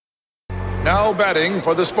Now batting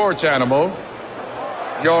for the sports animal,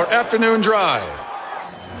 your afternoon drive.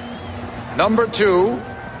 Number 2,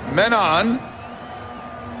 men on,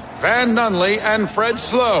 Van Nunley and Fred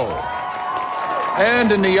Slow.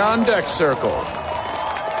 And in the on-deck circle,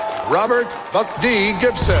 Robert Buck D.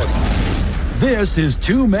 Gibson. This is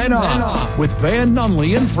Two Men On with Van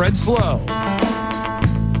Nunley and Fred Slow.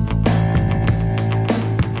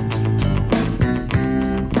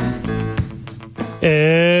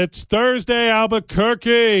 It's Thursday,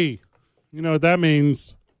 Albuquerque. You know what that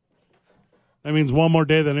means? That means one more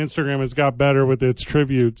day that Instagram has got better with its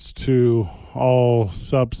tributes to all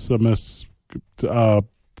Subsimus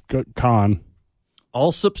Con.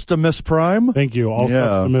 All Subsimus Prime? Thank you. All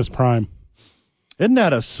Subsimus Prime. Isn't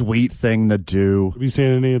that a sweet thing to do? Have you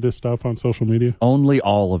seen any of this stuff on social media? Only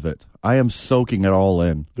all of it. I am soaking it all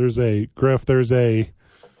in. There's a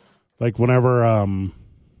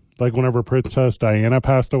whenever Princess Diana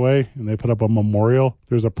passed away and they put up a memorial,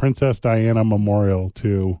 there's a Princess Diana memorial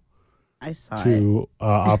to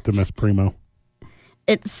Optimus Primo.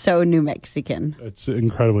 It's so New Mexican. It's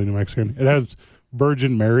incredibly New Mexican. It has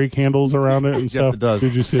Virgin Mary candles around it and stuff. It does.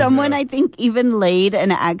 Did you see Someone, I think, even laid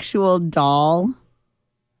an actual doll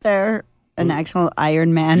there, an actual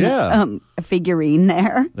Iron Man figurine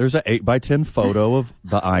there. There's an 8x10 photo of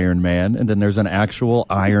the Iron Man, and then there's an actual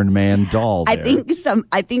Iron Man doll there.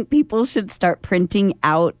 I think people should start printing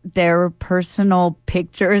out their personal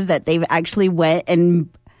pictures that they've actually went and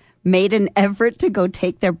made an effort to go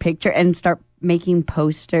take their picture and start making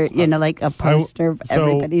poster, like a poster of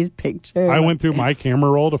everybody's picture. I went through my camera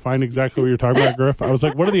roll to find exactly what you're talking about, Griff. I was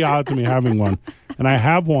like, what are the odds of me having one? And I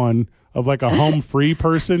have one of like a home free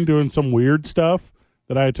person doing some weird stuff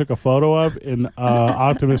that I took a photo of, and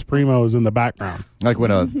Optimus Primo is in the background. Like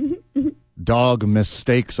when a dog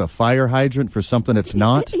mistakes a fire hydrant for something it's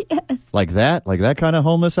not? Yes. Like that kind of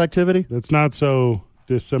homeless activity? It's not so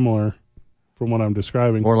dissimilar from what I'm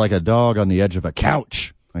describing. Or like a dog on the edge of a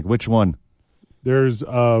couch. Like which one? There's,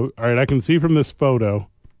 all right, I can see from this photo,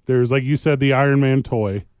 there's, like you said, the Iron Man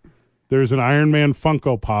toy. There's an Iron Man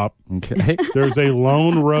Funko Pop. Okay. There's a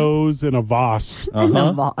lone rose in a vase. A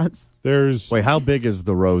vase. There's... Wait, how big is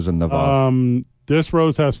the rose in the vase? This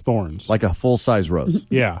rose has thorns. Like a full-size rose?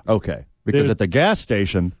 Yeah. Okay. Because at the gas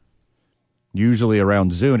station, usually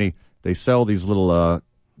around Zuni, they sell these little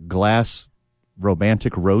glass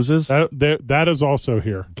romantic roses. That is also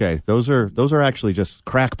here. Okay, those are actually just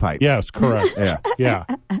crack pipes. Yes, correct. Yeah.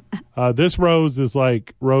 This rose is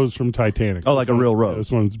like Rose from Titanic. Oh, like a real rose.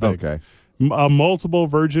 This one's big. Okay. Multiple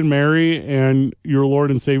Virgin Mary and your Lord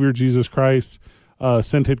and Savior Jesus Christ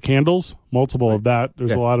scented candles. Multiple of that.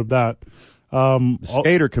 There's a lot of that. The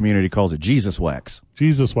skater community calls it Jesus wax.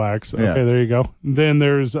 Jesus wax. Okay, Yeah. there you go. Then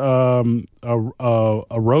there's a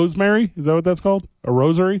rosemary. Is that what that's called? A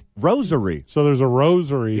rosary? Rosary. So there's a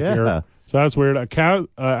rosary here. So that's weird.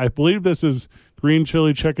 I believe this is green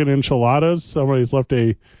chili chicken enchiladas. Somebody's left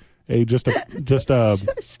just a.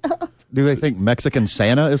 Do they think Mexican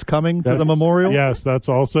Santa is coming to the memorial? Yes, that's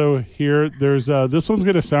also here. There's this one's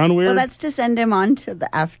going to sound weird. Well, that's to send him on to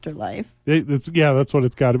the afterlife. That's what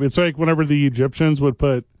it's got to be. It's like whenever the Egyptians would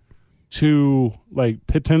put two like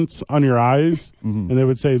pitants on your eyes, and they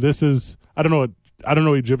would say, "This is." I don't know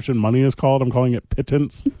what Egyptian money is called. I'm calling it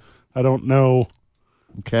pittance. I don't know.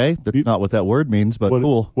 Okay, that's not what that word means, but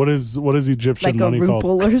cool. What is Egyptian like money called? Like a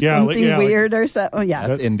ruble or something weird or something. Oh, yeah.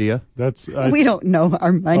 That's India. That's we don't know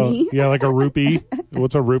our money. Like a rupee.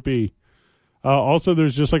 What's a rupee? Also,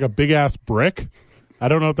 there's just like a big ass brick. I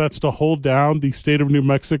don't know if that's to hold down the state of New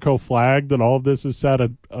Mexico flag that all of this is set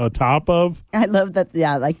atop of. I love that.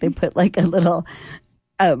 Yeah, like they put like a little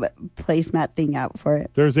placemat thing out for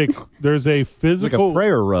it. There's a physical like a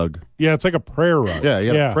prayer rug. Yeah, it's like a prayer rug. Yeah,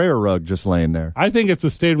 a prayer rug just laying there. I think it's a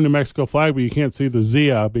state of New Mexico flag, but you can't see the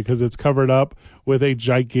Zia because it's covered up with a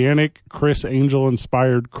gigantic Chris Angel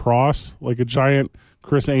inspired cross, like a giant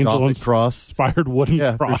Chris Angel inspired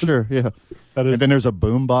wooden cross. For sure. Yeah, and then there's a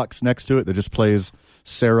boom box next to it that just plays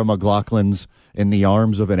Sarah McLachlan's "In the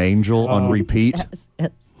Arms of an Angel" on repeat.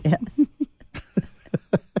 Yes.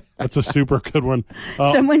 That's a super good one.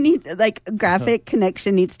 Someone needs, like, Graphic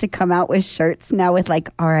Connection needs to come out with shirts now with, like,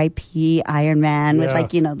 R.I.P. Iron Man with,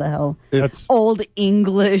 like, the whole old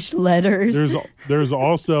English letters. There's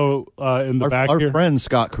also in the back here. Our friend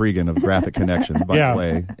Scott Cregan of Graphic Connection, by the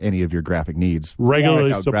way, any of your graphic needs.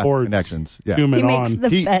 Regularly supports Connections. Yeah. He makes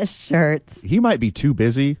the best shirts. He might be too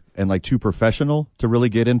busy and, like, too professional to really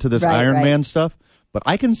get into this Iron Man stuff, but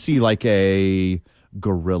I can see, like, a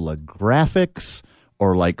Guerrilla Graphics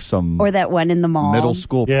or like some... Or that one in the mall. Middle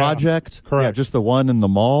school project. Correct. Yeah, just the one in the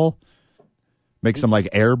mall. Make some like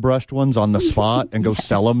airbrushed ones on the spot and go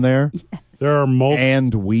sell them there. Yes. There are multiple.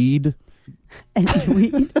 And weed. And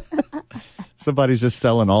weed. Somebody's just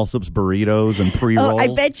selling Allsup's burritos and pre-rolls. Oh, I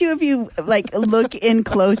bet you if you look in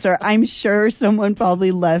closer, I'm sure someone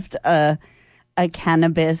probably left a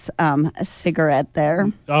cannabis a cigarette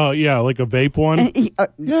there. Oh, yeah, like a vape one.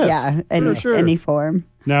 Yeah, any form.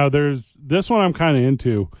 Now, there's this one I'm kind of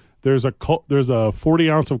into. There's a 40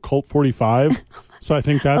 ounce of Colt 45. So I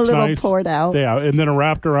think that's a little nice. Poured out. Yeah, and then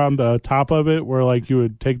wrapped around the top of it where like you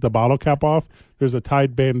would take the bottle cap off, there's a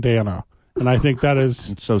Tide bandana. And I think that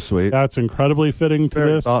is it's so sweet. That's incredibly fitting to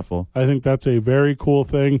Very this. thoughtful. I think that's a very cool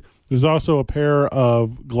thing. There's also a pair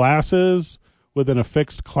of glasses with an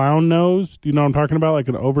affixed clown nose. Do you know what I'm talking about? Like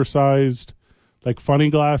an oversized, like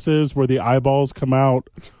funny glasses where the eyeballs come out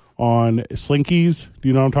on slinkies. Do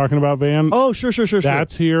you know what I'm talking about, Van? Oh, sure.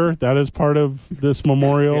 That's here. That is part of this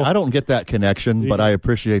memorial. Yeah, I don't get that connection, but I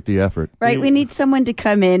appreciate the effort. Right, we need someone to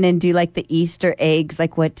come in and do like the Easter eggs.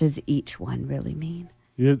 Like, what does each one really mean?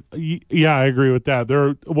 Yeah, I agree with that.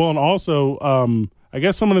 And also, I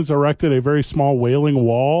guess someone has erected a very small wailing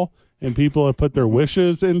wall, and people have put their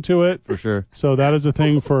wishes into it. For sure. So that is a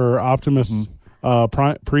thing for Optimus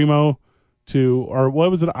Primo to, or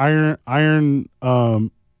what was it? Iron.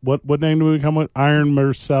 What name do we come with? Iron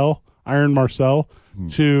Marcel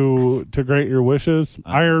to grant your wishes.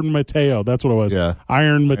 Iron Mateo. That's what it was. Yeah.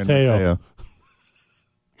 Iron Mateo.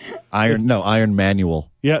 Iron Manual.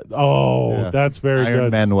 Yeah. Oh, Yeah. that's very Iron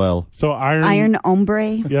good. Manuel. So Iron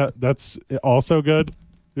Hombre. Yeah, that's also good.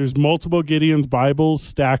 There's multiple Gideon's Bibles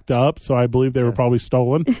stacked up, so I believe they were probably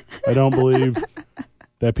stolen. I don't believe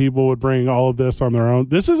that people would bring all of this on their own.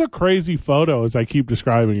 This is a crazy photo as I keep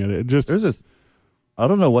describing it. It just There's this. I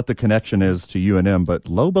don't know what the connection is to UNM, but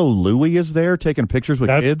Lobo Louie is there taking pictures with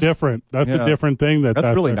that's kids. different. That's a different thing. That's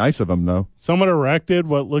really there. nice of him, though. Someone erected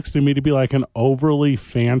what looks to me to be like an overly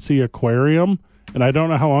fancy aquarium, and I don't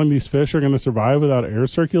know how long these fish are going to survive without air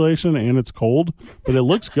circulation, and it's cold, but it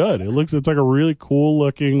looks good. It's like a really cool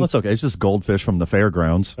looking. Well, it's okay. It's just goldfish from the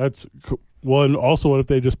fairgrounds. That's well, and also what if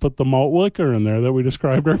they just put the malt liquor in there that we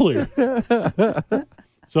described earlier?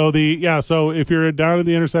 So if you're down at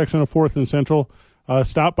the intersection of 4th and Central,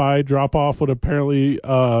 stop by, drop off what apparently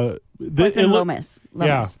 4th and Lomas.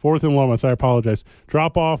 Yeah, 4th and Lomas. I apologize.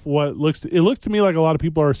 Drop off what looks to me like a lot of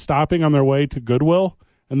people are stopping on their way to Goodwill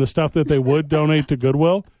and the stuff that they would donate to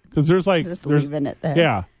Goodwill, because there's leaving it there.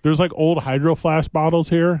 Yeah, there's like old Hydro Flask bottles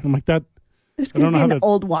here. I'm like that. There's going to be an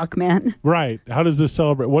old Walkman. Right. How does this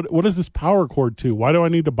celebrate? What is this power cord to? Why do I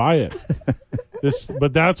need to buy it?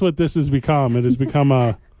 But that's what this has become. It has become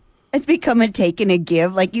a. It's become a take and a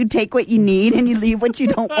give. Like, you take what you need and you leave what you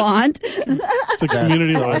don't want. It's a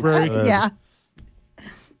community library. Yeah.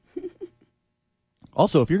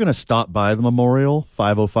 Also, if you're going to stop by the memorial,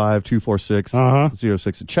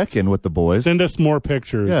 505-246-06, check in with the boys. Send us more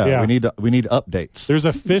pictures. Yeah. We need updates. There's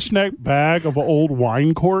a fishnet bag of old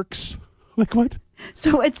wine corks. Like, what?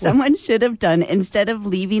 So what someone should have done, instead of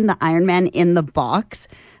leaving the Iron Man in the box,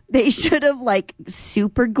 they should have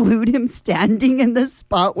super glued him standing in the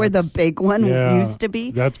spot where the big one used to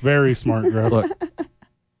be. That's very smart, Griff. Look,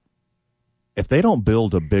 if they don't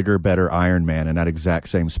build a bigger, better Iron Man in that exact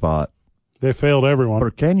same spot, they failed everyone.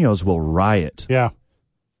 Porqueños will riot. Yeah.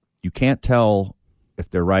 You can't tell if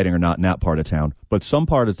they're rioting or not in that part of town, but some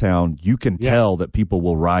part of town, you can tell that people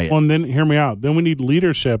will riot. Well, and then hear me out. Then we need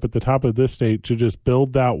leadership at the top of this state to just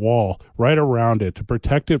build that wall right around it to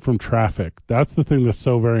protect it from traffic. That's the thing that's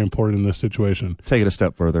so very important in this situation. Take it a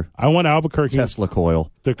step further. I want Albuquerque Tesla coil.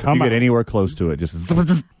 to come if you out. get anywhere close to it, just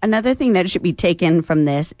Another thing that should be taken from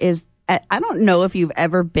this is, I don't know if you've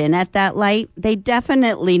ever been at that light. They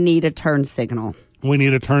definitely need a turn signal. We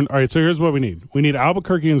need a turn. All right, so here's what we need. We need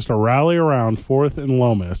Albuquerqueans to rally around 4th and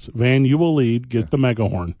Lomas. Van, you will lead. Get the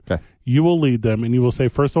megahorn. Okay. You will lead them, and you will say,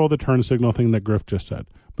 first of all, the turn signal thing that Griff just said.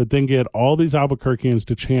 But then get all these Albuquerqueans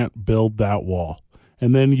to chant, build that wall.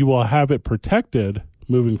 And then you will have it protected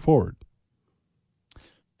moving forward.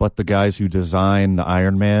 But the guys who design the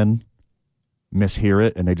Iron Man mishear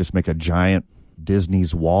it, and they just make a giant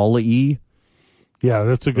Disney's Wall-E. Yeah,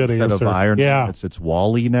 that's a good Instead answer. of Iron yeah, Man, it's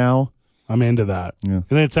Wall-E now. I'm into that. Yeah.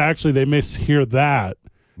 And it's actually, they mishear that,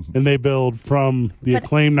 and they build from the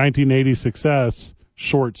acclaimed 1980 success,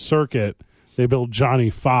 Short Circuit, they build Johnny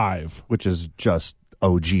 5. Which is just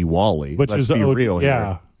OG Wall-E. Which Let's is be real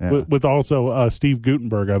yeah. here. With also Steve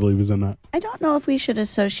Gutenberg, I believe, is in that. I don't know if we should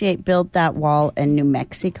associate Build That Wall and New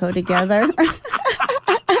Mexico together.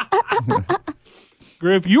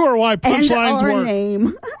 Griff, you are why and punchlines our work.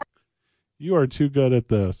 name. You are too good at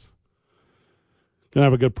this. Gonna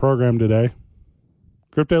have a good program today.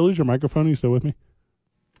 Griff, did I lose your microphone? Are you still with me?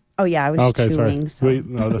 Oh, yeah, I was Okay, chewing. sorry. So. Wait,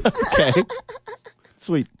 no, Okay.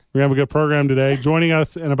 Sweet. We're going to have a good program today. Joining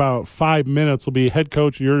us in about 5 minutes will be head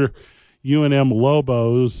coach of your UNM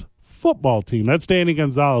Lobos football team. That's Danny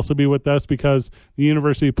Gonzalez. He'll be with us because the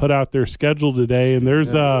university put out their schedule today, and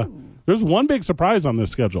there's one big surprise on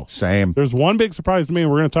this schedule. Same. There's one big surprise to me,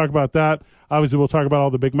 and we're going to talk about that. Obviously, we'll talk about all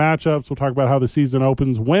the big matchups. We'll talk about how the season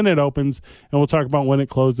opens, when it opens, and we'll talk about when it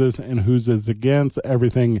closes and who's it's against,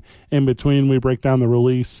 everything in between. We break down the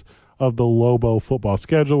release of the Lobo football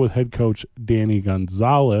schedule with head coach Danny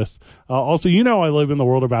Gonzalez. Also, I live in the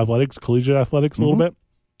world of athletics, collegiate athletics a little bit.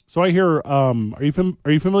 So I hear, are you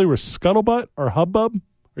familiar with scuttlebutt or hubbub?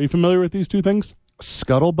 Are you familiar with these two things?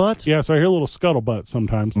 Scuttlebutt? Yeah, so I hear a little scuttlebutt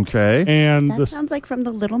sometimes. Okay. And That sounds like from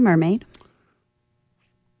The Little Mermaid.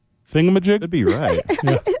 Thingamajig? That'd be right.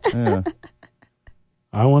 Yeah.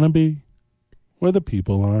 I want to be where the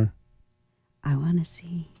people are. I want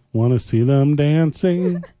to see them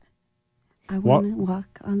dancing. I want to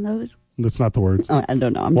walk on those. That's not the words. Oh, I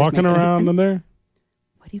don't know. I'm just Walking making it around up. in there.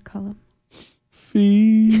 What do you call them?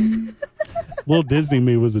 Feet. Little Disney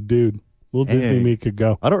me was a dude. Little Disney me could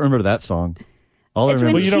go. I don't remember that song. All I It's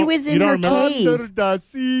remember when she was in her cave.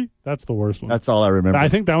 That's the worst one. That's all I remember. I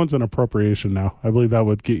think that one's an appropriation now. I believe that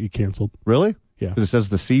would get you canceled. Really? Yeah. Because it says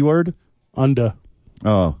the C word? Unda.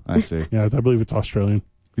 Oh, I see. Yeah, I believe it's Australian.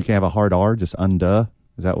 You can't have a hard R, just unda.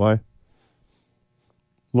 Is that why?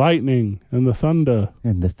 Lightning and the thunder.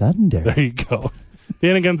 And the thunder. There you go.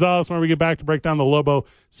 Danny Gonzalez, when we get back to break down the Lobo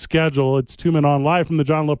schedule, it's 2 Men On live from the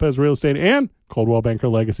John Lopez Real Estate and Coldwell Banker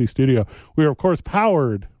Legacy Studio. We are, of course,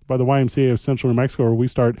 powered by the YMCA of Central New Mexico, where we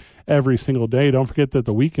start every single day. Don't forget that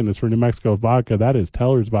the weekend is for New Mexico vodka. That is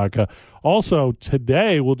Teller's vodka. Also,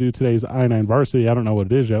 today, we'll do today's I-9 varsity. I don't know what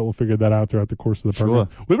it is yet. We'll figure that out throughout the course of the program.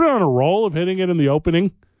 We've been on a roll of hitting it in the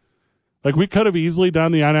opening. Like, we could have easily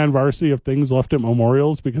done the I-9 varsity of things left at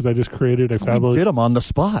memorials because I just created a fabulous... You did them on the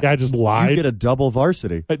spot. Yeah, I just lied. You get a double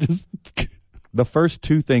varsity. The first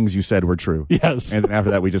two things you said were true. Yes. And then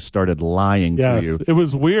after that, we just started lying to you. It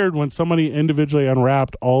was weird when somebody individually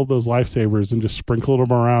unwrapped all those lifesavers and just sprinkled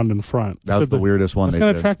them around in front. That was the weirdest one That's they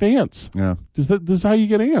going to did. attract ants. Yeah. This is how you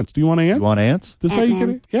get ants. Do you want ants? You want ants? This is how you get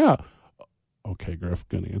Ant-Man. ants? Yeah. Okay, Griff,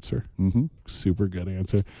 good answer. Mm-hmm. Super good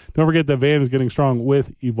answer. Don't forget that Van is getting strong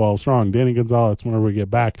with Evolve Strong. Danny Gonzalez, whenever we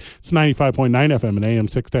get back. It's 95.9 FM and AM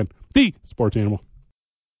 610. The Sports Animal.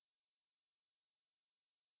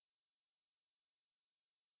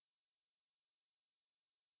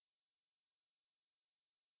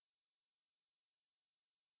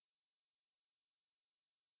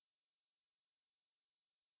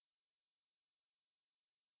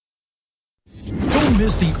 Don't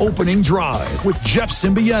miss the opening drive with Jeff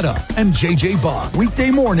Symbieta and JJ Buck.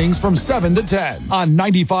 Weekday mornings from 7 to 10 on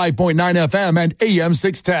 95.9 FM and AM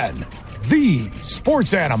 610. The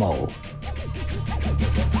Sports Animal.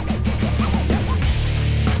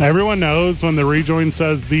 Everyone knows when the rejoin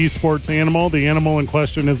says the sports animal, the animal in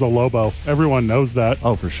question is a Lobo. Everyone knows that.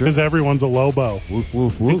 Oh, for sure. Because everyone's a Lobo. Woof,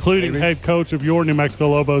 woof, woof. Including baby. head coach of your New Mexico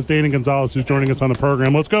Lobos, Danny Gonzalez, who's joining us on the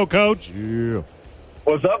program. Let's go, Coach. Yeah.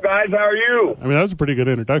 What's up, guys? How are you? I mean, that was a pretty good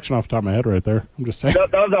introduction off the top of my head right there. I'm just saying.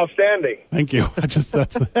 That was outstanding. Thank you.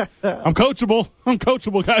 I'm coachable. I'm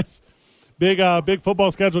coachable, guys. Big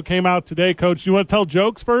football schedule came out today, Coach. Do you want to tell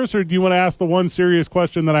jokes first, or do you want to ask the one serious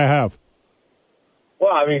question that I have?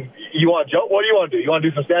 Well, I mean, you want joke? What do you want to do? You want to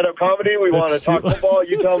do some stand-up comedy? We want to talk football?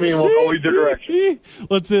 You tell me, and we'll go either direction.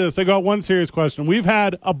 Let's do this. I got one serious question. We've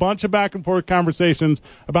had a bunch of back-and-forth conversations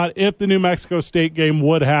about if the New Mexico State game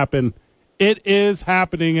would happen. It is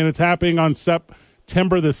happening, and it's happening on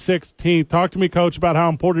September the 16th. Talk to me, Coach, about how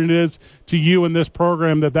important it is to you in this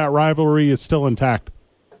program that rivalry is still intact.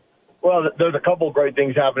 Well, there's a couple of great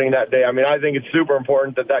things happening that day. I mean, I think it's super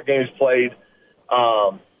important that game is played.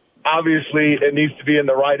 Obviously, it needs to be in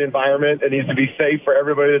the right environment. It needs to be safe for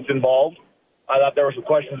everybody that's involved. I thought there were some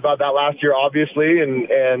questions about that last year, obviously,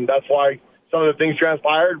 and that's why some of the things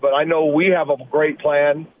transpired. But I know we have a great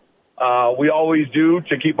plan. We always do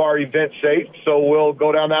to keep our event safe. So we'll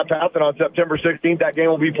go down that path. And on September 16th, that game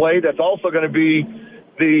will be played. That's also going to be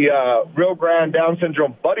the Rio Grande Down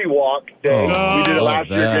Syndrome Buddy Walk Day. We did it last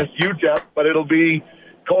year against UTEP, but it'll be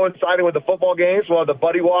coinciding with the football games. We'll have the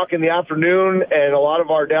Buddy Walk in the afternoon, and a lot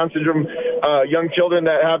of our Down syndrome young children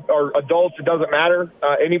that are adults, it doesn't matter.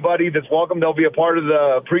 Anybody that's welcome, they'll be a part of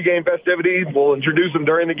the pregame festivities. We'll introduce them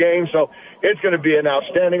during the game. So it's going to be an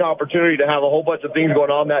outstanding opportunity to have a whole bunch of things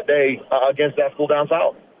going on that day against that school down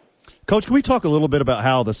south. Coach, can we talk a little bit about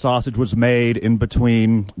how the sausage was made in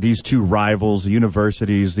between these two rivals, the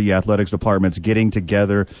universities, the athletics departments getting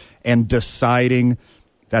together and deciding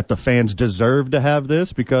that the fans deserve to have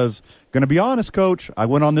this? Because, going to be honest, Coach, I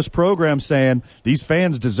went on this program saying these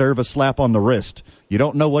fans deserve a slap on the wrist. You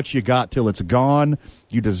don't know what you got till it's gone.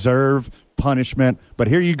 You deserve punishment. But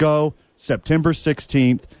here you go, September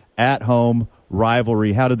 16th, at home,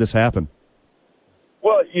 rivalry. How did this happen?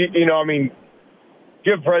 Well,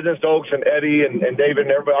 give President Stokes and Eddie and David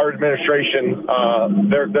and everybody, our administration,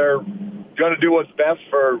 they're going to do what's best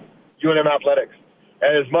for UNM athletics.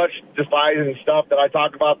 And as much despising stuff that I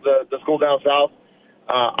talk about the school down south,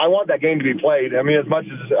 I want that game to be played.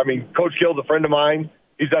 Coach Kill's a friend of mine.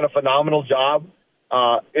 He's done a phenomenal job.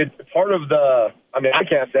 It's part of I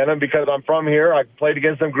can't stand him because I'm from here. I played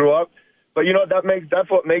against them, grew up. But, that's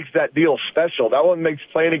what makes that deal special. That one makes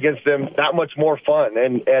playing against them that much more fun.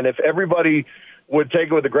 And if everybody would take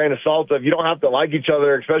it with a grain of salt of you don't have to like each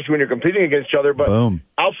other, especially when you're competing against each other. But Boom.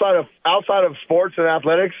 outside of sports and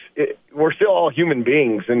athletics, we're still all human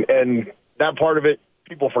beings, and that part of it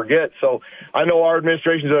people forget. So I know our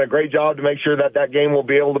administration's done a great job to make sure that game will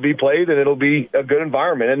be able to be played, and it'll be a good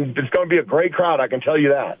environment. And it's going to be a great crowd, I can tell you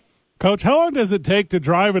that. Coach, how long does it take to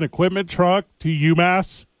drive an equipment truck to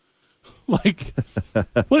UMass?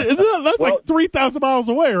 That's like 3,000 miles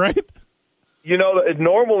away, right?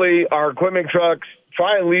 Normally our equipment trucks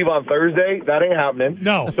try and leave on Thursday. That ain't happening.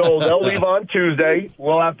 No. So they'll leave on Tuesday.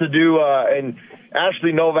 We'll have to do, and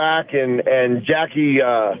Ashley Novak and Jackie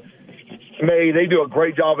May, they do a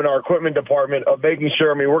great job in our equipment department of making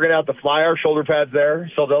sure, we're going to have to fly our shoulder pads there,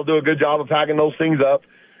 so they'll do a good job of packing those things up.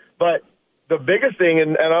 But the biggest thing,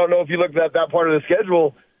 and I don't know if you looked at that part of the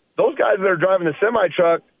schedule, those guys that are driving the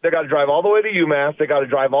semi-truck, they got to drive all the way to UMass. They got to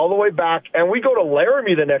drive all the way back. And we go to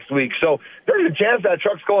Laramie the next week. So there's a chance that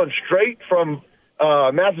truck's going straight from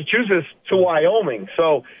Massachusetts to Wyoming.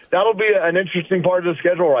 So that'll be an interesting part of the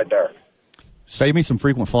schedule right there. Save me some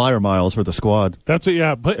frequent flyer miles for the squad. That's it,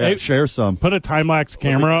 yeah. Share some. Put a time-lapse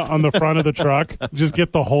camera on the front of the truck. Just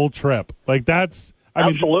get the whole trip.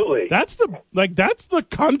 Absolutely. That's the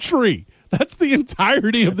country. That's the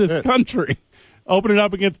entirety of this country. Opening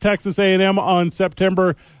up against Texas A&M on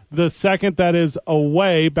September the 2nd. That is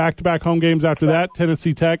away. Back-to-back home games after that,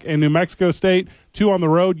 Tennessee Tech and New Mexico State. 2 on the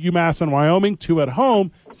road, UMass and Wyoming. 2 at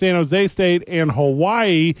home, San Jose State and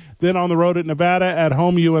Hawaii. Then on the road at Nevada, at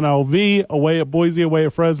home UNLV, away at Boise, away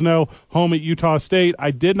at Fresno, home at Utah State. I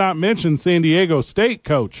did not mention San Diego State,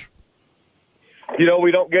 Coach. We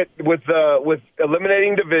don't get with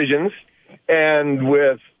eliminating divisions and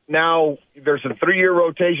with now there's a 3-year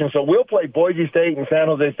rotation, so we'll play Boise State and San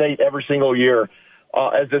Jose State every single year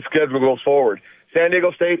as the schedule goes forward. San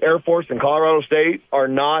Diego State, Air Force, and Colorado State are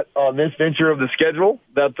not on this venture of the schedule.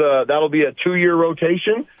 That'll be a 2-year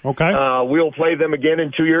rotation. Okay. We'll play them again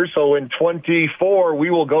in 2 years. So in 24, we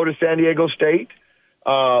will go to San Diego State.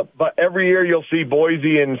 But every year you'll see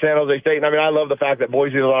Boise and San Jose State. And I love the fact that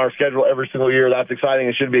Boise is on our schedule every single year. That's exciting.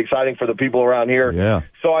 It should be exciting for the people around here. Yeah.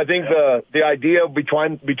 So I think the idea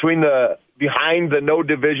behind the no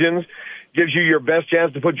divisions gives you your best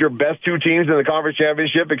chance to put your best 2 teams in the conference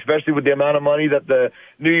championship, especially with the amount of money that the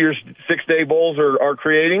New Year's 6-day bowls are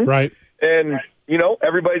creating. Right. And,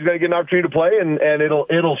 everybody's going to get an opportunity to play, and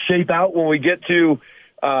it'll shape out when we get to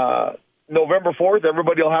November 4th.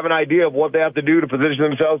 Everybody will have an idea of what they have to do to position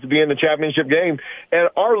themselves to be in the championship game. And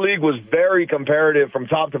our league was very competitive from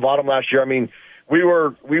top to bottom last year. We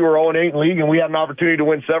were 0-8 in league, and we had an opportunity to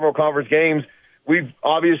win several conference games.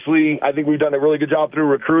 I think we've done a really good job through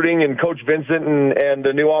recruiting, and Coach Vincent and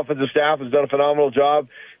the new offensive staff has done a phenomenal job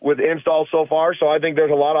with installs so far. So I think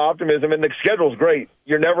there's a lot of optimism, and the schedule's great.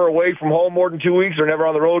 You're never away from home more than 2 weeks, or never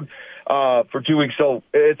on the road for 2 weeks. So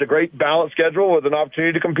it's a great balanced schedule with an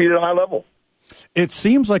opportunity to compete at a high level. It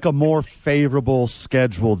seems like a more favorable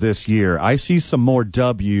schedule this year. I see some more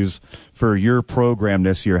W's for your program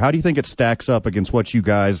this year. How do you think it stacks up against what you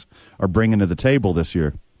guys are bringing to the table this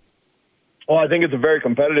year? Well, I think it's a very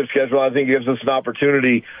competitive schedule. I think it gives us an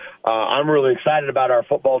opportunity. I'm really excited about our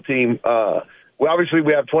football team. We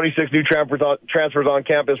have 26 new transfers on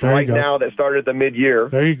campus right now that started at the mid-year.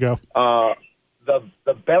 There you go.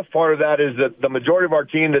 The best part of that is that the majority of our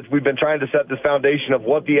team that we've been trying to set this foundation of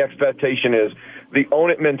what the expectation is, the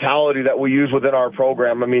own it mentality that we use within our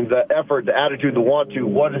program. The effort, the attitude, the want to,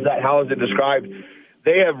 what is that? How is it described?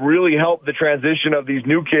 They have really helped the transition of these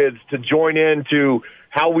new kids to join into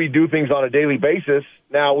how we do things on a daily basis.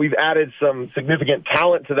 Now, we've added some significant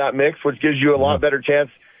talent to that mix, which gives you a lot better chance,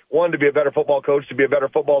 one, to be a better football coach, to be a better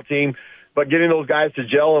football team. But getting those guys to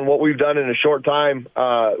gel and what we've done in a short time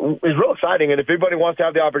is real exciting. And if anybody wants to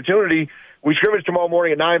have the opportunity, we scrimmage tomorrow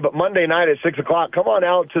morning at 9, but Monday night at 6 o'clock, come on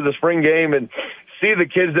out to the spring game and see the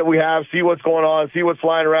kids that we have, see what's going on, see what's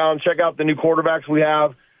flying around, check out the new quarterbacks we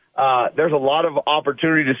have. there's a lot of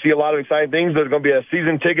opportunity to see a lot of exciting things. There's going to be a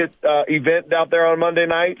season ticket event out there on Monday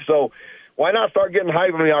night. So why not start getting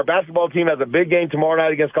hype? I mean, our basketball team has a big game tomorrow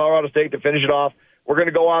night against Colorado State to finish it off. We're going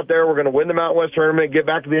to go out there. We're going to win the Mountain West tournament, get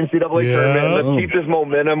back to the NCAA tournament, and let's keep this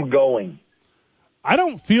momentum going. I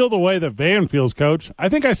don't feel the way that Van feels, Coach. I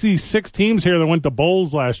think I see 6 teams here that went to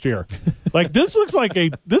bowls last year. Like this looks like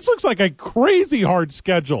a crazy hard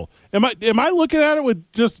schedule. Am I looking at it with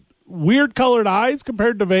just weird colored eyes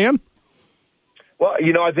compared to Van? Well,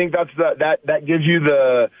 I think that gives you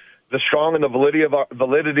the strong and the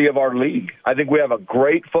validity of our league. I think we have a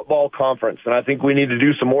great football conference, and I think we need to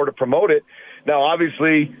do some more to promote it. Now,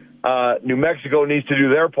 obviously, New Mexico needs to do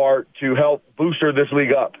their part to help booster this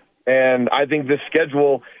league up. And I think this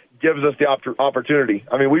schedule gives us the opportunity.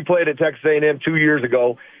 I mean, we played at Texas A&M 2 years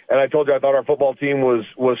ago, and I told you I thought our football team was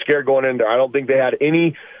scared going in there. I don't think they had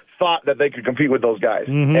any thought that they could compete with those guys.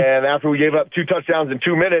 Mm-hmm. And after we gave up 2 touchdowns in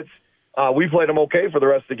 2 minutes, we played them okay for the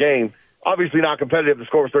rest of the game. Obviously not competitive. The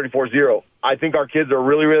score was 34-0. I think our kids are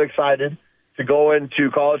really, really excited to go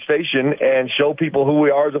into College Station and show people who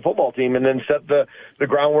we are as a football team and then set the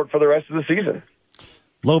groundwork for the rest of the season.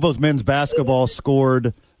 Lobos men's basketball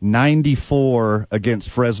scored 94 against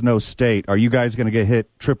Fresno State. Are you guys going to get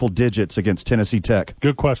hit triple digits against Tennessee Tech?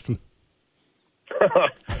 Good question.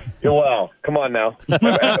 Well, come on now. we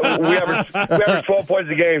average 12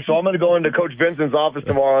 points a game, so I'm going to go into Coach Vincent's office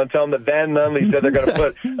tomorrow and tell him that Van Nunley said they're going to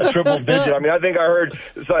put a triple digit. I mean, I think I heard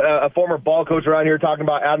a former ball coach around here talking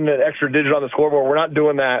about adding an extra digit on the scoreboard. We're not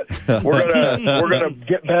doing that. We're going to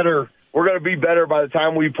get better. We're going to be better by the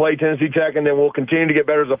time we play Tennessee Tech, and then we'll continue to get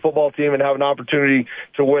better as a football team and have an opportunity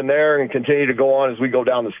to win there and continue to go on as we go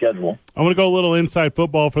down the schedule. I want to go a little inside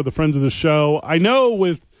football for the friends of the show. I know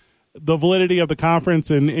with the validity of the conference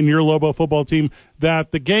and your Lobo football team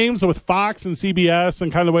that the games with Fox and CBS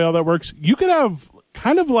and kind of the way all that works, you could have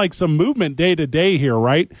kind of like some movement day to day here,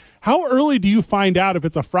 right? How early do you find out if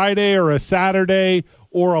it's a Friday or a Saturday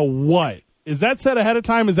or a what? Is that set ahead of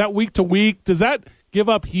time? Is that week to week? Does that give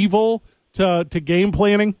upheaval to game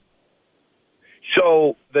planning?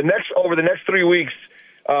 So over the next 3 weeks,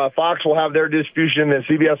 Fox will have their distribution, and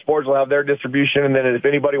CBS Sports will have their distribution, and then if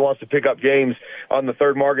anybody wants to pick up games on the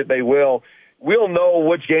third market, they will. We'll know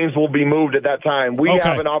which games will be moved at that time. We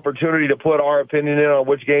have an opportunity to put our opinion in on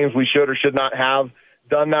which games we should or should not have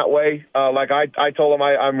done that way. Like I told them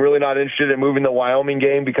I'm really not interested in moving the Wyoming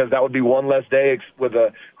game because that would be one less day with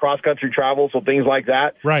a cross-country travel, so things like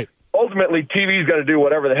that. Right. Ultimately, TV's got to do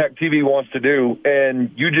whatever the heck TV wants to do,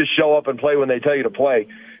 and you just show up and play when they tell you to play.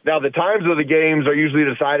 Now, the times of the games are usually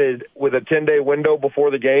decided with a 10-day window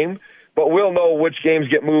before the game, but we'll know which games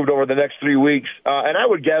get moved over the next 3 weeks. And I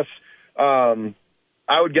would guess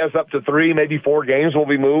up to 3, maybe 4 games will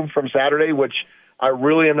be moved from Saturday, which I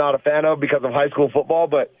really am not a fan of because of high school football,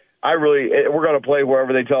 but we're going to play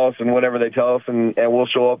wherever they tell us and whenever they tell us, and we'll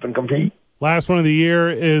show up and compete. Last one of the year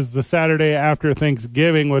is the Saturday after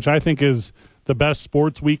Thanksgiving, which I think is the best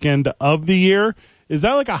sports weekend of the year. Is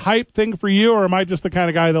that like a hype thing for you, or am I just the kind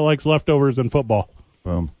of guy that likes leftovers in football?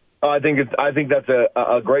 I think that's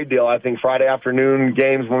a great deal. I think Friday afternoon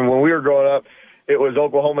games, when we were growing up, it was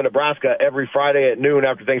Oklahoma, Nebraska every Friday at noon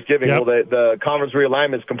after Thanksgiving. Yep. Well, the conference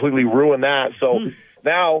realignments completely ruined that. So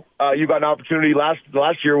now you got an opportunity.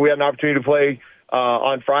 Last year we had an opportunity to play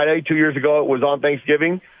on Friday. 2 years ago it was on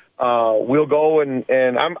Thanksgiving. We'll go and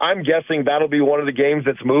I'm guessing that'll be one of the games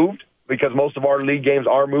that's moved, because most of our league games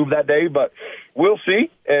are moved that day, but we'll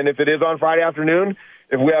see. And if it is on Friday afternoon,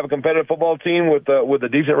 if we have a competitive football team with a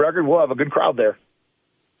decent record, we'll have a good crowd there.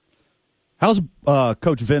 How's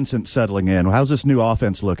Coach Vincent settling in? How's this new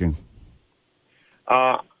offense looking?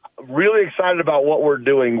 Really excited about what we're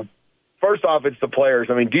doing. First off, it's the players.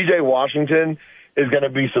 I mean, DJ Washington is going to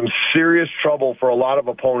be some serious trouble for a lot of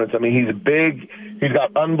opponents. I mean, he's big, he's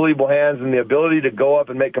got unbelievable hands and the ability to go up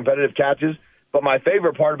and make competitive catches. But my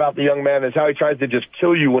favorite part about the young man is how he tries to just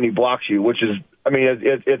kill you when he blocks you, which is, I mean,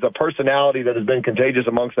 it's a personality that has been contagious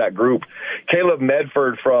amongst that group. Caleb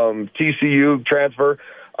Medford from TCU transfer,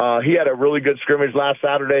 he had a really good scrimmage last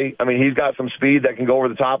Saturday. I mean, he's got some speed that can go over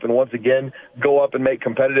the top and once again go up and make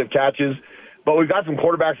competitive catches. But we've got some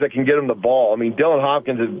quarterbacks that can get him the ball. I mean, Dylan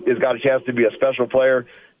Hopkins has got a chance to be a special player.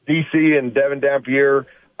 DC and Devin Dampier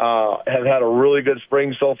have had a really good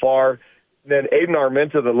spring so far. Then Aiden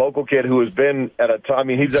Armenta, the local kid who has been at a time, I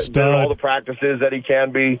mean, he's done all the practices that he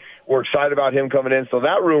can be. We're excited about him coming in. So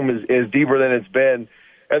that room is deeper than it's been.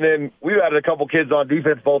 And then we've had a couple kids on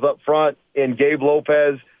defense, both up front, in Gabe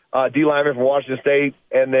Lopez, D lineman from Washington State,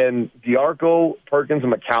 and then Diarco, Perkins,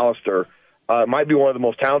 and McAllister. Might be one of the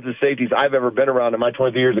most talented safeties I've ever been around in my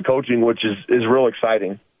 23 years of coaching, which is real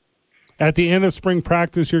exciting. At the end of spring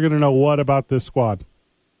practice, you're going to know what about this squad?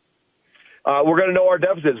 We're going to know our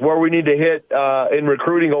deficits, where we need to hit in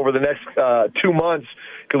recruiting over the next 2 months,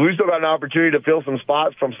 because we've still got an opportunity to fill some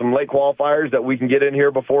spots from some late qualifiers that we can get in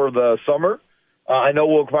here before the summer. I know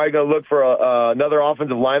we're probably going to look for another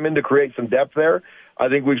offensive lineman to create some depth there. I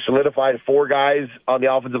think we've solidified 4 guys on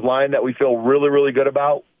the offensive line that we feel really, really good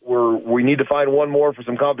about. We need to find one more for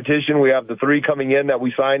some competition. We have the 3 coming in that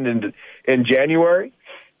we signed in January.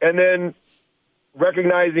 And then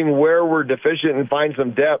recognizing where we're deficient and find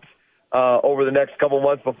some depth over the next couple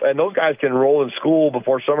months. And those guys can enroll in school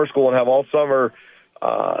before summer school and have all summer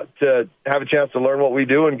to have a chance to learn what we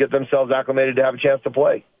do and get themselves acclimated to have a chance to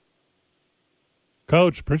play.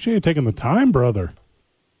 Coach, appreciate you taking the time, brother.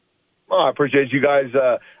 I appreciate you guys.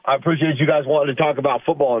 I appreciate you guys wanting to talk about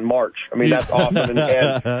football in March. I mean, that's awesome. And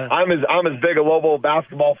I'm as big a Lobo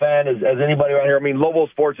basketball fan as anybody around here. I mean, Lobo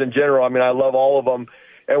sports in general. I mean, I love all of them.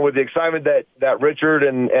 And with the excitement that Richard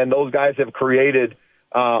and those guys have created,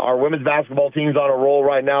 our women's basketball team's on a roll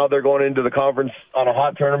right now. They're going into the conference on a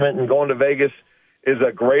hot tournament, and going to Vegas is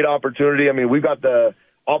a great opportunity. I mean, we've got the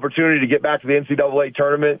opportunity to get back to the NCAA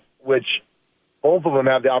tournament, which both of them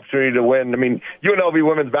have the opportunity to win. I mean, UNLV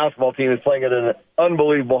women's basketball team is playing at an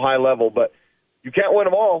unbelievable high level, but you can't win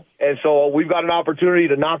them all. And so we've got an opportunity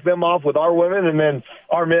to knock them off with our women, and then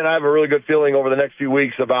our men. I have a really good feeling over the next few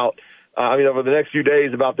weeks about, over the next few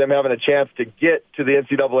days about them having a chance to get to the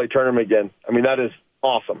NCAA tournament again. I mean, that is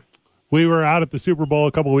awesome. We were out at the Super Bowl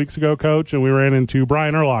a couple of weeks ago, Coach, and we ran into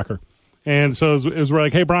Brian Urlacher. And so it was we're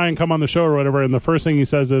like, hey, Brian, come on the show or whatever. And the first thing he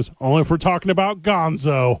says is, only if we're talking about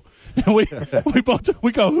Gonzo. And we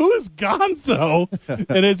go, who is Gonzo?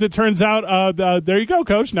 And as it turns out, there you go,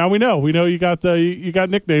 Coach. Now we know. We know you got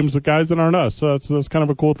nicknames with guys that aren't us. So that's kind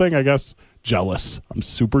of a cool thing, I guess. Jealous. I'm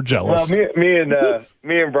super jealous. Well,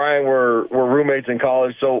 me and Brian were roommates in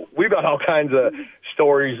college, so we've got all kinds of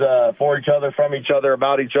stories for each other, from each other,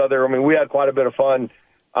 about each other. I mean, we had quite a bit of fun.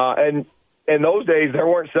 And in those days, there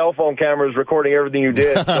weren't cell phone cameras recording everything you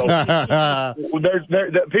did. So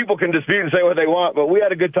people can dispute and say what they want, but we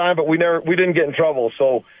had a good time. But we didn't get in trouble.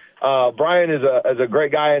 So Brian is a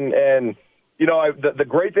great guy, and the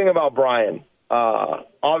great thing about Brian,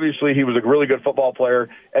 obviously he was a really good football player,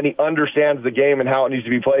 and he understands the game and how it needs to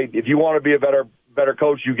be played. If you want to be a better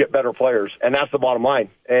coach, you get better players, and that's the bottom line.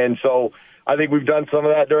 And so I think we've done some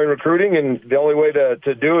of that during recruiting, and the only way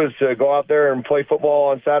to do is to go out there and play football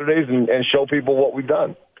on Saturdays and show people what we've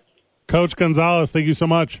done. Coach Gonzalez, thank you so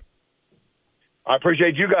much. I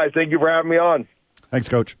appreciate you guys. Thank you for having me on. Thanks,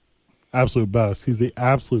 Coach. Absolute best. He's the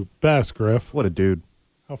absolute best, Griff. What a dude.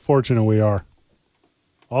 How fortunate we are.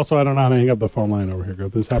 Also, I don't know how to hang up the phone line over here,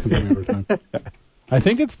 Griff. This happens to me every time. I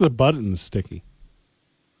think it's the button sticky.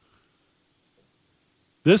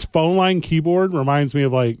 This phone line keyboard reminds me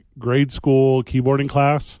of like grade school keyboarding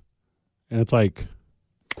class, and it's like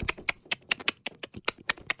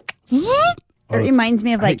it reminds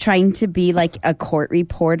me of like trying to be like a court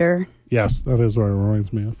reporter. Yes, that is what it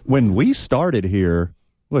reminds me of. When we started here,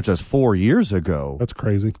 which was 4 years ago, that's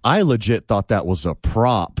crazy. I legit thought that was a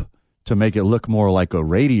prop to make it look more like a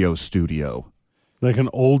radio studio. Like an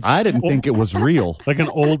old. I didn't think it was real. Like an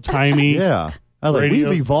old timey. Yeah.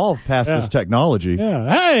 We've evolved past this technology. Yeah.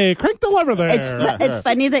 Hey, crank the lever there. It's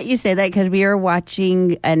funny that you say that because we were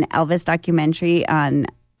watching an Elvis documentary on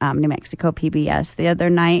New Mexico PBS the other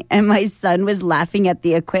night, and my son was laughing at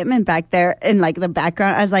the equipment back there in like the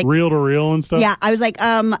background. I was like, reel to reel and stuff. Yeah, I was like,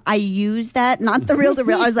 I use that, not the reel to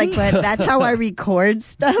reel. I was like, but that's how I record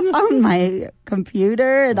stuff on my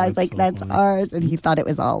computer, and I was like, that's ours, and he thought it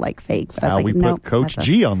was all like fake. But I was like, we put Coach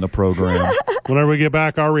G on the program. Whenever we get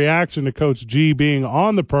back, our reaction to Coach G being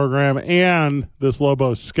on the program and this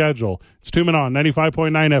Lobos schedule. It's 2 Men On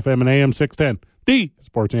 95.9 FM and AM 610, the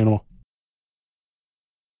Sports Animal.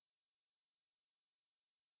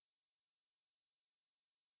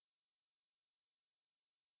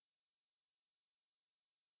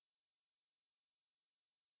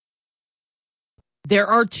 There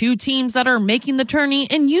are 2 teams that are making the tourney,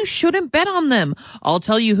 and you shouldn't bet on them. I'll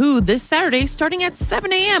tell you who this Saturday starting at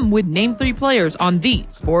 7 a.m. with Name 3 players on the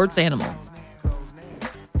Sports Animal.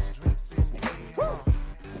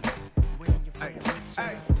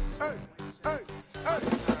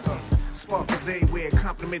 Sparkles everywhere,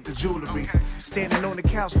 compliment the jewelry. Standing on the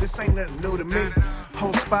couch, this ain't nothing new to me.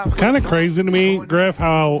 Whole spots. It's kind of crazy to me, Griff,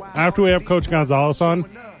 how after we have Coach Gonzalez on,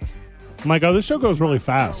 I'm like, oh, this show goes really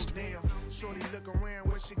fast.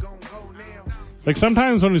 Like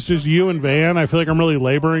sometimes when it's just you and Van, I feel like I'm really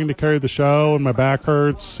laboring to carry the show and my back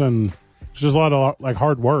hurts and it's just a lot of like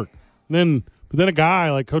hard work. But then a guy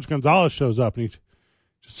like Coach Gonzalez shows up and he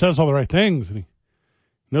just says all the right things and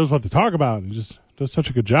knows what to talk about and just does such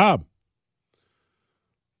a good job.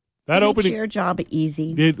 That Makes opening, your job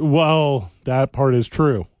easy. well, that part is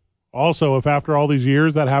true. Also, if after all these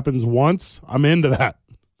years that happens once, I'm into that.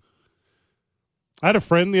 I had a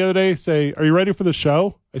friend the other day say, "Are you ready for the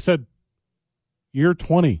show?" I said, "Year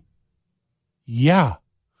 20. Yeah.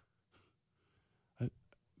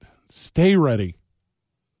 Stay ready."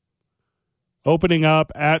 Opening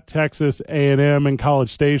up at Texas A&M in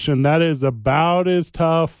College Station, that is about as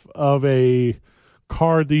tough of a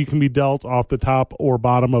card that you can be dealt off the top or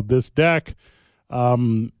bottom of this deck.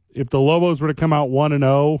 If the Lobos were to come out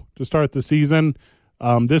 1-0 to start the season,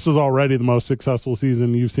 this is already the most successful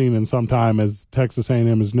season you've seen in some time, as Texas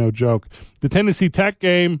A&M is no joke. The Tennessee Tech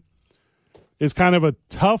game is kind of a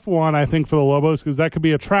tough one, I think, for the Lobos, because that could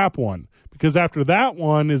be a trap one. Because after that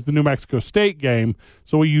one is the New Mexico State game.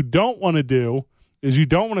 So what you don't want to do is you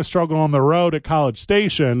don't want to struggle on the road at College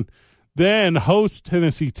Station, then host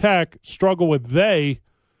Tennessee Tech, struggle with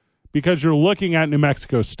because you're looking at New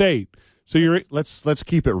Mexico State. So let's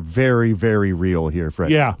keep it very, very real here, Fred.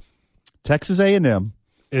 Yeah. Texas A&M.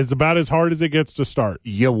 It's about as hard as it gets to start.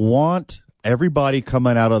 You want everybody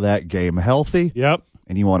coming out of that game healthy. Yep.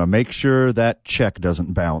 And you want to make sure that check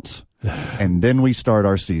doesn't bounce. And then we start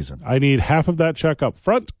our season. I need half of that check up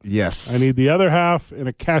front. Yes. I need the other half in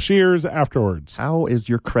a cashier's afterwards. How is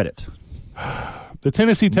your credit? The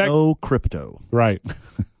Tennessee Tech. No crypto. Right.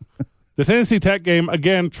 The Tennessee Tech game,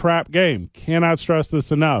 again, trap game. Cannot stress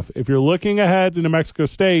this enough. If you're looking ahead to New Mexico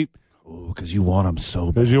State. Because you want them so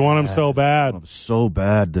bad. Because you want them so bad. You want them so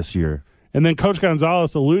bad this year. And then Coach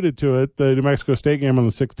Gonzalez alluded to it, the New Mexico State game on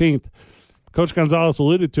the 16th. Coach Gonzalez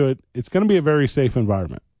alluded to it. It's going to be a very safe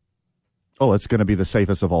environment. Oh, it's going to be the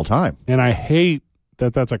safest of all time. And I hate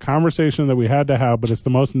that that's a conversation that we had to have, but it's the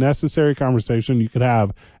most necessary conversation you could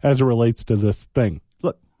have as it relates to this thing.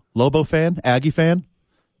 Look, Lobo fan, Aggie fan,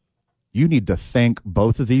 you need to thank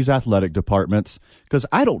both of these athletic departments because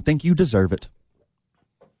I don't think you deserve it.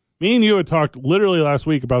 Me and you had talked literally last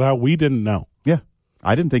week about how we didn't know. Yeah.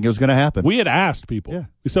 I didn't think it was going to happen. We had asked people. Yeah.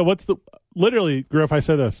 We said, literally, Griff, I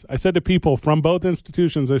said this. I said to people from both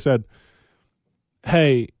institutions, I said,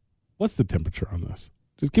 hey, what's the temperature on this?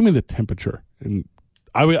 Just give me the temperature. And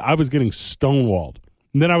I was getting stonewalled.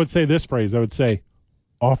 And then I would say this phrase. I would say,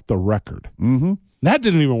 off the record. Mm-hmm. That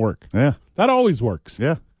didn't even work. Yeah. That always works.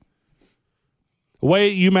 Yeah.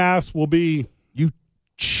 Away at UMass will be. You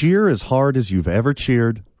cheer as hard as you've ever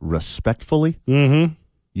cheered, respectfully. Mm-hmm.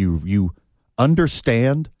 You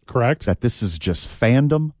understand. Correct. That this is just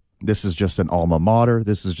fandom. This is just an alma mater.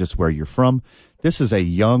 This is just where you're from. This is a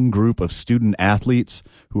young group of student athletes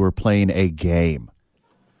who are playing a game.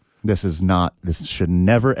 This should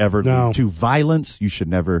never, ever lead to violence. You should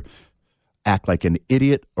never act like an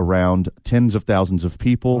idiot around tens of thousands of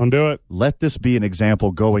people. Don't do it. Let this be an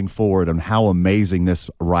example going forward on how amazing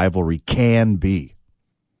this rivalry can be.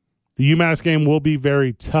 The UMass game will be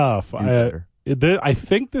very tough. I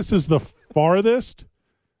think this is the farthest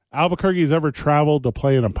Albuquerque's ever traveled to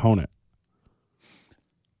play an opponent.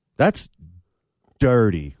 That's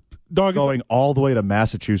dirty. Dog, going all the way to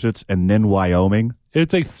Massachusetts and then Wyoming.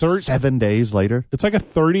 It's a 7 days later. It's like a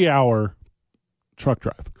 30-hour truck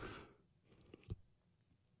drive.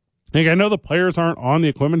 Like, I know the players aren't on the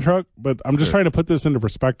equipment truck, but I'm just trying to put this into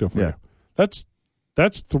perspective for you. That's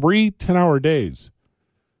 3 10-hour days.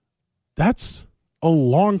 That's a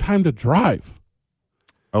long time to drive.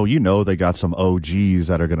 Oh, they got some OGs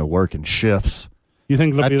that are going to work in shifts. You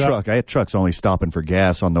think that truck's only stopping for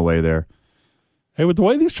gas on the way there. Hey, with the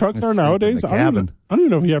way these trucks are nowadays, I don't even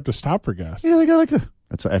know if you have to stop for gas. Yeah, they got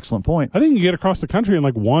that's an excellent point. I think you get across the country in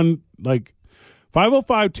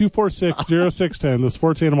 505-246-0610, the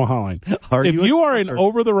Sports Animal Hotline. If you are an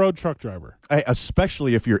over-the-road truck driver.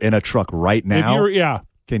 Especially if you're in a truck right now.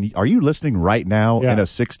 Are you listening right now in a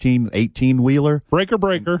 16, 18-wheeler?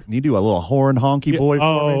 Breaker. You do a little horn honky boy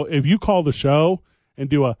for me? If you call the show and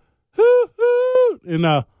do a hoo-hoo and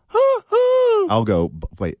a hoo-hoo. I'll go,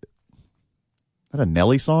 wait. Is that a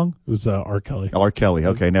Nelly song? It was R. Kelly. R. Kelly.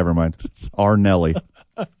 Okay, never mind. R. Nelly.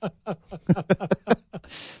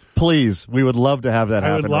 Please, we would love to have that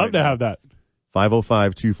happen. I would love to have that.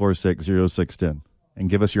 505-246-0610. And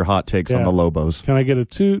give us your hot takes on the Lobos. Can I get a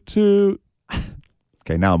toot?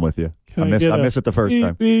 Okay, now I'm with you. I missed it the first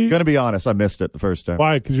time. Going to be honest, I missed it the first time.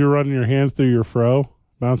 Why? Because you're running your hands through your fro,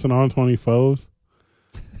 bouncing on 20 foes?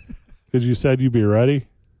 Because you said you'd be ready?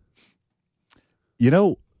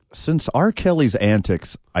 Since R. Kelly's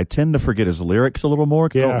antics, I tend to forget his lyrics a little more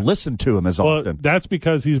because I don't listen to him as often. That's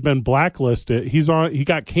because he's been blacklisted. He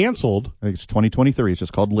got canceled. I think it's 2023. It's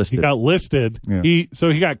just called listed. He got listed. Yeah. He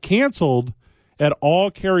got canceled at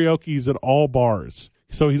all karaoke's at all bars.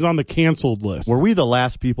 So he's on the canceled list. Were we the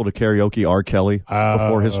last people to karaoke R. Kelly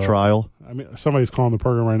before his trial? I mean, somebody's calling the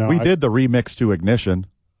program right now. We did the remix to Ignition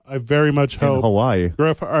I very much hope. in Hawaii.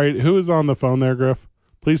 Griff, all right, who is on the phone there, Griff?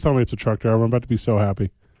 Please tell me it's a truck driver. I'm about to be so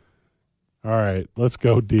happy. All right, let's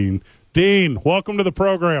go, Dean. Dean, welcome to the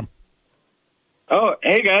program. Oh,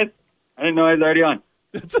 hey, guys. I didn't know I was already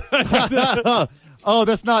on. Oh,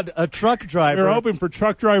 that's not a truck driver. We're hoping for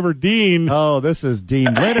truck driver Dean. Oh, this is Dean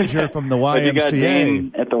Leninger from the But you got YMCA.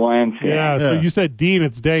 Dean at the YMCA. Yeah, so you said Dean.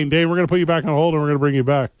 It's Dane. Dane, we're going to put you back on hold, and we're going to bring you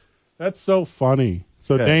back. That's so funny.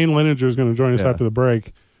 So Okay. Dane Leninger is going to join us Yeah. after the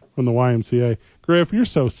break from the YMCA. Griff, you're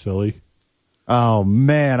so silly. Oh,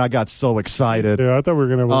 man, I got so excited. Yeah, I thought we were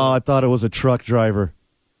going to. Oh, I thought it was a truck driver.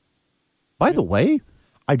 By the way,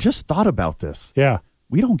 I just thought about this. Yeah.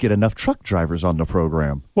 We don't get enough truck drivers on the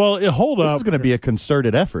program. Well, hold This up. is going to be a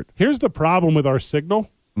concerted effort. Here's the problem with our signal.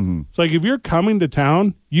 Mm-hmm. It's like if you're coming to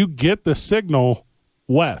town, you get the signal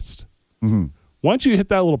west. Mm-hmm. Once you hit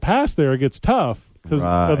that little pass there, it gets tough because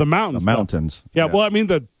of the mountains. The mountains. Yeah, well, I mean,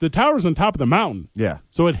 the tower's on top of the mountain. Yeah.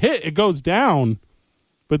 So it goes down,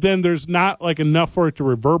 but then there's not like enough for it to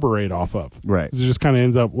reverberate off of. Right. It just kind of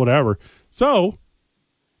ends up whatever. So,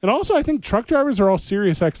 and also I think truck drivers are all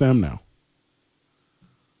Sirius XM now.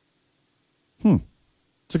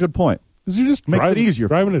 It's a good point. Because you're just Makes it easier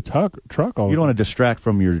for driving a truck all You the don't want to distract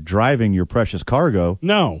from your driving your precious cargo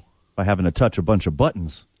No. by having to touch a bunch of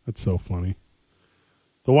buttons. That's so funny.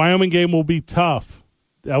 The Wyoming game will be tough.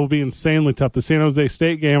 That will be insanely tough. The San Jose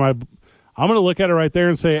State game, I'm going to look at it right there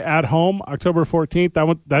and say at home, October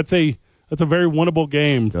 14th. That's a very winnable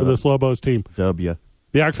game for this Lobos team. W.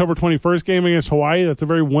 The October 21st game against Hawaii, that's a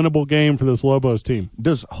very winnable game for this Lobos team.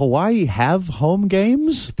 Does Hawaii have home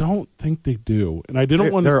games? I don't think they do, and I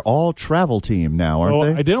didn't want. They're all travel team now, aren't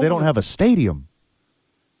Well, they? I didn't they don't wanna- have a stadium.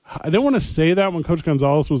 I didn't want to say that when Coach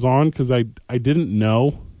Gonzalez was on because I didn't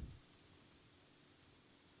know.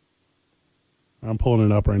 I'm pulling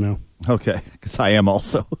it up right now. Okay, because I am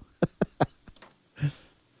also.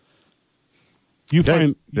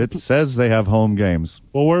 It says they have home games.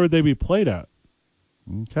 Well, where would they be played at?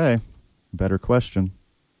 Okay, better question.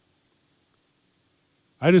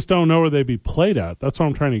 I just don't know where they'd be played at. That's what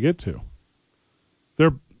I'm trying to get to.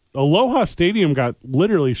 Their Aloha Stadium got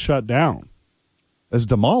literally shut down. It's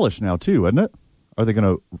demolished now too, isn't it? Are they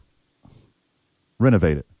going to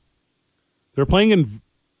renovate it? They're playing in.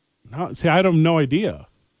 See, I have no idea.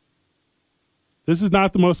 This is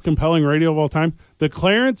not the most compelling radio of all time. The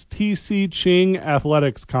Clarence T.C. Ching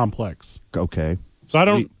Athletics Complex. Okay. So I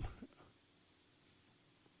don't.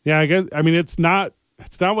 Yeah, I guess. I mean, it's not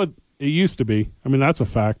what it used to be. I mean, that's a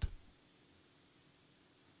fact.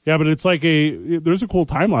 Yeah, but it's like there's a cool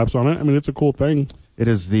time lapse on it. I mean, it's a cool thing. It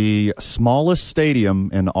is the smallest stadium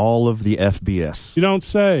in all of the FBS. You don't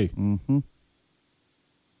say. Mm-hmm.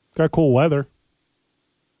 Got cool weather.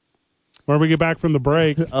 When we get back from the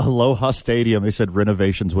break, Aloha Stadium, they said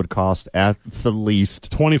renovations would cost at the least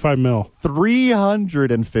 $25 million.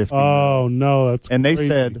 $350 Oh no, that's and crazy. they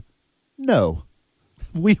said no.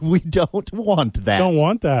 We don't want that. Don't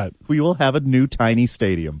want that. We will have a new tiny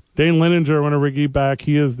stadium. Dane Leninger, when we get back,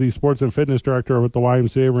 he is the sports and fitness director with the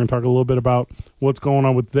YMCA. We're going to talk a little bit about what's going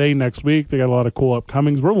on with they next week. They got a lot of cool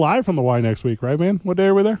upcomings. We're live from the Y next week, right, man? What day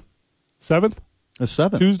are we there? 7th? The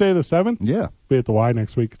 7th. Tuesday the 7th? Yeah. Be at the Y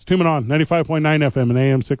next week. It's 2 Men On, 95.9 FM and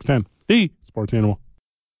AM 610. The Sports Animal.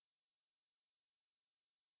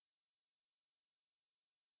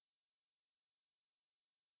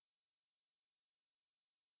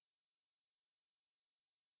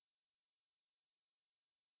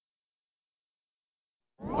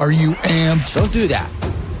 Are you amped? Don't do that.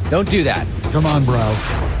 Don't do that. Come on, bro.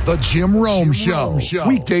 The Jim Rome Show.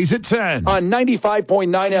 Weekdays at 10 on 95.9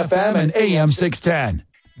 FM and AM 610.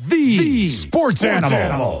 The Sports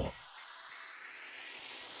Animal.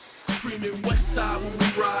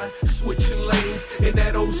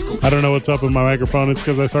 I don't know what's up with my microphone. It's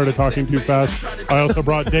because I started talking too fast. I also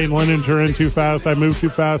brought Dane Leninger in too fast. I moved too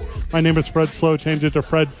fast. My name is Fred Slow. Change it to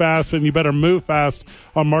Fred Fast, and you better move fast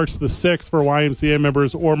on March the 6th for YMCA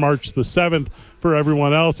members or March the 7th for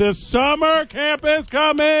everyone else. Is summer camp is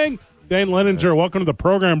coming. Dane Leninger, welcome to the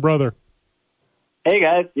program, brother. Hey,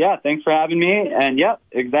 guys. Yeah, thanks for having me. And, yep,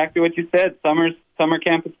 exactly what you said. Summer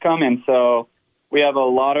camp is coming, so we have a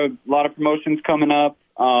lot of promotions coming up.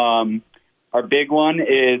 Our big one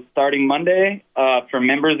is starting Monday for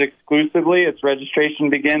members exclusively. Its registration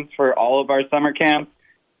begins for all of our summer camps.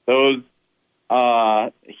 Those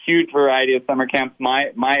huge variety of summer camps.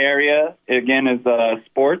 My area, again, is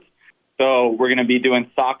sports. So we're going to be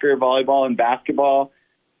doing soccer, volleyball, and basketball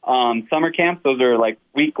summer camps. Those are like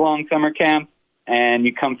week-long summer camps. and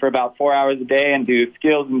you come for about 4 hours a day and do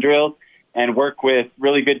skills and drills and work with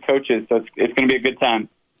really good coaches. So it's going to be a good time.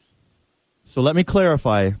 So let me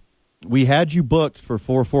clarify. We had you booked for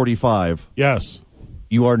 4:45. Yes.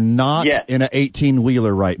 You are not in an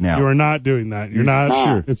 18-wheeler right now. You are not doing that. You're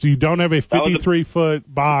not sure. You don't have a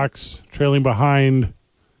 53-foot box trailing behind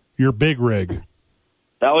your big rig.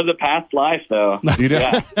 That was a past life, though.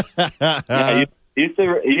 Yeah, I used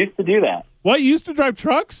to do that. What? You used to drive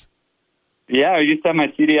trucks? Yeah, I used to have my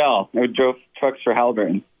CDL. I drove trucks for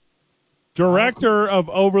Halliburton. Director of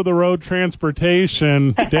over-the-road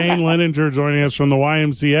transportation, Dane Leninger, joining us from the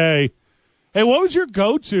YMCA. Hey, what was your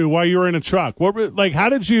go-to while you were in a truck? How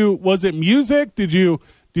did you? Was it music? Did you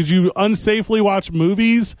unsafely watch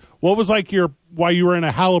movies? What was while you were in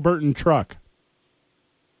a Halliburton truck?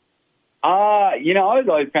 I was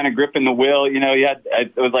always kind of gripping the wheel.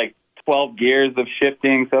 It was like 12 gears of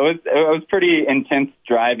shifting, so it was pretty intense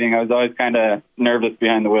driving. I was always kind of nervous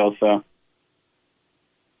behind the wheel, so.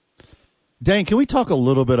 Dane, can we talk a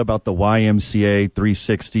little bit about the YMCA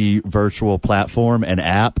 360 virtual platform and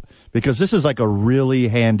app? Because this is like a really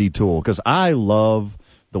handy tool, because I love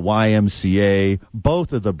the YMCA,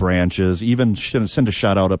 both of the branches, even send a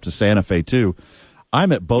shout out up to Santa Fe too.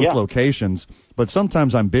 I'm at both locations, but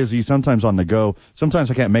sometimes I'm busy, sometimes on the go, sometimes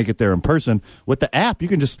I can't make it there in person. With the app, you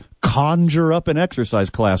can just conjure up an exercise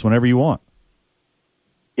class whenever you want.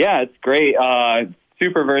 Yeah, it's great.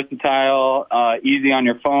 Super versatile, easy on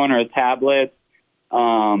your phone or a tablet.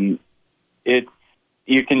 You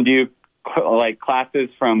can do classes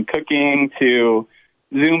from cooking to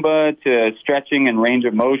Zumba to stretching and range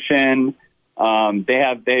of motion.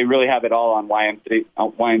 They really have it all on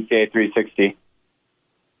YMCA 360.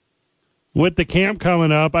 With the camp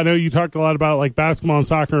coming up, I know you talked a lot about basketball and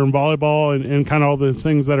soccer and volleyball and kind of all the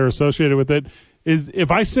things that are associated with it. If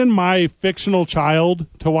I send my fictional child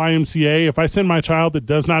to YMCA, if I send my child that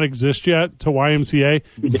does not exist yet to YMCA,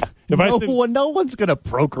 no one's going to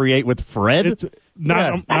procreate with Fred. It's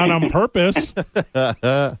not on purpose.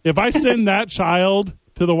 If I send that child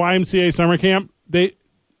to the YMCA summer camp,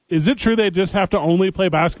 is it true they just have to only play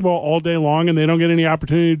basketball all day long and they don't get any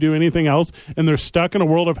opportunity to do anything else, and they're stuck in a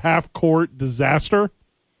world of half-court disaster?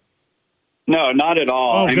 No, not at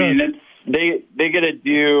all. Oh, good. They get to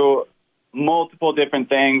do multiple different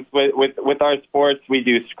things with our sports. We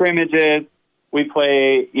do scrimmages. We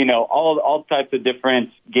play, all types of different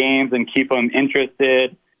games and keep them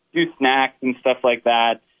interested. Do snacks and stuff like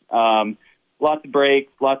that. Lots of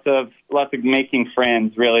breaks, lots of making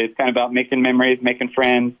friends. Really, it's kind of about making memories, making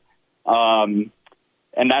friends. And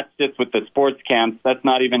that's just with the sports camps. That's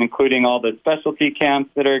not even including all the specialty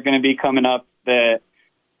camps that are going to be coming up that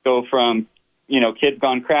go from, Kids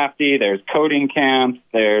Gone Crafty. There's coding camps.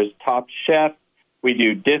 There's Top Chef. We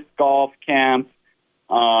do disc golf camps.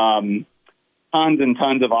 Tons and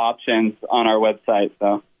tons of options on our website.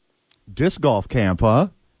 So, disc golf camp, huh?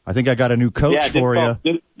 I think I got a new coach for you.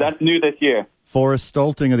 That's new this year. Forrest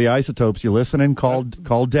Stolting of the Isotopes. You listening? Call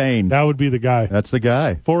Dane. That would be the guy. That's the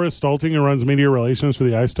guy. Forrest Stolting, who runs media relations for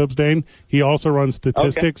the Isotopes, Dane. He also runs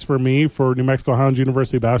statistics for me for New Mexico Hounds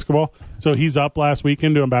University basketball. So he's up last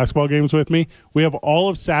weekend doing basketball games with me. We have all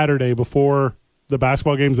of Saturday before the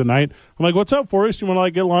basketball games at night. I'm like, what's up, Forrest? You want to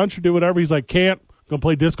get lunch or do whatever? He's like, can't. Gonna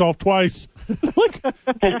play disc golf twice.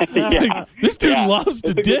 This dude loves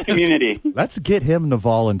to disc. Community. Let's get him to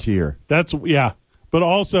volunteer. But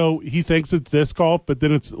also he thinks it's disc golf, but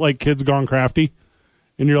then it's like Kids Gone Crafty,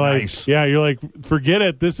 and you're nice. you're like, forget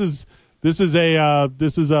it. This is a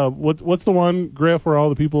what's the one, Griff, where all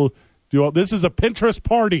the people do all this is a Pinterest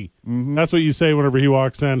party. Mm-hmm. That's what you say whenever he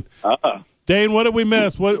walks in. Dane, what did we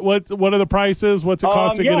miss? What are the prices? What's it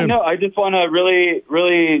cost to get in? No, I just want to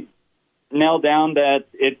really nail down that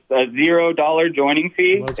it's a $0 joining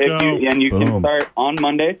fee. Let's go. You can start on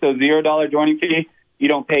Monday, so $0 joining fee. You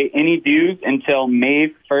don't pay any dues until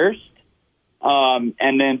May 1st,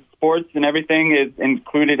 and then sports and everything is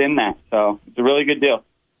included in that. So it's a really good deal.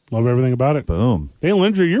 Love everything about it. Boom. Dane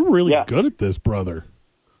Leninger, you're really good at this, brother.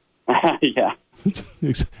 Yeah.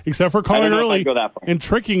 Except for calling early go that far. and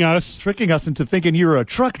tricking us into thinking you're a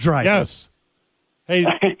truck driver. Yes. Hey,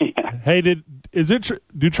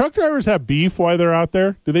 do truck drivers have beef while they're out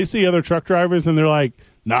there? Do they see other truck drivers and they're like,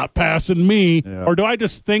 not passing me? Yeah. Or do I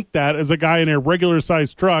just think that as a guy in a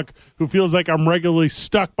regular-sized truck who feels like I'm regularly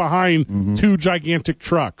stuck behind two gigantic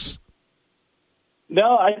trucks?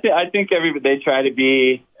 No, I think they try to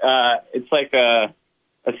be, it's like a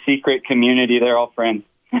secret community. They're all friends.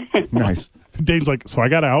 Nice. Dane's like, so I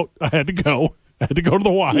got out. I had to go. I had to go to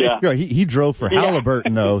the Y. Yeah. He drove for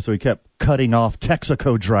Halliburton, though, so he kept cutting off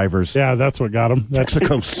Texaco drivers. Yeah, that's what got him.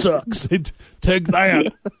 Texaco sucks. Take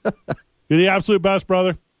that. You're the absolute best,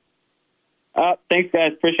 brother. Thanks,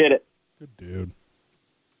 guys. Appreciate it. Good dude.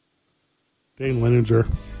 Dane Lininger.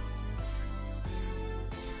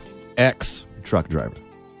 Ex-truck driver.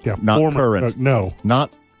 Yeah, Not former, current. no.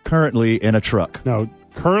 Not currently in a truck. No,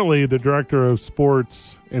 currently the director of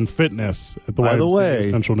sports and fitness at the By the YMCA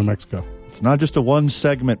way, Central New Mexico. It's not just a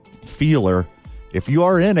one-segment feeler. If you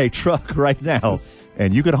are in a truck right now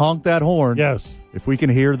and you could honk that horn, yes. If we can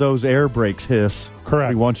hear those air brakes hiss, correct.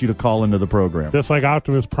 We want you to call into the program. Just like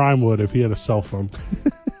Optimus Prime would if he had a cell phone.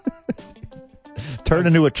 Turn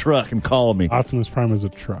into a truck and call me. Optimus Prime is a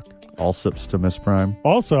truck. All sips to Miss Prime.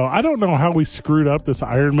 Also, I don't know how we screwed up this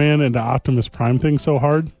Iron Man into Optimus Prime thing so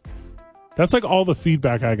hard. That's like all the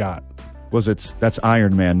feedback I got. That's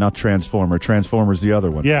Iron Man, not Transformer. Transformer's the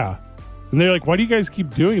other one. Yeah. And they're like, why do you guys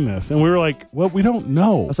keep doing this? And we were like, well, we don't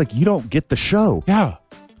know. I was like, you don't get the show. Yeah.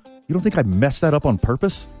 You don't think I messed that up on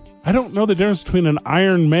purpose? I don't know the difference between an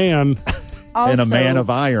Iron Man and a man of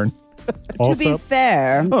iron. To be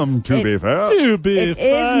fair, it is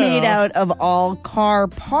made out of all car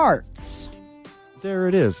parts. There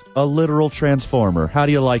it is. A literal transformer. How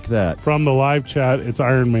do you like that? From the live chat, it's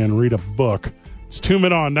Iron Man. Read a book. It's 2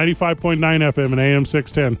 Men On, 95.9 FM and AM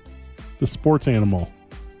 610. The sports animal.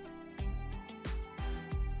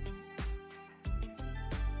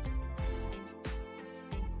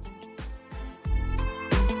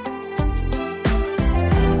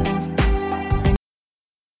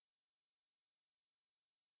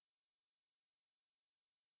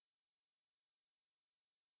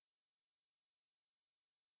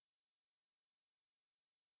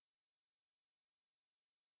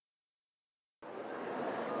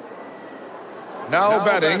 Now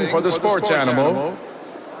betting for the sports animal,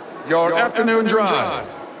 your afternoon drive.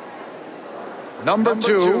 Number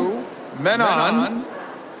 2, Men On,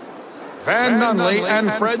 Van Nunley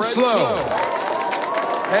and Fred Slow.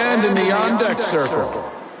 And in the on-deck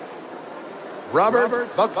circle,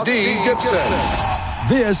 Robert Buck D. Gibson.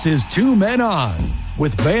 This is 2 Men On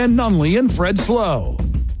with Van Nunley and Fred Slow.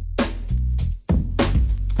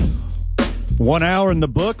 1 hour in the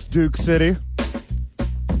books, Duke City.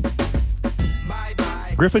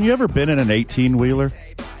 Griffin, you ever been in an 18-wheeler?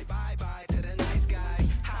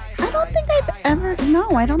 I don't think I've ever.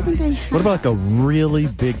 No, I don't think I have. What about like a really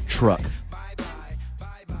big truck?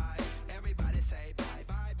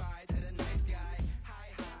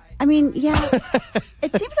 I mean, yeah.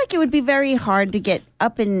 It seems like it would be very hard to get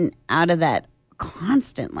up and out of that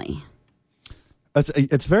constantly.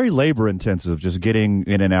 It's very labor intensive just getting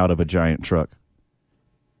in and out of a giant truck.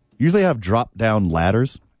 Usually have drop down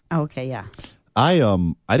ladders. Oh, okay, yeah. I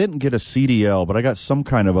didn't get a CDL, but I got some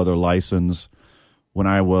kind of other license when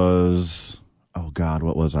I was,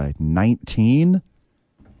 what was I, 19?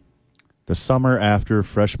 The summer after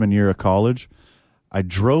freshman year of college. I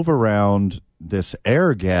drove around this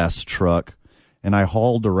air gas truck and I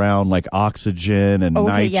hauled around like oxygen and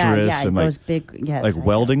nitrous and those big,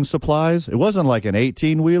 welding supplies. It wasn't like an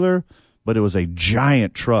 18-wheeler, but it was a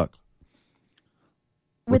giant truck.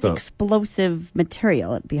 With explosive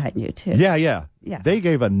material behind you, too. Yeah. They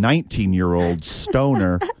gave a 19-year-old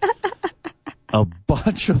stoner a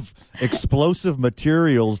bunch of explosive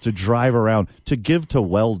materials to drive around to give to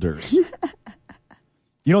welders.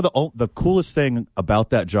 You know, the coolest thing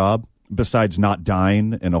about that job, besides not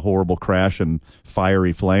dying in a horrible crash and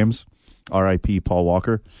fiery flames, R.I.P. Paul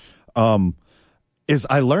Walker, is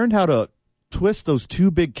I learned how to twist those two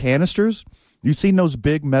big canisters. You've seen those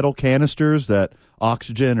big metal canisters that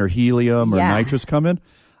oxygen or helium or nitrous come in?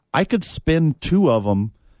 I could spin two of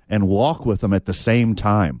them and walk with them at the same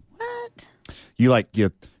time. What?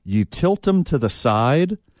 You tilt them to the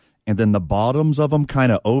side, and then the bottoms of them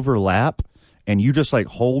kind of overlap, and you just like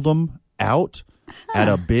hold them out at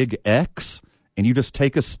a big X, and you just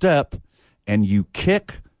take a step, and you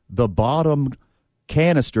kick the bottom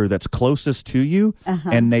canister that's closest to you,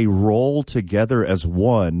 and they roll together as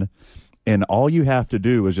one. And all you have to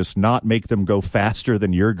do is just not make them go faster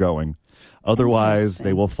than you're going. Otherwise,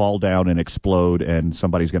 they will fall down and explode, and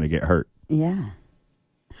somebody's going to get hurt. Yeah.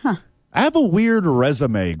 I have a weird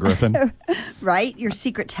resume, Griffin. Right? Your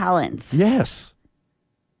secret talents. Yes.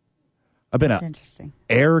 I've been an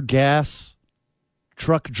air gas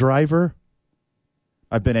truck driver.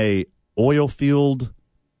 I've been a oil field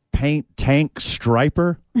paint tank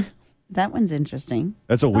striper. That one's interesting.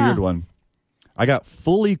 That's a weird one. I got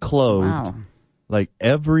fully clothed. Wow. Like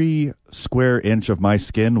every square inch of my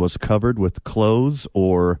skin was covered with clothes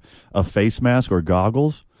or a face mask or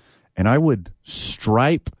goggles. And I would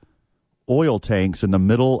stripe oil tanks in the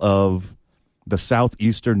middle of the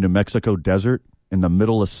southeastern New Mexico desert in the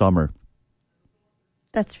middle of summer.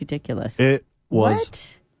 That's ridiculous. It was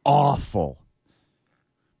what? awful.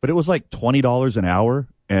 But it was like $20 an hour,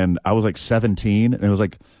 and I was like 17, and it was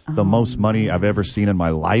like the most money I've ever seen in my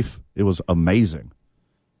life. It was amazing.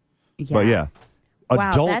 Yeah. But yeah,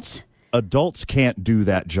 Wow, adults can't do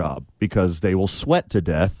that job because they will sweat to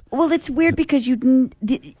death. Well, it's weird because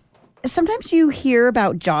sometimes you hear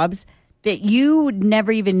about jobs that you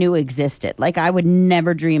never even knew existed. Like, I would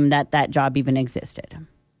never dream that job even existed.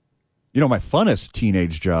 You know, my funnest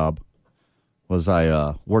teenage job was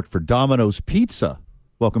I worked for Domino's Pizza.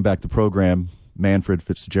 Welcome back to the program, Manfred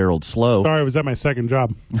Fitzgerald Slow. Sorry, was that my second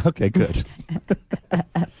job? Okay, good.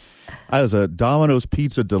 I was a Domino's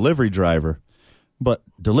Pizza delivery driver, but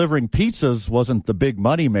delivering pizzas wasn't the big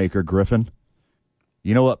money maker, Griffin.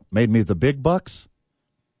 You know what made me the big bucks?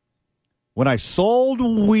 When I sold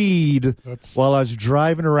weed while I was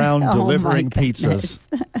driving around delivering pizzas.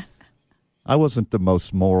 I wasn't the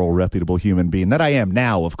most moral, reputable human being that I am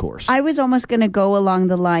now, of course. I was almost going to go along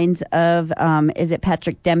the lines of, is it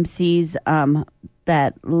Patrick Dempsey's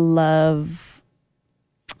that love,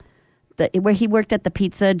 where he worked at the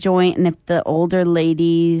pizza joint, and if the older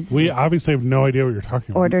ladies We obviously have no idea what you're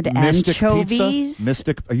talking about. ordered Mystic anchovies. Pizza?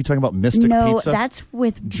 Mystic? Are you talking about Mystic No, Pizza? that's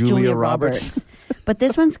with Julia Julia Roberts. Roberts. But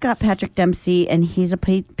this one's got Patrick Dempsey, and he's a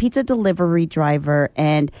pizza delivery driver,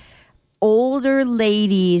 and older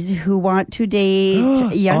ladies who want to date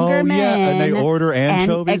younger men. Yeah, and they order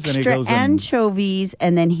anchovies, and and he extra goes anchovies,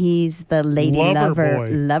 and then he's the lady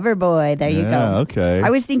lover boy. There you go. Okay.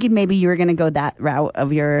 I was thinking maybe you were going to go that route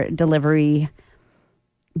of your delivery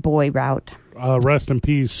boy route. Rest in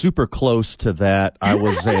peace. Super close to that. I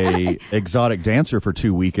was a exotic dancer for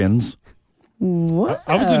 2 weekends. What?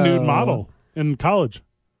 I was a nude model in college.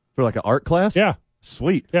 For like an art class? Yeah.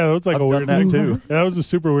 Sweet. Yeah, that was like I've a weird done that thing. too. Yeah, that was a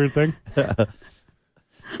super weird thing.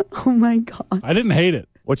 Oh my God. I didn't hate it.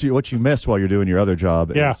 What you missed while you're doing your other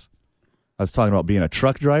job Yeah. is I was talking about being a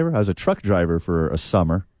truck driver. I was a truck driver for a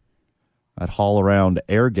summer. I'd haul around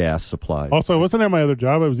air gas supplies. Also, I wasn't at my other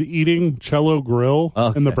job. I was eating Cello Grill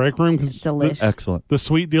in the break room because Delicious. Excellent. the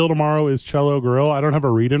sweet deal tomorrow is Cello Grill. I don't have a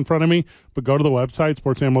read in front of me, but go to the website,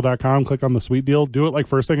 sportsanimal.com, click on the sweet deal. Do it like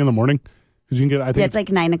first thing in the morning because you can get, I think, Yeah, it's like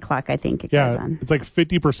 9 o'clock, I think it goes on. it's like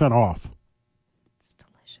 50% off. It's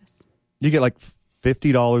delicious. You get like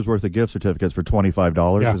 $50 worth of gift certificates for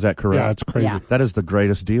 $25. Yeah. Is that correct? Yeah, it's crazy. Yeah. That is the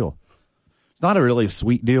greatest deal. It's not really a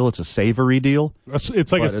sweet deal. It's a savory deal. It's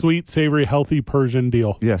like But a sweet, savory, healthy Persian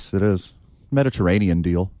deal. Yes, it is. Mediterranean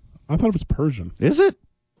deal. I thought it was Persian. Is it?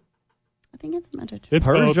 I think it's Mediterranean. It's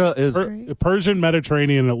Persia both. is- Persian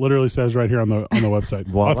Mediterranean. It literally says right here on the website.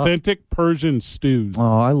 Voila. Authentic Persian stews.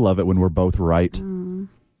 Oh, I love it when we're both right,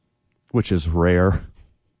 which is rare.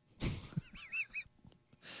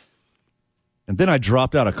 And then I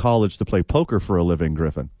dropped out of college to play poker for a living,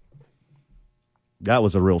 Griffin. That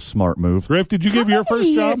was a real smart move. Griff, did you give your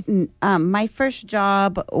first job? My first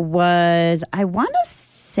job was, I want to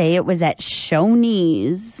say it was at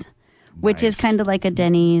Shoney's, which is Nice. kind of like a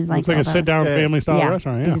Denny's. It's like all a those. sit-down Yeah. family style Yeah,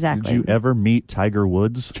 restaurant. Yeah. exactly. Did you ever meet Tiger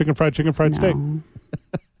Woods? Chicken fried steak. No.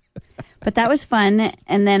 But that was fun.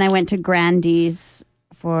 And then I went to Grandy's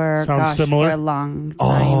for, Sounds similar. for a long time.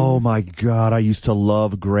 Oh, my God. I used to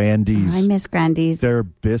love Grandy's. I miss Grandy's. Their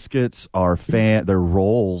biscuits are their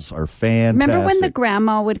rolls are fantastic. Remember when the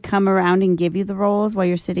grandma would come around and give you the rolls while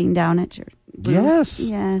you're sitting down at your booth? Yes.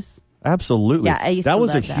 Yes. Absolutely. Yeah, I used that to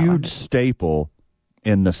was a love that one. huge staple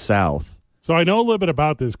in the South. So I know a little bit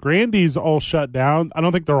about this. Grandy's all shut down. I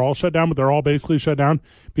don't think they're all shut down, but they're all basically shut down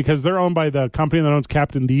because they're owned by the company that owns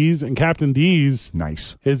Captain D's, and Captain D's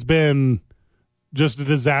Nice. has been just a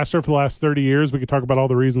disaster for the last 30 years. We could talk about all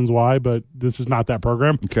the reasons why, but this is not that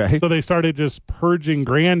program. Okay. So they started just purging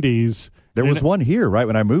Grandy's. There was one here right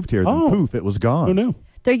when I moved here. Then Oh. poof, it was gone. Who knew?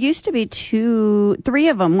 There used to be three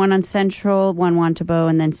of them, one on Central, one Wantabo,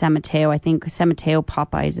 and then San Mateo. I think San Mateo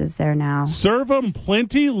Popeyes is there now. Serve them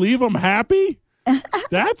plenty, leave them happy.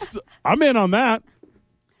 I'm in on that.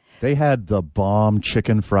 They had the bomb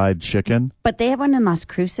fried chicken. But they have one in Las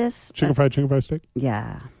Cruces. Chicken fried steak.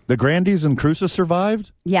 Yeah. The Grandy's and Cruces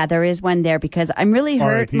survived? Yeah, there is one there because I'm really hurt.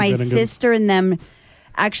 R.I.P. My Bennigan. sister and them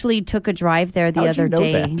actually took a drive there the How'd other you know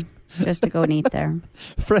day that? just to go and eat there.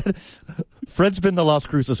 Fred's been to Las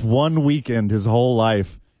Cruces one weekend his whole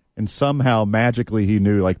life, and somehow magically he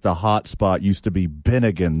knew like the hot spot used to be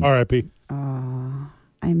Bennigan's. R.I.P.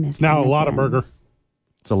 I miss Now a lot of Bennigan's. burger.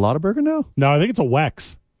 It's a lot of burger now? No, I think it's a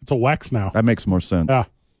Wex. It's a Wex now. That makes more sense. Yeah.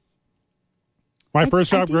 My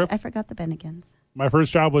first job, Griff. I forgot the Bennigans. My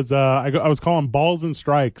first job was I was calling balls and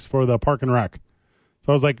strikes for the Park and Rec.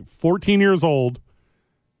 So I was like 14 years old.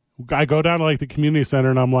 I go down to like the community center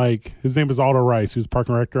and I'm like, his name was Aldo Rice, who's Park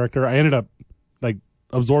and Rec director. I ended up like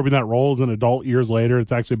absorbing that role as an adult years later.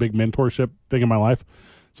 It's actually a big mentorship thing in my life.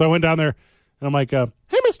 So I went down there and I'm like,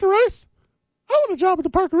 hey, Mr. Rice, I want a job at the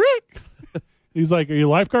Park and Rec. He's like, are you a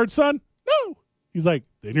lifeguard, son? No. He's like,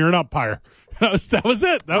 then you're an umpire. That was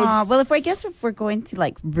it. Well, if we're going to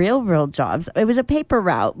like real jobs, it was a paper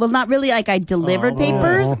route. Well, not really like I delivered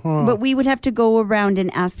papers, but we would have to go around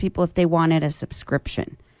and ask people if they wanted a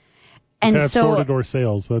subscription. And that's so door-to-door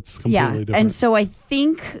sales. That's completely different. And so I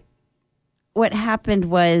think what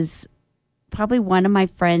happened was probably one of my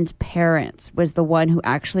friend's parents was the one who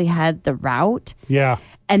actually had the route. Yeah.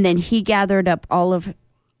 And then he gathered up all of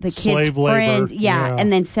the kids' Slave friends. labor. Yeah.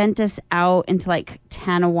 And then sent us out into like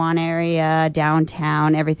Tanawan area,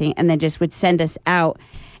 downtown, everything. And then just would send us out.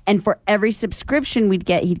 And for every subscription we'd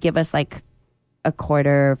get, he'd give us like a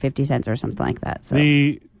quarter, 50 cents or something like that. So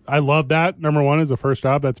I love that. Number one is the first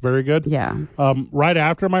job. That's very good. Yeah. Right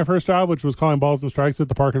after my first job, which was calling balls and strikes at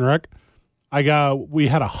the Park and Rec, we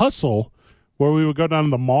had a hustle where we would go down to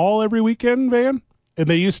the mall every weekend, Van, and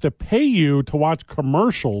they used to pay you to watch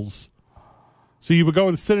commercials. So you would go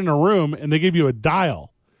and sit in a room, and they gave you a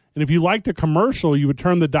dial. And if you liked a commercial, you would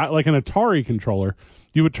turn the dial, like an Atari controller,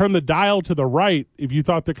 you would turn the dial to the right if you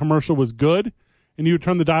thought the commercial was good, and you would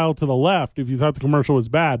turn the dial to the left if you thought the commercial was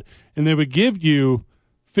bad. And they would give you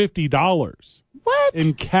 $50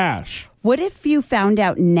 in cash. What if you found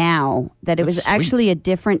out now that it was actually a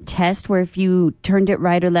different test where if you turned it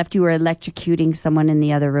right or left, you were electrocuting someone in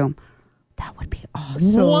the other room? That would be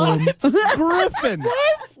awesome. What? Griffin.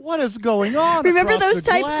 What is going on? Remember across those the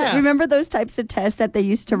types? glass? Remember those types of tests that they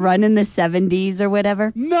used to run in the 70s or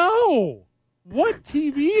whatever? No. What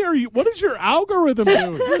TV are you? What is your algorithm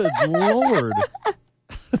doing? Good Lord.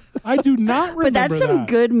 I do not remember But that's some that.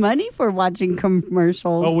 good money for watching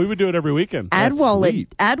commercials. Oh, we would do it every weekend.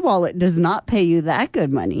 AdWallet does not pay you that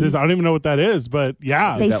good money. I don't even know what that is, but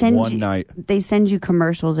yeah. They send one you, night. They send you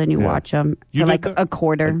commercials and you watch them You for did like that? a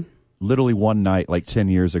quarter. Literally one night, like 10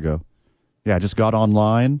 years ago. Yeah, I just got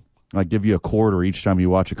online. I give you a quarter each time you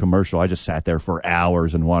watch a commercial. I just sat there for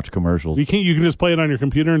hours and watched commercials. You can just play it on your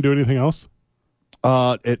computer and do anything else?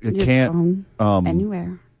 It Your can't. phone,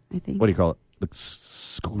 anywhere, I think. What do you call it? The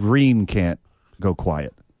screen can't go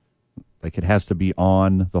quiet. Like it has to be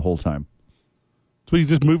on the whole time. So you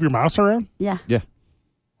just move your mouse around? Yeah. Yeah.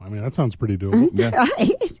 I mean, that sounds pretty doable. Yeah.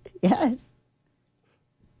 Right? Yes.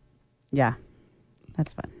 Yeah.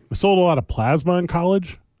 That's fun. We sold a lot of plasma in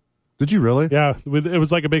college. Did you really? Yeah. It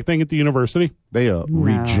was like a big thing at the university. They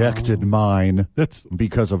rejected mine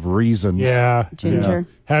because of reasons. Yeah. Ginger.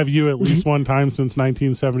 Yeah. Have you at least one time since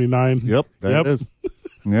 1979? Yep. That is.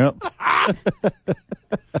 Yep.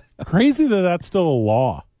 Crazy that's still a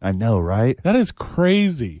law. I know, right? That is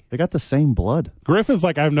crazy. They got the same blood. Griff is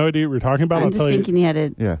like, I have no idea what you're talking about. I'm I'll just tell thinking he had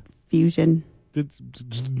a fusion.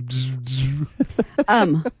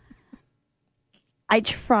 I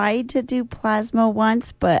tried to do plasma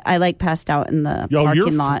once, but I passed out in the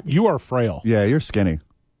parking lot. You are frail. Yeah, you're skinny.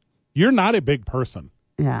 You're not a big person.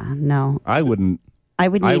 Yeah, no. I wouldn't. I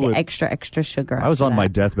would need extra sugar. I was on my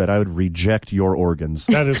deathbed. I would reject your organs.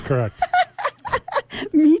 That is correct.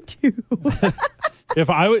 Me too. If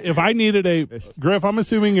I needed Griff, I'm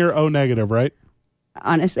assuming you're O negative, right?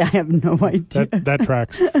 Honestly, I have no idea. That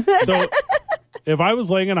tracks. So if I was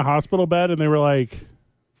laying in a hospital bed and they were like,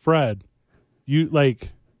 Fred, you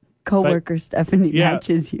coworker Stephanie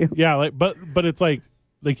matches you. Yeah, but it's like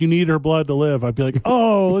you need her blood to live. I'd be like,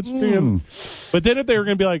 oh, let's treat him. But then if they were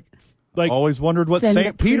going to be like always wondered what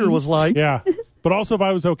St. Peter was like. Yeah. But also if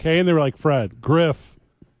I was okay and they were like, Fred, Griff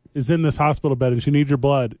is in this hospital bed and she needs your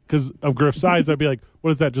blood because of Griff's size, I'd be like,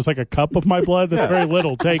 what is that? Just like a cup of my blood? That's very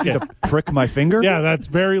little. Take it. Prick my finger? Yeah, that's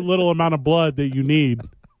very little amount of blood that you need.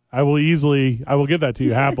 I will give that to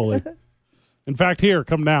you happily. In fact, here,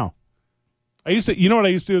 come now. You know what I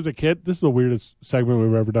used to do as a kid? This is the weirdest segment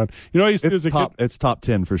we've ever done. You know what I used to do as a kid? It's top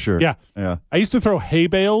 10 for sure. Yeah. Yeah. I used to throw hay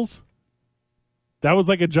bales. That was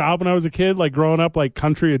like a job when I was a kid, like growing up, like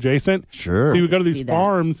country adjacent. Sure. So you would go to these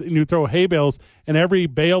farms and you throw hay bales, and every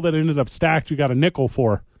bale that ended up stacked, you got a nickel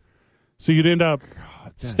for. So you'd end up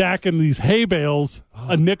stacking these hay bales,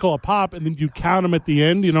 a nickel a pop, and then you count them at the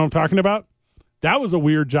end. You know what I'm talking about? That was a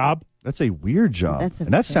weird job. That's a weird job.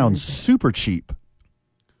 And that sounds super cheap.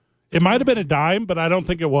 It might have been a dime, but I don't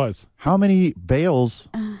think it was. How many bales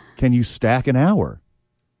can you stack an hour?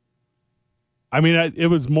 I mean, it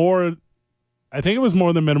was more. I think it was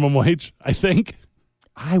more than minimum wage. I think.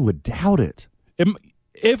 I would doubt it.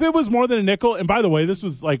 If it was more than a nickel, and by the way, this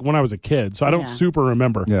was like when I was a kid, so I don't super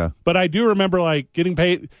remember. Yeah. But I do remember like getting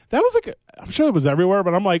paid. That was like, I'm sure it was everywhere,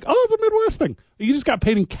 but I'm like, oh, it's a Midwest thing. You just got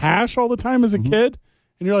paid in cash all the time as a kid,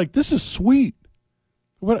 and you're like, this is sweet.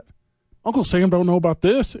 What? Uncle Sam don't know about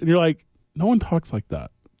this. And you're like, no one talks like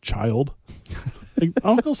that, child. Like,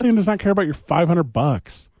 Uncle Sam does not care about your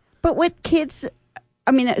 $500. But with kids,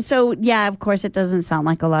 I mean, so yeah, of course it doesn't sound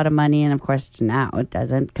like a lot of money, and of course now it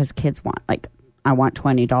doesn't, because kids want, like, I want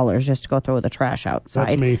 $20 just to go throw the trash outside.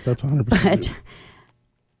 That's me. That's 100%. But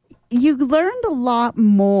you learned a lot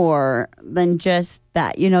more than just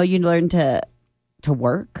that. You know, you learned to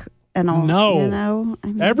work and all. No. You know? I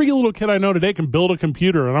mean, Every little kid I know today can build a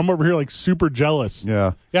computer, and I'm over here like super jealous.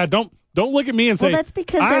 Yeah. Yeah, don't look at me and say, well, that's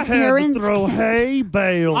because I their parents had to throw hay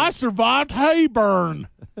bales. I survived hay burn.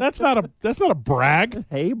 That's not a brag.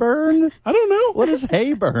 Hay burn? I don't know. What is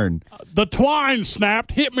hay burn? The twine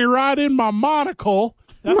snapped, hit me right in my monocle.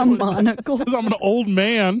 monocle. Because I'm an old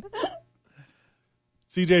man.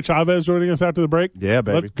 CJ Chavez joining us after the break. Yeah,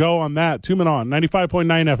 baby. Let's go on that. 2 Men On, 95.9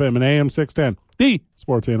 FM and AM 610. The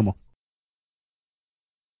Sports Animal.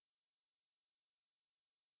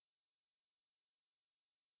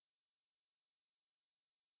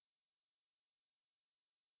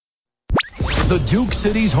 The Duke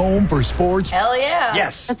City's home for sports. Hell yeah.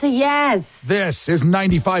 Yes. That's a yes. This is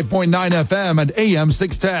 95.9 FM and AM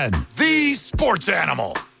 610. The Sports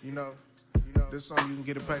Animal. You know, this song you can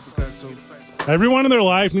get a paper cut to. Everyone in their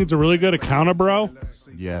life needs a really good accountant, bro.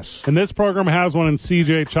 Yes. And this program has one in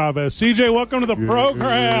CJ Chavez. CJ, welcome to the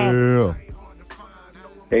program. Yeah.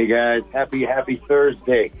 Hey, guys. Happy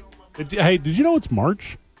Thursday. Did you know it's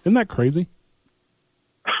March? Isn't that crazy?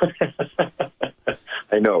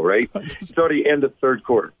 I know, right? It's already end of first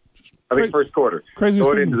quarter. Crazy.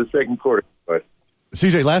 Going into the second quarter. But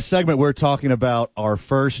CJ, last segment we're talking about our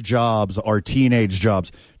first jobs, our teenage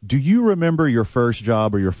jobs. Do you remember your first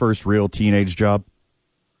job or your first real teenage job?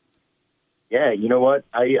 yeah, you know what?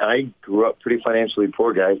 I grew up pretty financially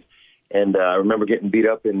poor, guys. And I remember getting beat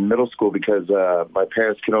up in middle school because my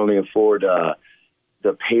parents could only afford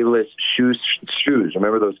the Payless shoes.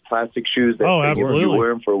 Remember those plastic shoes that you wear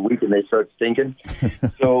them for a week and they start stinking?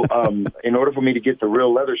 So in order for me to get the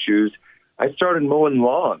real leather shoes, I started mowing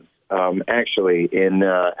lawns, actually.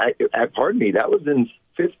 Pardon me, that was in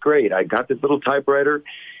 5th grade. I got this little typewriter,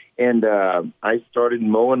 and I started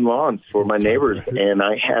mowing lawns for my neighbors. And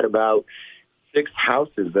I had about 6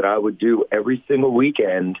 houses that I would do every single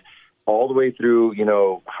weekend, all the way through,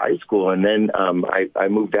 high school. And then I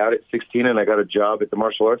moved out at 16, and I got a job at the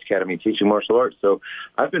Martial Arts Academy teaching martial arts. So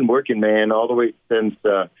I've been working, man, all the way since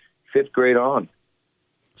 5th grade on.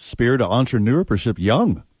 Spirit of entrepreneurship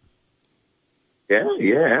young.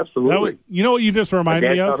 Yeah, absolutely. You know what you just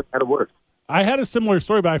reminded me of? My dad taught me how to work. I had a similar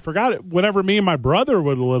story, but I forgot it. Whenever me and my brother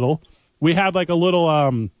were little, we had like a little,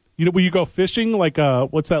 when you go fishing, like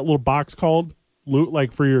what's that little box called?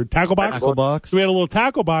 Like for your tackle box? Tackle box. So we had a little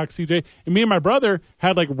tackle box, CJ, and me and my brother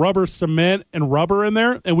had like rubber cement and rubber in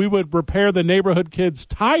there, and we would repair the neighborhood kids'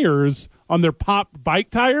 tires on their popped bike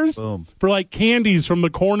tires for like candies from the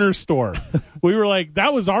corner store. We were like,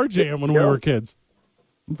 that was our jam when we were kids.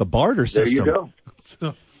 The barter system. There you go.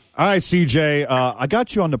 All right, CJ, I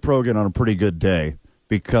got you on the program on a pretty good day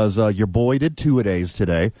because your boy did 2-a-days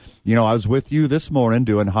today. I was with you this morning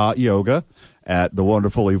doing hot yoga at the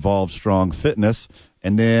wonderful Evolve Strong Fitness,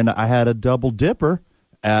 and then I had a double dipper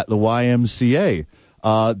at the YMCA.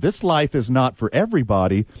 This life is not for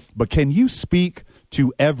everybody, but can you speak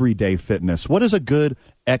to everyday fitness? What is a good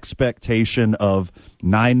expectation of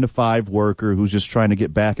 9-to-5 worker who's just trying to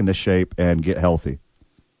get back into shape and get healthy?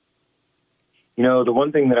 The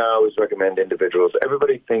one thing that I always recommend to individuals,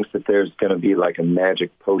 everybody thinks that there's going to be like a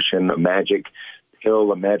magic potion, a magic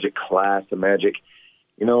pill, a magic class, a magic,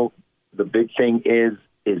 the big thing is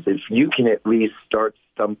if you can at least start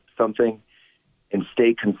something and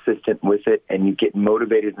stay consistent with it and you get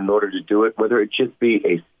motivated in order to do it, whether it just be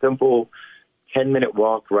a simple 10-minute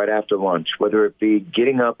walk right after lunch, whether it be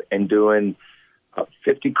getting up and doing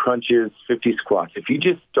 50 crunches, 50 squats. If you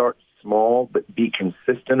just start small but be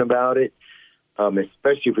consistent about it,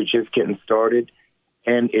 especially if you're just getting started,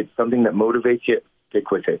 and it's something that motivates you, stick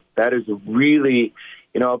with it. That is really,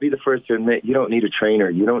 I'll be the first to admit, you don't need a trainer,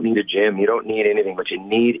 you don't need a gym, you don't need anything. What you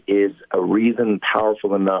need is a reason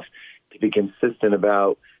powerful enough to be consistent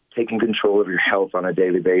about taking control of your health on a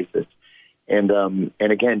daily basis. And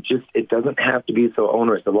again, just it doesn't have to be so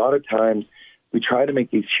onerous. A lot of times we try to make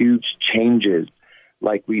these huge changes,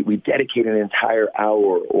 like we dedicate an entire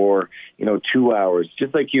hour or, 2 hours,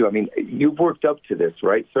 just like you. I mean, you've worked up to this,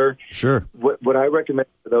 right, sir? Sure. What I recommend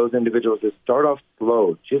for those individuals is start off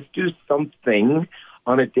slow. Just do something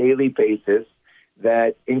on a daily basis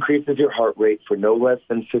that increases your heart rate for no less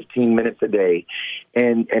than 15 minutes a day.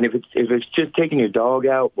 And if it's just taking your dog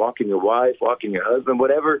out, walking your wife, walking your husband,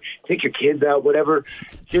 whatever, take your kids out, whatever,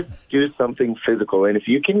 just do something physical. And if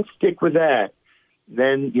you can stick with that,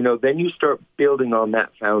 then you start building on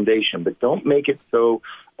that foundation. But don't make it so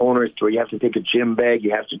onerous to where you have to take a gym bag,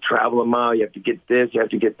 you have to travel a mile, you have to get this, you have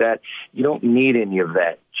to get that. You don't need any of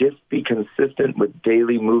that. Just be consistent with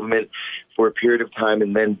daily movement for a period of time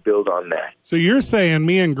and then build on that. So you're saying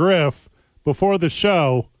me and Griff, before the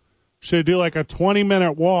show, should do like a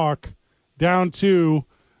 20-minute walk down to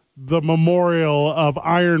the memorial of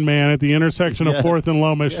Iron Man at the intersection of 4th and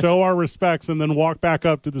Loma, show our respects, and then walk back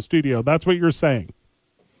up to the studio. That's what you're saying.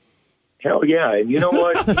 Hell yeah. And you know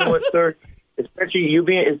what, sir? Especially you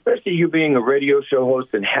being a radio show host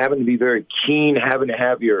and having to be very keen, having to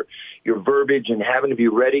have your verbiage and having to be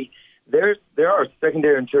ready. There are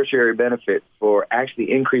secondary and tertiary benefits for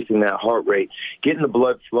actually increasing that heart rate, getting the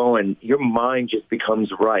blood flowing. Your mind just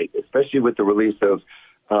becomes right, especially with the release of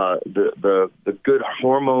the good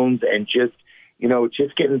hormones and just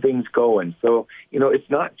getting things going. So, it's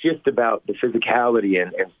not just about the physicality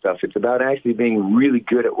and stuff. It's about actually being really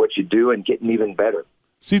good at what you do and getting even better.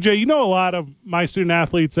 CJ, a lot of my student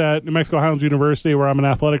athletes at New Mexico Highlands University, where I'm an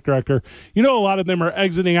athletic director, a lot of them are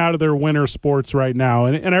exiting out of their winter sports right now.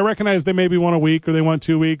 And I recognize they maybe want a week or they want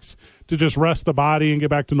 2 weeks to just rest the body and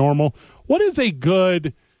get back to normal. What is a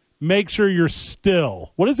good make sure you're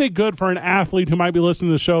still? What is a good for an athlete who might be listening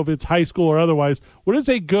to the show, if it's high school or otherwise? What is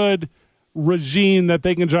a good regime that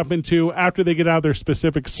they can jump into after they get out of their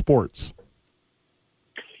specific sports?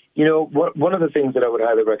 One of the things that I would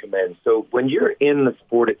highly recommend, so when you're in the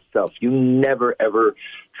sport itself, you never, ever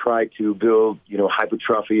try to build,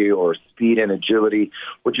 hypertrophy or speed and agility.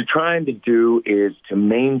 What you're trying to do is to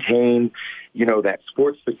maintain, that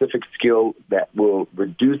sport-specific skill that will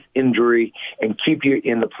reduce injury and keep you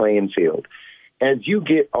in the playing field. As you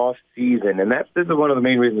get off season, and this is one of the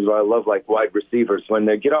main reasons why I love wide receivers. When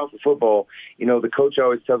they get off of football, the coach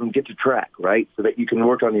always tells them get to track, right, so that you can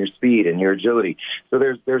work on your speed and your agility. So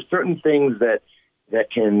there's certain things that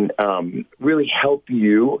can really help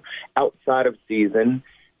you outside of season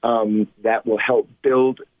that will help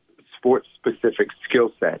build sports-specific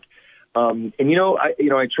skill set.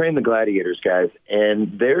 I train the Gladiators guys,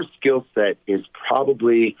 and their skill set is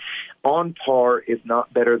probably on par, if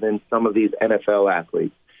not better than some of these NFL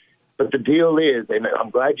athletes. But the deal is, and I'm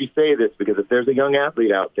glad you say this, because if there's a young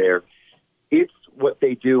athlete out there, it's what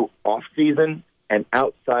they do off season and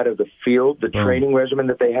outside of the field, the training regimen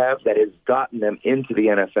that they have that has gotten them into the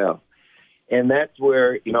NFL. And that's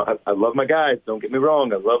where, I love my guys. Don't get me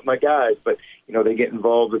wrong. I love my guys. But, they get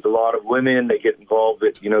involved with a lot of women. They get involved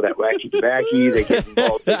with, that wacky tobacco. They get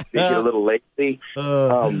involved, they get a little lazy.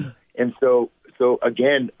 And so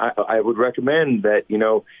again, I would recommend that,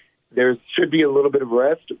 there should be a little bit of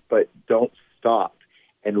rest, but don't stop.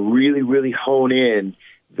 And really, really hone in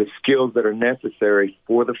the skills that are necessary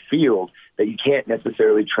for the field that you can't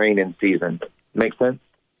necessarily train in season. Make sense?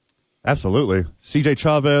 Absolutely. CJ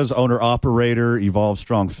Chavez, owner-operator, Evolve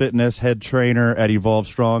Strong Fitness, head trainer at Evolve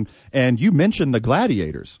Strong. And you mentioned the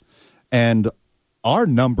Gladiators. And our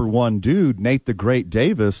number one dude, Nate the Great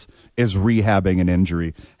Davis, is rehabbing an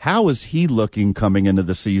injury. How is he looking coming into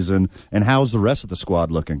the season, and how's the rest of the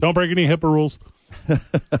squad looking? Don't break any HIPAA rules.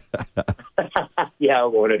 Yeah, I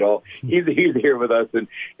won't at all. He's here with us,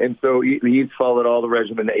 and so he's followed all the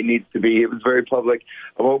regimen that he needs to be. It was very public.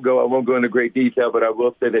 I won't go into great detail, but I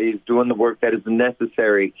will say that he's doing the work that is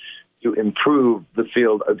necessary to improve the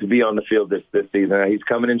field, to be on the field this season. He's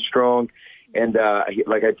coming in strong, and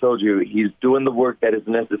like I told you, he's doing the work that is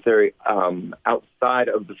necessary outside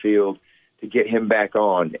of the field to get him back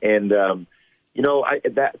on. And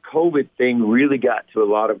that COVID thing really got to a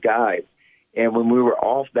lot of guys. And when we were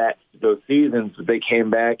off those seasons, they came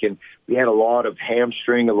back, and we had a lot of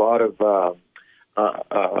hamstring, a lot of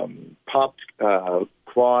popped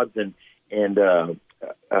quads, and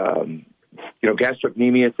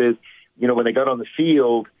gastrocnemiuses. When they got on the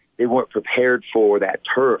field, they weren't prepared for that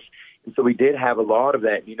turf, and so we did have a lot of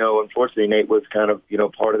that. Unfortunately, Nate was kind of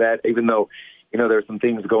part of that. Even though there's some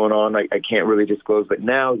things going on, I can't really disclose. But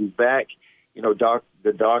now he's back.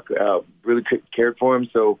 The doc really cared for him,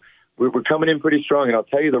 so. We're coming in pretty strong, and I'll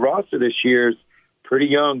tell you, the roster this year is pretty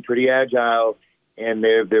young, pretty agile, and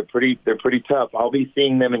they're pretty tough. I'll be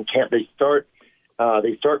seeing them in camp. They start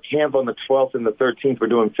camp on the 12th and the 13th. We're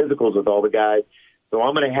doing physicals with all the guys, so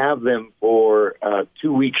I'm going to have them for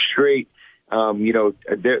 2 weeks straight.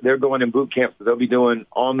 They're going in boot camp, so they'll be doing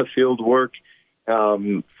on the field work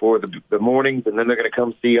for the mornings, and then they're going to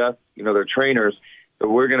come see us. They're trainers, so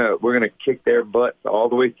we're gonna kick their butts all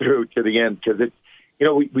the way through to the end, because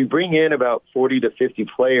we bring in about 40 to 50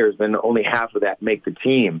 players, and only half of that make the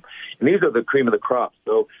team. And these are the cream of the crop.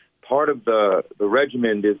 So part of the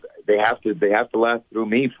regimen is they have to last through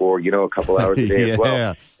me for, a couple hours a day as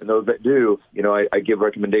well. And those that do, I give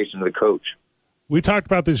recommendation to the coach. We talked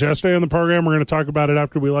about this yesterday on the program. We're going to talk about it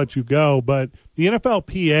after we let you go. But the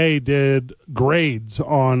NFLPA did grades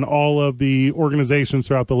on all of the organizations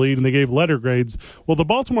throughout the league, and they gave letter grades. Well, the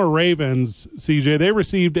Baltimore Ravens, CJ, they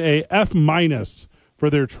received a F- for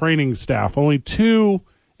their training staff. Only 2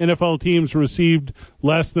 NFL teams received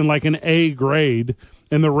less than like an A grade,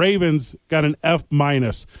 and the Ravens got an F-.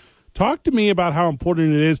 Talk to me about how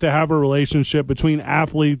important it is to have a relationship between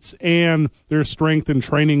athletes and their strength and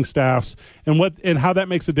training staffs, and how that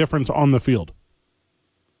makes a difference on the field.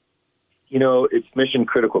 It's mission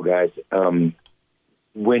critical, guys.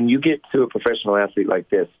 When you get to a professional athlete like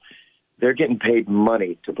this, they're getting paid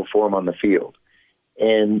money to perform on the field.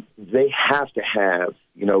 And they have to have,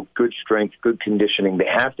 good strength, good conditioning. They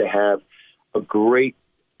have to have a great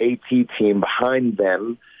AT team behind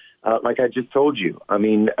them. Like I just told you,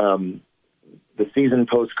 the season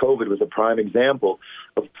post-COVID was a prime example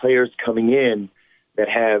of players coming in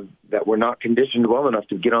that were not conditioned well enough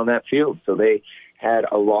to get on that field. So they had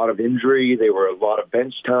a lot of injury. There were a lot of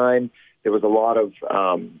bench time. There was a lot of,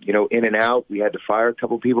 in and out. We had to fire a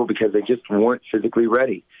couple people because they just weren't physically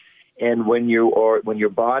ready. And when your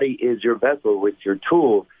body is your vessel with your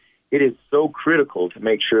tool, it is so critical to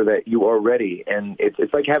make sure that you are ready. And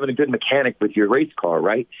it's like having a good mechanic with your race car,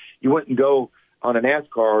 right? You wouldn't go on a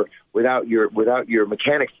NASCAR without your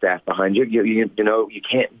mechanic staff behind you. You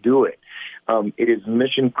can't do it. It is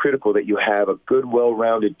mission critical that you have a good,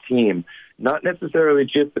 well-rounded team, not necessarily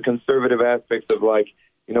just the conservative aspects of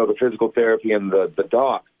the physical therapy and the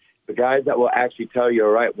docs. The guys that will actually tell you,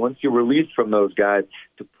 all right, once you're released from those guys,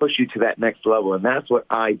 to push you to that next level. And that's what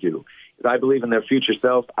I do. I believe in their future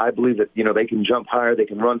self. I believe that, they can jump higher, they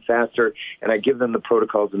can run faster, and I give them the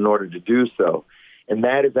protocols in order to do so. And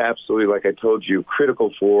that is absolutely, like I told you,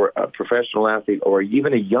 critical for a professional athlete or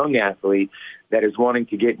even a young athlete that is wanting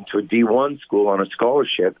to get into a D1 school on a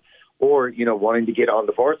scholarship or, wanting to get on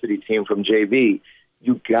the varsity team from JV.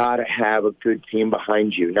 You got to have a good team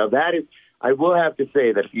behind you. Now, I will have to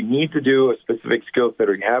say that if you need to do a specific skill set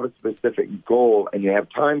or you have a specific goal and you have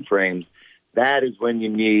time frames, that is when you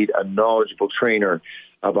need a knowledgeable trainer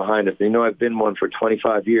behind us. And, I've been one for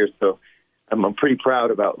 25 years, so I'm pretty proud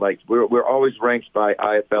about, we're always ranked by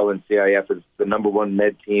IFL and CIF as the number 1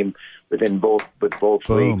 med team with both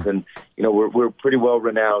leagues. And, we're pretty well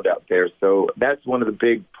renowned out there. So that's one of the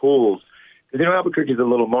big pulls. Because, Albuquerque is a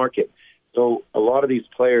little market. So a lot of these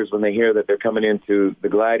players, when they hear that they're coming into the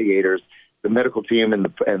Gladiators, the medical team and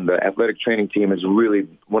the athletic training team is really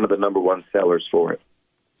one of the number 1 sellers for it.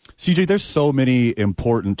 CJ, there's so many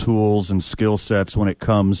important tools and skill sets when it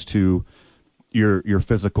comes to your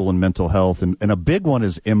physical and mental health, and a big one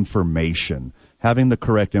is information, having the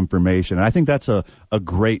correct information. And I think that's a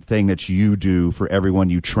great thing that you do for everyone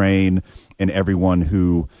you train and everyone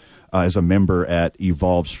who is a member at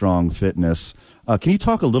Evolve Strong Fitness. Can you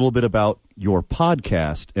talk a little bit about your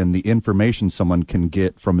podcast and the information someone can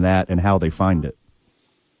get from that and how they find it?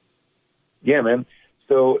 Yeah, man.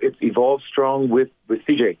 So it's Evolve Strong with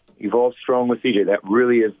CJ. Evolve Strong with CJ. That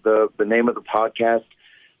really is the name of the podcast.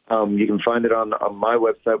 You can find it on my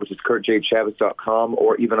website, which is kurtjchavis.com,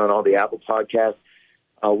 or even on all the Apple podcasts.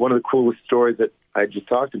 One of the coolest stories that I just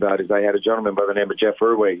talked about is I had a gentleman by the name of Jeff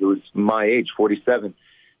Irway, who was my age, 47,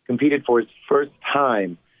 competed for his first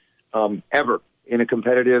time ever in a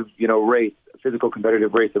competitive, race, a physical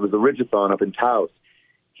competitive race. It was the Ridgeathon up in Taos.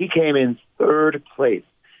 He came in 3rd place.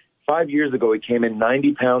 5 years ago, he came in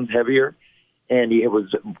 90 pounds heavier, and he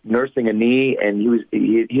was nursing a knee, and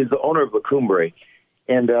he's the owner of La Cumbre.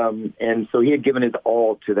 And so he had given his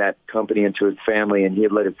all to that company and to his family, and he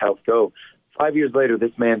had let his health go. 5 years later,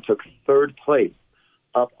 this man took 3rd place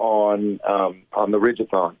up on the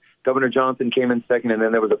Ridgeathon. Governor Johnson came in 2nd, and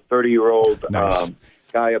then there was a 30-year-old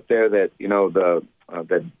guy up there that,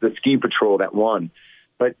 the ski patrol that won.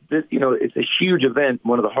 But this, it's a huge event,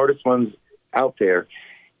 one of the hardest ones out there.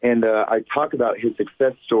 And I talk about his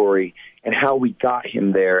success story and how we got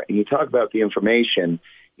him there. And you talk about the information.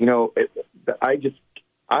 My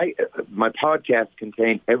podcast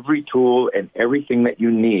contains every tool and everything that you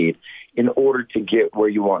need in order to get where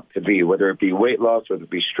you want to be, whether it be weight loss, whether it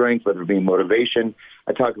be strength, whether it be motivation.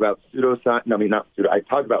 I talk about I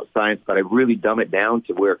talk about science, but I really dumb it down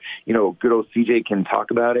to where, good old CJ can talk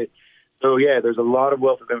about it. So, yeah, there's a lot of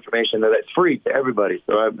wealth of information that's free to everybody.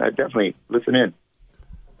 So I definitely listen in.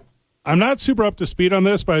 I'm not super up to speed on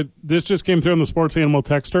this, but this just came through on the Sports Animal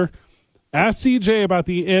Texter. Ask CJ about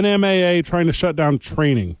the NMAA trying to shut down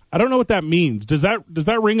training. I don't know what that means. Does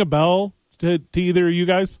that ring a bell to either of you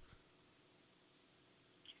guys?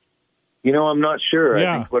 I'm not sure.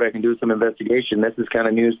 Yeah. I think what I can do is some investigation. This is kind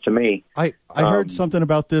of news to me. I heard something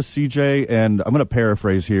about this, CJ, and I'm going to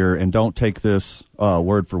paraphrase here, and don't take this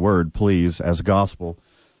word for word, please, as gospel.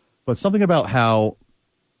 But something about how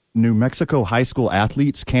New Mexico high school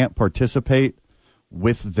athletes can't participate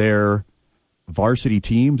with their varsity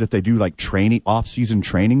teams if they do like off-season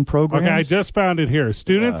training programs. Okay, I just found it here.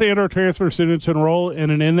 Students and or transfer students who enroll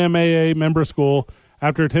in an NMAA member school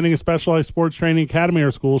after attending a specialized sports training academy or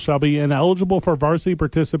school shall be ineligible for varsity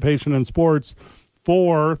participation in sports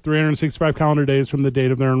for 365 calendar days from the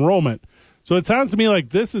date of their enrollment. So it sounds to me like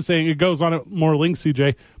this is saying, it goes on more links,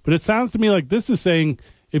 CJ, but it sounds to me like this is saying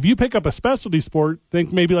if you pick up a specialty sport,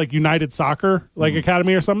 think maybe like United Soccer, like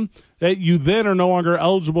Academy or something, that you then are no longer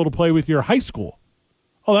eligible to play with your high school.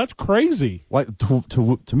 Oh, that's crazy. Well,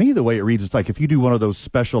 to me, the way it reads is like if you do one of those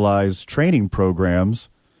specialized training programs,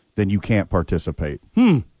 then you can't participate.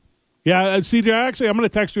 Yeah, CJ, actually, I'm going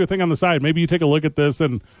to text you a thing on the side. Maybe you take a look at this,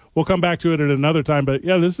 and we'll come back to it at another time. But,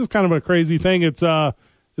 yeah, this is kind of a crazy thing. It's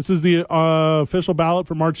this is the official ballot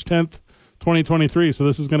for March 10th, 2023, so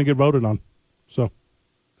this is going to get voted on. So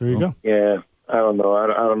there you go. Yeah, I don't know. I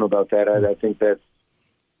don't know about that. I think that's,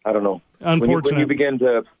 I don't know. Unfortunate. When you begin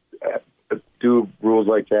to do rules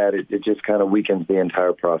like that, it just kind of weakens the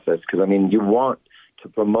entire process. Because, I mean, you want to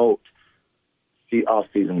promote the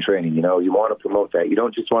off-season training, you want to promote that. You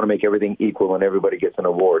don't just want to make everything equal and everybody gets an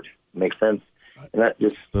award. Make sense? And that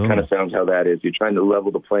just kind of sounds how that is. You're trying to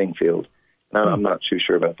level the playing field. And I'm not too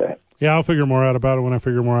sure about that. Yeah, I'll figure more out about it when I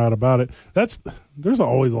figure more out about it. There's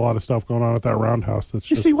always a lot of stuff going on at that roundhouse.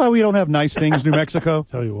 You see why we don't have nice things, New Mexico?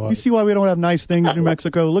 Tell you what. You see why we don't have nice things, New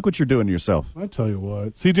Mexico? Look what you're doing to yourself. I tell you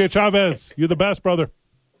what. CJ Chavez, you're the best, brother.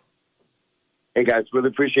 Hey, guys, really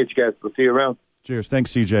appreciate you guys. We'll see you around. Cheers.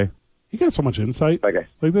 Thanks, CJ. He got so much insight. Bye, guys.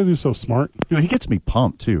 Like, that dude's so smart. Dude, he gets me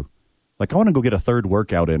pumped, too. Like, I want to go get a third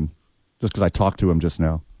workout in just because I talked to him just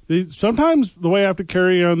now. Sometimes the way I have to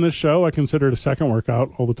carry on this show, I consider it a second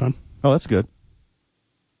workout all the time. Oh, that's good.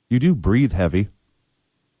 You do breathe heavy.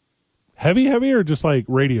 Heavy or just like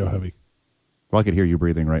radio heavy? Well, I could hear you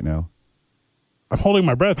breathing right now. I'm holding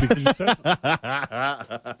my breath because you said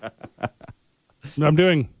I'm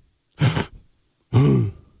doing.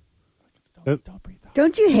 Don't breathe.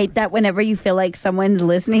 Don't you hate that whenever you feel like someone's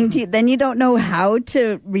listening to you? Then you don't know how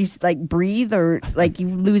to breathe, or like you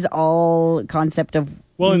lose all concept of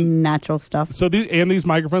natural stuff. So these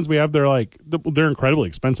microphones we have, they're incredibly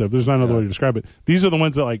expensive. There's not another way to describe it. These are the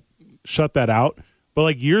ones that like shut that out. But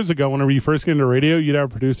like years ago, whenever you first get into radio, you'd have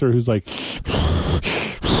a producer who's like,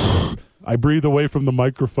 I breathe away from the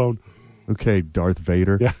microphone. Okay, Darth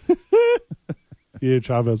Vader. Yeah. Yeah,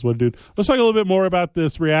 Chavez, what dude. Let's talk a little bit more about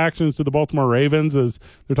this reactions to the Baltimore Ravens as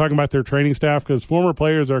they're talking about their training staff, because former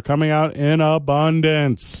players are coming out in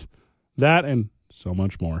abundance. That and so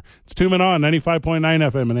much more. It's 2 Men On, 95.9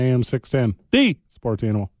 FM and AM 610, the Sports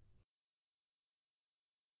Animal.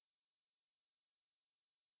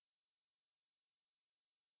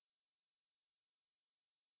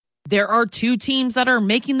 There are two teams that are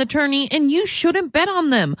making the tourney, and you shouldn't bet on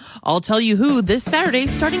them. I'll tell you who this Saturday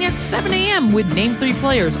starting at 7 a.m. with Name 3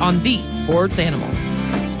 players on the Sports Animal.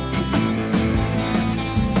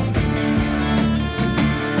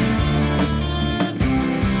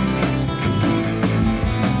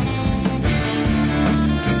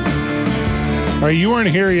 All right, you weren't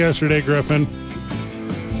here yesterday, Griffin.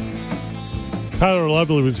 Tyler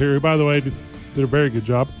Lovely was here, who, by the way, did a very good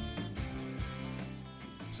job.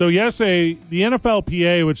 So yesterday, the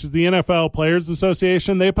NFLPA, which is the NFL Players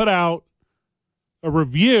Association, they put out a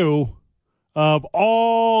review of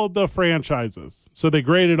all the franchises. So they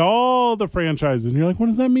graded all the franchises. And you're like, what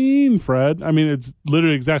does that mean, Fred? I mean, it's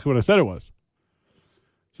literally exactly what I said it was.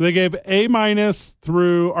 So they gave A+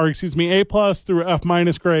 through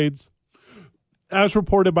F- grades, as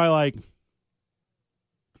reported by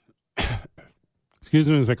excuse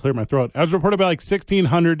me as I clear my throat, as reported by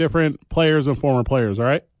 1,600 different players and former players, all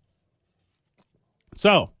right?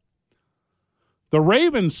 So, the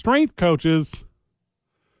Ravens strength coaches,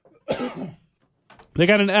 they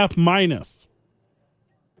got an F-. And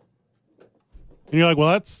you're like,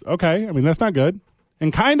 well, that's okay. I mean, that's not good.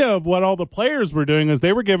 And kind of what all the players were doing is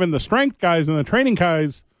they were giving the strength guys and the training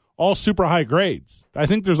guys all super high grades. I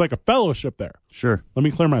think there's like a fellowship there. Sure. Let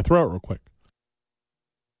me clear my throat real quick.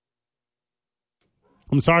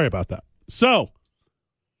 I'm sorry about that. So,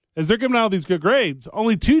 as they're giving out these good grades,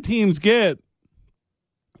 only two teams get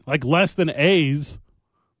less than A's.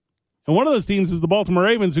 And one of those teams is the Baltimore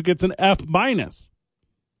Ravens, who gets an F-.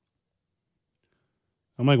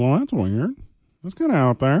 I'm like, well, that's weird. That's kind of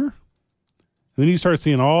out there. And then you start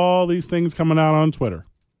seeing all these things coming out on Twitter.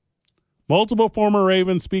 Multiple former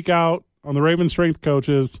Ravens speak out on the Ravens strength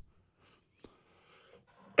coaches.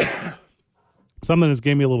 Something that's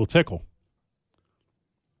gave me a little tickle.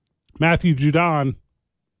 Matthew Judon.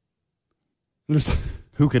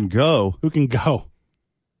 Who can go? Who can go?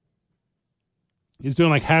 He's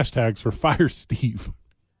doing like hashtags for Fire Steve.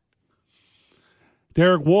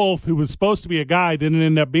 Derek Wolfe, who was supposed to be a guy, didn't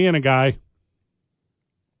end up being a guy.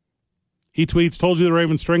 He tweets, told you the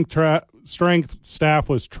Ravens strength staff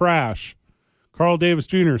was trash. Carl Davis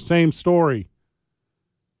Jr., same story.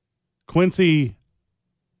 Quincy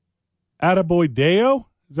Adebayo,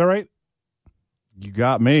 is that right? You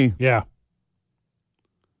got me. Yeah.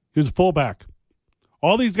 He was a fullback.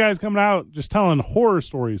 All these guys coming out just telling horror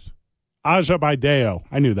stories. Aja Baideo,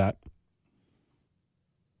 I knew that.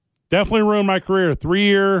 Definitely ruined my career.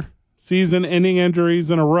 3-year season-ending injuries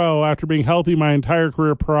in a row after being healthy my entire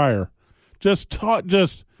career prior. Just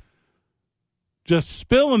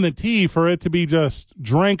spilling the tea for it to be just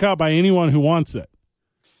drank up by anyone who wants it.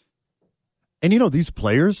 And these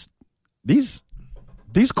players, these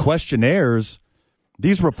questionnaires,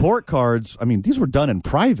 these report cards, these were done in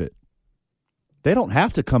private. They don't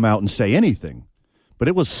have to come out and say anything. But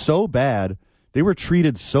it was so bad, they were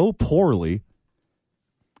treated so poorly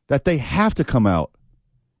that they have to come out.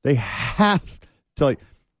 They have to,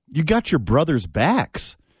 you got your brother's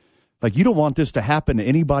backs. You don't want this to happen to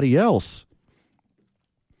anybody else.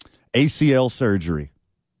 ACL surgery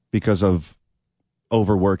because of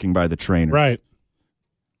overworking by the trainer. Right.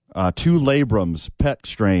 2 labrums, pec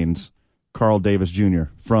strains, Carl Davis Jr.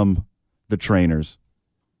 from the trainers.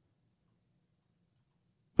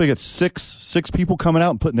 They got six people coming out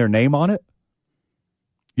and putting their name on it.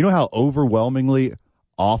 You know how overwhelmingly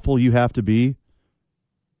awful you have to be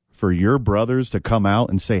for your brothers to come out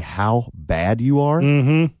and say how bad you are?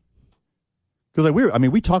 Mm-hmm. Because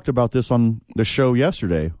we talked about this on the show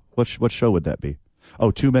yesterday. What show would that be? Oh,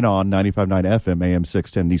 2 Men On, 95.9 FM, AM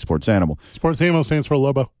 610, The Sports Animal. Sports Animal stands for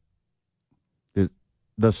Lobo.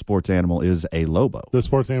 The Sports Animal is a Lobo. The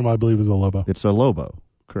Sports Animal, I believe, is a Lobo. It's a Lobo.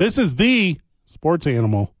 Correct. This is the Sports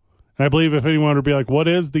Animal. And I believe if anyone would be like, what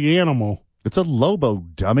is the animal? It's a Lobo,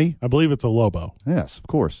 dummy. I believe it's a Lobo. Yes, of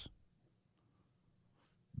course.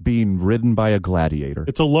 Being ridden by a gladiator.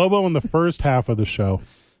 It's a Lobo in the first half of the show.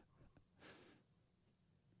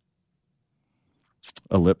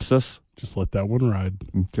 Ellipsis. Just let that one ride.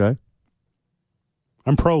 Okay.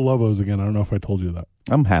 I'm pro Lobos again. I don't know if I told you that.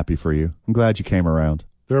 I'm happy for you. I'm glad you came around.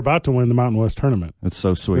 They're about to win the Mountain West tournament. It's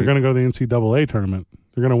so sweet. They're going to go to the NCAA tournament.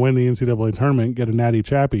 They're going to win the NCAA tournament, get a Natty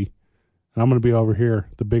Chappie, and I'm going to be over here,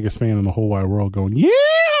 the biggest fan in the whole wide world, going,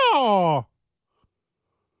 yeah!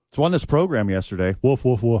 So on this program yesterday, woof,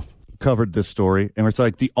 woof, woof, covered this story, and it's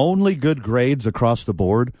like the only good grades across the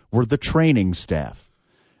board were the training staff,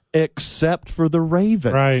 except for the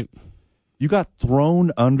Ravens. Right. You got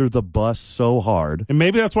thrown under the bus so hard. And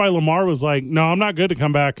maybe that's why Lamar was like, no, I'm not good to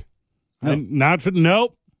come back. No.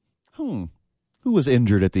 Nope. Who was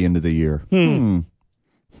injured at the end of the year?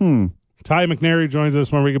 Ty McNary joins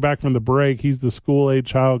us when we get back from the break. He's the school-age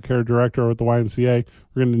child care director at the YMCA.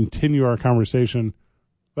 We're going to continue our conversation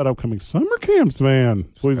about upcoming summer camps,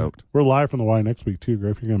 man. We're live from the Y next week, too,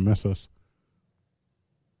 Griff. You're going to miss us.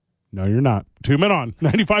 No, you're not. 2 Men On,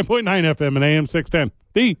 95.9 FM and AM 610,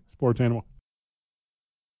 the Sports Animal.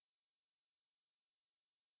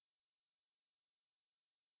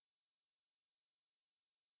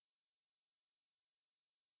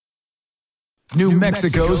 New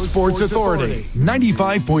Mexico's Sports Authority,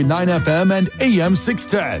 95.9 FM and AM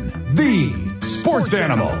 610, the Sports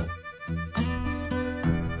Animal.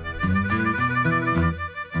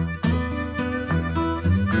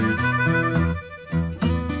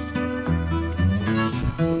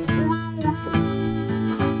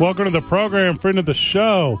 Welcome to the program, friend of the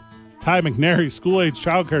show, Ty McNary, school-age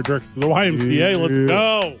child care director of the YMCA. Let's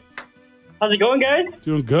go. How's it going, guys?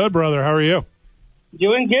 Doing good, brother. How are you?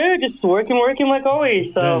 Doing good. Just working like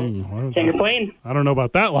always. So can't complain. I don't know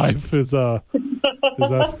about that life. I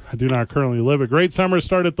do not currently live it. Great summer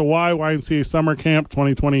start at the YMCA Summer Camp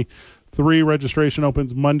 2023. Registration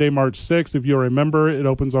opens Monday, March 6th. If you're a member, it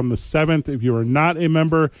opens on the 7th. If you are not a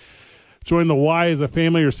member, join the Y as a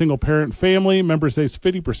family or single parent family. Member saves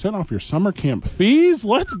 50% off your summer camp fees.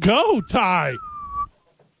 Let's go, Ty.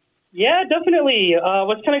 Yeah, definitely.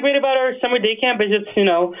 What's kind of great about our summer day camp is just,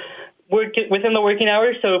 within the working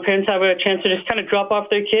hours, so parents have a chance to just kind of drop off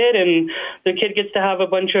their kid, and their kid gets to have a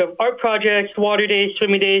bunch of art projects, water days,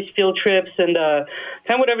 swimming days, field trips, and kind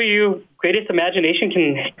of whatever your greatest imagination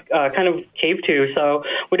can kind of cave to. So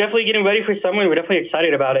we're definitely getting ready for summer, and we're definitely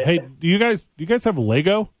excited about it. Hey, do you guys have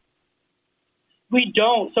Lego? We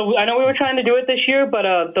don't. So I know we were trying to do it this year, but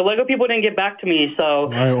the Lego people didn't get back to me, so all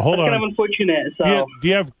right, hold that's on. kind of unfortunate. So Do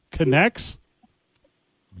you have Connects?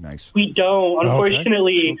 Nice. We don't,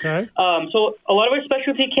 unfortunately. Okay. So a lot of our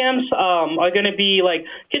specialty camps are going to be like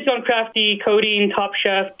Kids Gone Crafty, coding, Top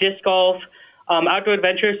Chef, disc golf, outdoor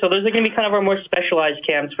adventures. So those are going to be kind of our more specialized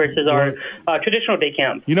camps versus our traditional day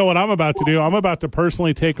camp. You know what I'm about to do? I'm about to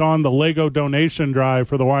personally take on the Lego donation drive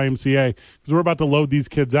for the YMCA because we're about to load these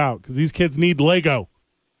kids out because these kids need Lego.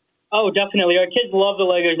 Oh, definitely. Our kids love the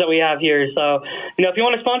Legos that we have here. So, if you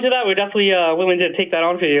want to sponsor that, we're definitely willing to take that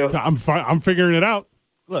on for you. I'm figuring it out.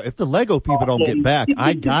 Look, if the Lego people don't get back,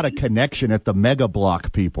 I got a connection at the Mega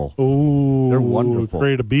Block people. Ooh, they're wonderful.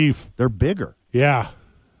 Create a beef. They're bigger. Yeah,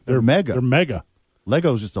 they're mega. They're mega.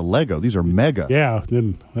 Lego's just a Lego. These are mega. Yeah,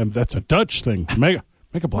 then that's a Dutch thing. Mega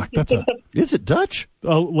Block. That's a. Is it Dutch?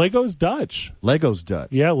 Lego's Dutch. Lego's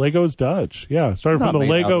Dutch. Yeah, Lego's Dutch. Yeah, started from the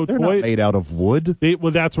Lego they're toy. Not made out of wood.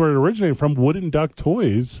 Well, that's where it originated from. Wooden Duck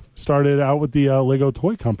Toys started out with the Lego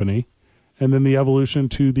Toy Company. And then the evolution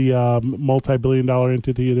to the multi-billion-dollar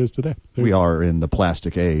entity it is today. We are in the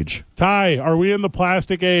plastic age. Ty, are we in the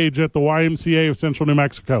plastic age at the YMCA of Central New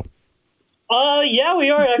Mexico? Yeah, we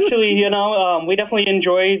are actually. We definitely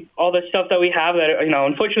enjoy all the stuff that we have that,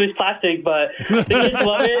 unfortunately is plastic, but the kids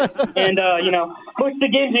love it. And, most of the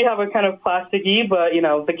games we have are kind of plasticky, but,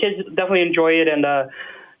 the kids definitely enjoy it and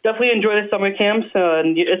definitely enjoy the summer camps.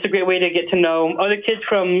 And it's a great way to get to know other kids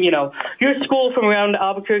from, your school from around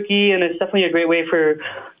Albuquerque, and it's definitely a great way for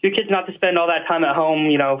your kids not to spend all that time at home,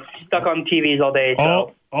 stuck on TVs all day.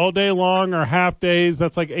 So. All day long or half days,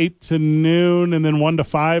 that's like 8 to noon and then 1 to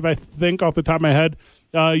 5, I think, off the top of my head.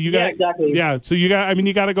 Exactly. Yeah, so you got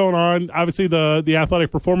it going on. Obviously, the athletic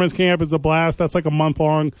performance camp is a blast. That's like a month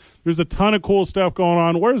long. There's a ton of cool stuff going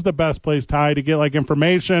on. Where's the best place, Ty, to get like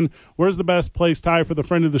information? Where's the best place, Ty, for the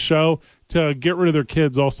friend of the show to get rid of their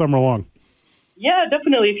kids all summer long? Yeah,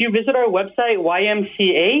 definitely. If you visit our website,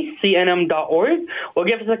 ymcacnm.org, or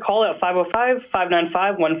give us a call at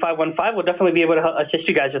 505-595-1515. We'll definitely be able to assist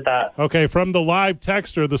you guys with that. Okay, from the live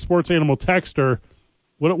texter, the Sports Animal texter,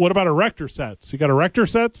 what about erector sets? You got erector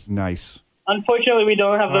sets? Nice. Unfortunately, we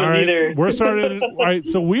don't have those either. We're starting. All right,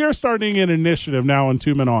 so we are starting an initiative now on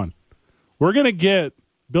Two Men On. We're going to get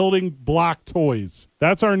building block toys.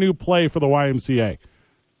 That's our new play for the YMCA.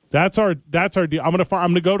 That's our deal. I'm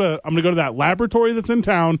gonna go to that laboratory that's in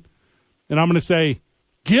town, and I'm gonna say,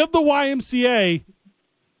 give the YMCA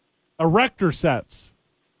erector sets,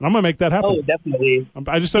 and I'm gonna make that happen. Oh, definitely.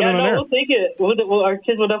 I just said it on air. We'll take it. Our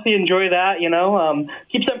kids will definitely enjoy that.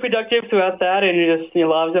 Keeps them productive throughout that, and it just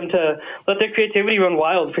allows them to let their creativity run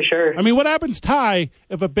wild for sure. I mean, what happens, Ty,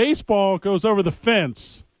 if a baseball goes over the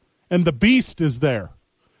fence and the beast is there?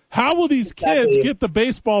 How will these kids get the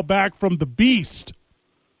baseball back from the beast?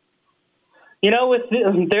 With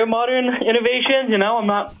their modern innovations, I'm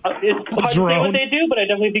not. It's hard to say what they do, but I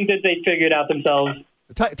definitely think that they figure it out themselves.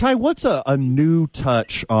 Ty, what's a new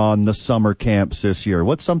touch on the summer camps this year?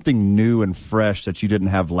 What's something new and fresh that you didn't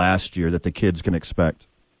have last year that the kids can expect?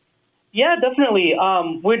 Yeah, definitely.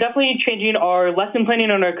 We're definitely changing our lesson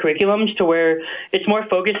planning on our curriculums to where it's more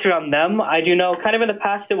focused around them. I do know kind of in the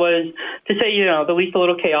past it was, to say, the least a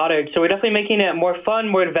little chaotic. So we're definitely making it more fun,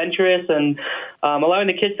 more adventurous, and allowing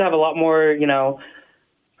the kids to have a lot more,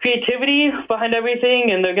 creativity behind everything,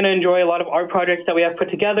 and they're going to enjoy a lot of art projects that we have put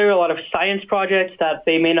together, a lot of science projects that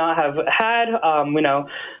they may not have had.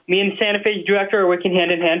 Me and Santa Fe's director are working hand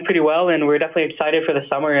in hand pretty well, and we're definitely excited for the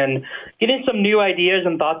summer and getting some new ideas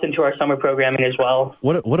and thoughts into our summer programming as well.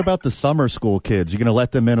 What about the summer school kids? You going to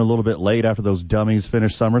let them in a little bit late after those dummies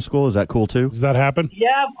finish summer school? Is that cool too? Does that happen?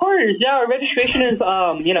 Yeah, of course. Yeah, our registration is,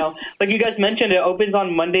 like you guys mentioned, it opens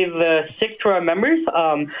on Monday the 6th for our members.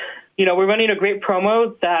 We're running a great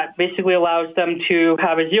promo that basically allows them to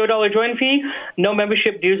have a $0 join fee, no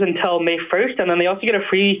membership dues until May 1st, and then they also get a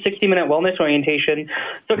free 60-minute wellness orientation.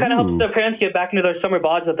 So it kind of helps their parents get back into those summer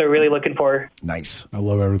bods that they're really looking for. Nice. I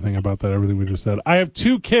love everything about that, everything we just said. I have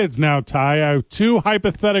 2 kids now, Ty. I have 2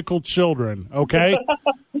 hypothetical children, okay?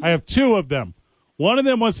 I have 2 of them. One of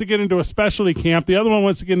them wants to get into a specialty camp. The other one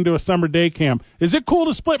wants to get into a summer day camp. Is it cool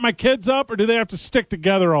to split my kids up, or do they have to stick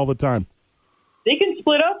together all the time? They can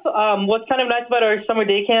split up. What's kind of nice about our summer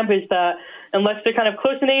day camp is that unless they're kind of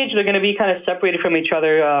close in age, they're going to be kind of separated from each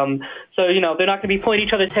other. So, they're not going to be pulling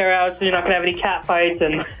each other's hair out, so you're not going to have any cat fights.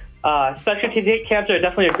 And Specialty camps are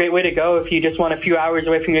definitely a great way to go if you just want a few hours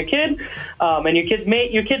away from your kid. And your kids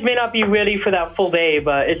may not be ready for that full day,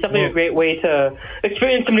 but it's definitely a great way to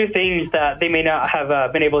experience some new things that they may not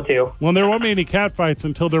have been able to. Well, there won't be any cat fights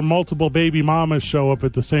until their multiple baby mamas show up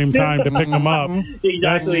at the same time to pick them up.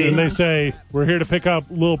 Exactly. And they say, we're here to pick up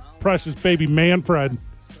little precious baby Manfred.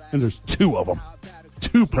 And there's 2 of them.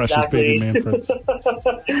 2 precious baby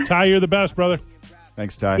Manfreds. Ty, you're the best, brother.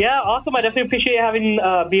 Thanks, Ty. Yeah, awesome. I definitely appreciate having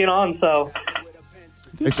being on. So,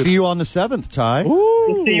 I see you on the 7th, Ty.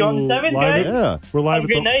 Ooh, see you on the 7th, guys. Yeah, we're live Have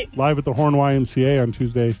a great night. live at the Horn YMCA on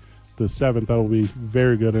Tuesday, the 7th. That'll be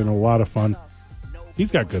very good and a lot of fun.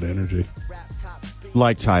 He's got good energy.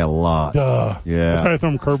 like Ty a lot. Yeah, I try to throw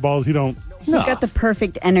him curveballs. He don't. He's got the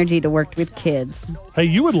perfect energy to work with kids. Hey,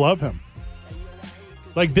 you would love him.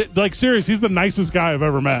 Like serious, he's the nicest guy I've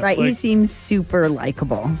ever met. Right, Like, he seems super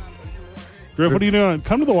likable. Griff, what are you doing?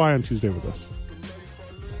 Come to the Y on Tuesday with us.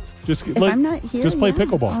 Just If I'm not here, just play yeah,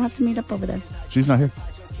 pickleball. I'll have to meet up over there. She's not here.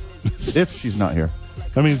 If she's not here.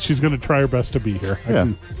 I mean, she's going to try her best to be here.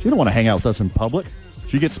 Yeah. She don't want to hang out with us in public.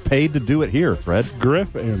 She gets paid to do it here, Fred.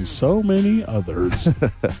 Griff and so many others.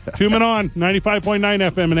 2 Men On, 95.9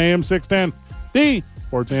 FM and AM 610. The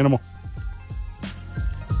Sports Animal.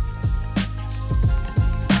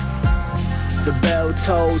 The bell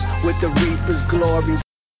tolls with the reaper's glory.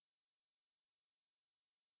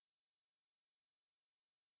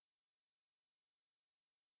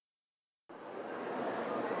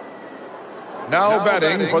 Now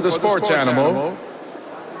betting for the sports animal,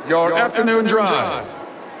 your afternoon drive.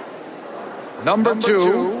 Number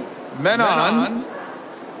 2, Men On,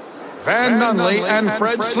 Van Nunley and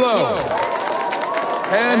Fred Slow.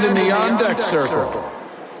 And in the on-deck circle,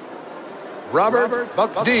 Robert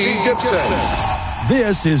Buck D. Gibson.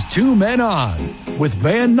 This is 2 Men On with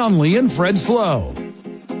Van Nunley and Fred Slow.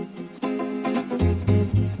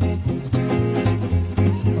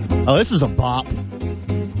 Oh, this is a bop.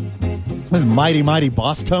 Mighty, mighty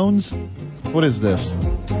Boss Tones? What is this?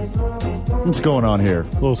 What's going on here?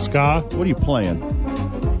 A little ska? What are you playing?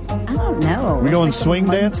 I don't know. We going swing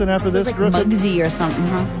dancing after this, like Griffin? Muggsy or something,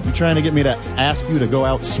 huh? You trying to get me to ask you to go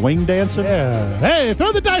out swing dancing? Yeah. Hey,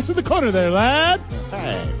 throw the dice in the corner there, lad.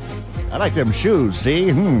 Hey, I like them shoes, see?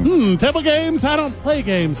 Table games? I don't play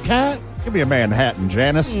games, cat. Give me a Manhattan,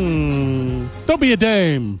 Janice. Don't be a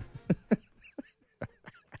dame.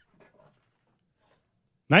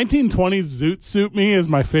 1920s Zoot Suit Me is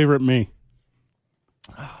my favorite me.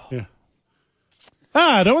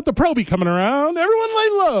 Yeah. Don't want the Proby coming around. Everyone lay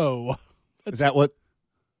low. Is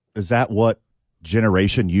that what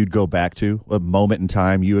generation you'd go back to? What moment in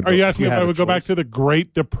time you would? Are you asking me if I would go back to the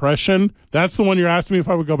Great Depression? That's the one you're asking me if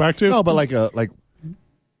I would go back to? No, but like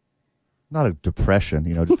not a depression,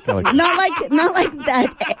 just kind of like not like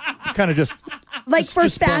that. kind of just Like for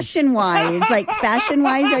fashion wise,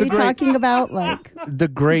 are you talking about like the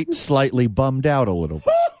great slightly bummed out a little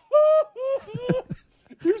bit?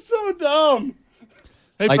 You're so dumb.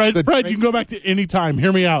 Hey, Like Fred, you can go back to any time.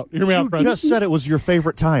 Hear me out, You Fred. just said it was your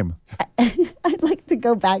favorite time. I'd like to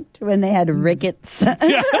go back to when they had rickets.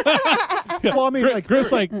 Yeah. Well, I mean,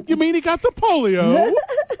 Chris, you mean he got the polio?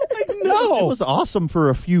 No. It was awesome for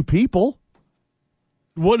a few people.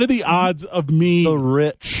 What are the odds of me, the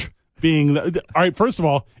rich, being all right? First of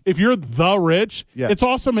all, if you're the rich, Yeah. it's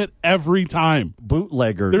awesome at every time.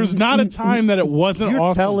 Bootlegger. There's not a time that it wasn't You're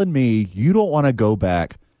awesome. telling me you don't want to go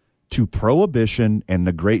back to Prohibition and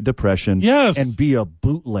the Great Depression, Yes. and be a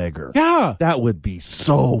bootlegger? Yeah. That would be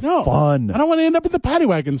so No, fun. I don't want to end up in the paddy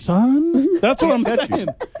wagon, son. That's what I'm Catch you. saying.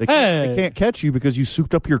 They can't catch you because you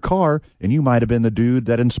souped up your car, and you might have been the dude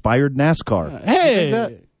that inspired NASCAR.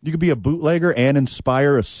 Hey. You could be a bootlegger and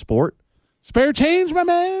inspire a sport. Spare change, my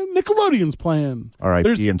man. Nickelodeon's playing. All right,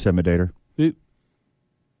 There's- the Intimidator. I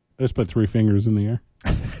just put 3 fingers in the air.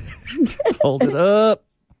 Hold it up.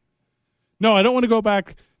 No, I don't want to go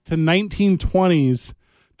back to 1920s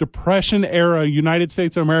Depression era United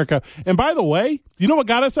States of America. And by the way, you know what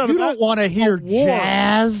got us out You of that? don't want to hear war.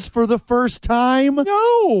 jazz for the first time?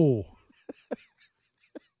 No.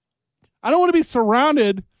 I don't want to be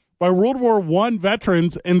surrounded by World War I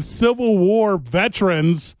veterans and Civil War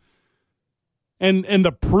veterans and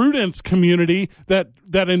the Prudence community that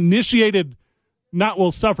initiated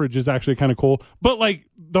suffrage is actually kind of cool, but like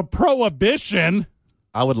the Prohibition.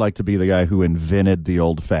 I would like to be the guy who invented the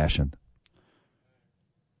old fashioned.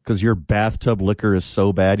 Because your bathtub liquor is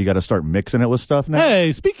so bad, you got to start mixing it with stuff now.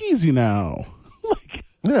 Hey, speak easy now.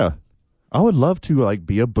 Yeah. I would love to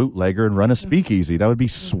be a bootlegger and run a speakeasy. That would be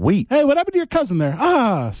sweet. Hey, what happened to your cousin there?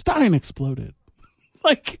 Stein exploded.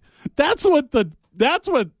 That's what the That's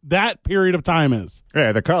what that period of time is.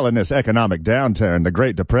 Yeah, they're calling this economic downturn the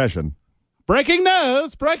Great Depression. Breaking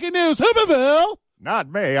news, Hooperville. Not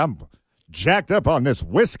me. I'm jacked up on this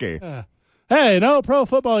whiskey. Hey, no pro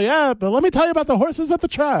football yet, but let me tell you about the horses at the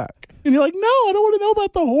track. And you're like, no, I don't want to know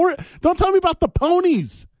about the horse. Don't tell me about the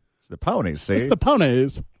ponies. It's the ponies, see? It's the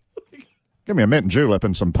ponies. Give me a mint julep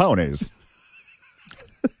and some ponies.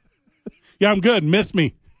 Yeah, I'm good. Miss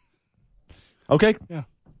me. Okay. Yeah.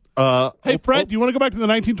 Hey, Fred, do you want to go back to the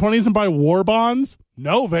 1920s and buy war bonds?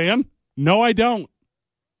 No, Van. No, I don't.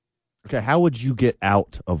 Okay, how would you get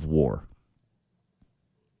out of war?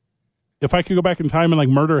 If I could go back in time and like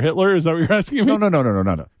murder Hitler, is that what you're asking me?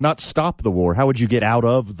 No. Not stop the war. How would you get out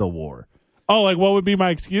of the war? Oh, like what would be my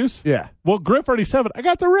excuse? Yeah. Well, Griff already said it. I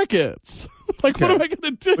got the rickets. Like, what am I going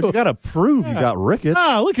to do? But you got to prove you got rickets.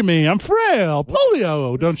 Look at me. I'm frail.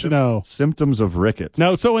 Polio, don't you know? Symptoms of rickets.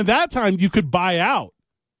 No, so in that time, you could buy out.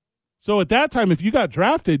 So at that time, if you got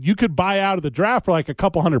drafted, you could buy out of the draft for like a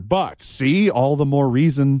couple $100. See, all the more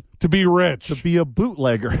reason to be rich. To be a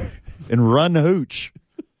bootlegger and run hooch.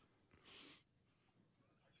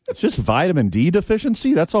 It's just vitamin D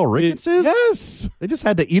deficiency? That's all rickets is? Yes. They just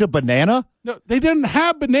had to eat a banana? No, they didn't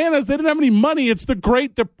have bananas. They didn't have any money. It's the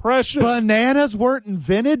Great Depression. Bananas weren't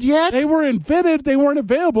invented yet? They were invented. They weren't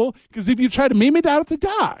available because if you try to meet me down at the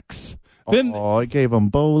docks, then it gave them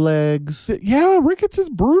bow legs. Yeah, rickets is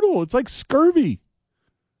brutal. It's like scurvy.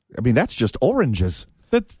 I mean, that's just oranges.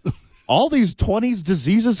 That's all these 20s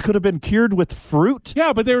diseases could have been cured with fruit.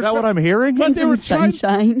 Yeah, but they were. Is that what I'm hearing? But they were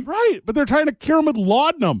sunshine. Right, but they're trying to cure them with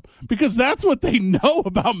laudanum because that's what they know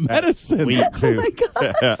about medicine. Sweet too. Oh my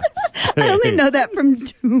gosh. I only know that from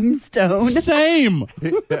Tombstone. Same.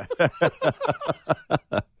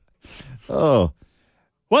 Oh.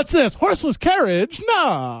 What's this? Horseless carriage?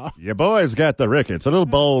 Nah. Your boy's got the rickets. A little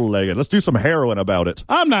bow-legged. Let's do some heroin about it.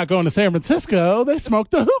 I'm not going to San Francisco. They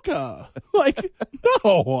smoke the hookah. Like,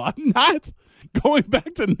 no, I'm not going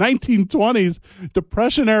back to 1920s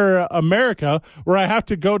Depression-era America where I have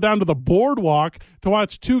to go down to the boardwalk to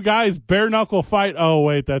watch two guys bare-knuckle fight. Oh,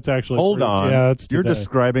 wait, that's actually... Hold on. Yeah, that's You're today.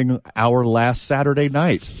 describing our last Saturday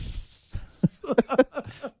night.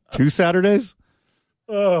 2 Saturdays?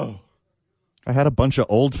 Oh. I had a bunch of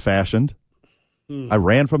old-fashioned. I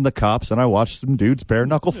ran from the cops, and I watched some dudes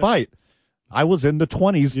bare-knuckle fight. I was in the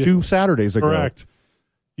 20s 2 Saturdays ago. Correct.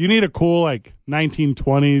 You need a cool, like,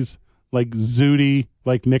 1920s, like, Zooty,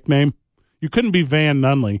 like, nickname. You couldn't be Van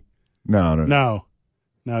Nunley. No.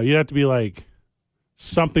 No, you have to be, like,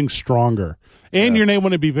 something stronger. And your name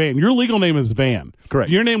wouldn't be Van. Your legal name is Van.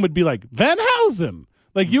 Correct. Your name would be, like, Van Housen.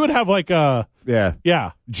 Like, you would have, like, a...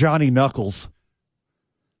 Yeah. Johnny Knuckles.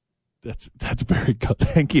 That's very good.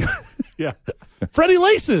 Thank you. Yeah. Freddie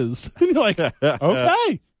Laces. And you're like,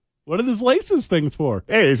 okay. What are these Laces things for?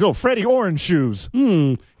 Hey, these little Freddie Orange shoes.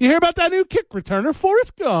 You hear about that new kick returner,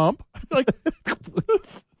 Forrest Gump? Like,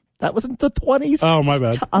 that wasn't the 20s. Oh, my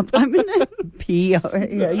bad. Stop. I'm going to pee over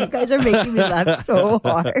here. You guys are making me laugh so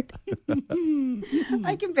hard.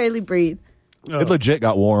 I can barely breathe. It legit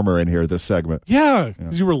got warmer in here, this segment. Yeah,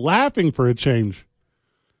 because you were laughing for a change.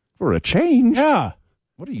 For a change? Yeah.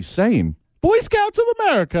 What are you saying? Boy Scouts of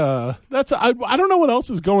America. I don't know what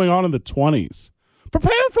else is going on in the 20s.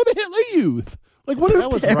 Prepare for the Hitler Youth. Like, what is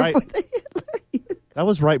that? Was right. That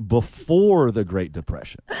was right before the Great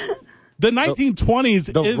Depression. The 1920s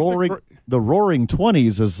is the Roaring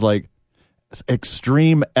 20s is like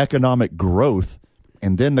extreme economic growth,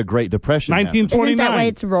 and then the Great Depression. 1929. Isn't that why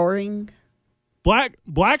it's roaring?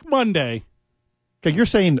 Black Monday. Okay, you're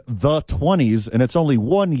saying the 20s, and it's only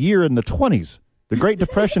 1 year in the 20s. The Great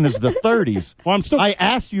Depression is the 30s. Well, I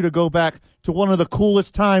asked you to go back to one of the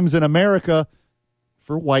coolest times in America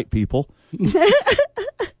for white people.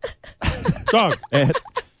 Dog. All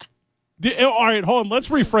right, hold on. Let's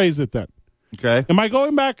rephrase it then. Okay. Am I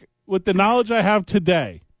going back with the knowledge I have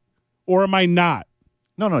today, or am I not?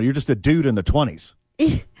 No, you're just a dude in the 20s.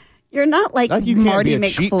 You're not like you can't Marty be a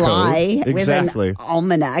cheat McFly code. Exactly. with an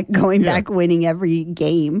almanac going back winning every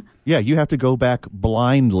game. Yeah, you have to go back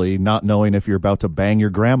blindly, not knowing if you're about to bang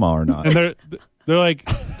your grandma or not. And they're like...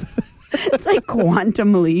 It's like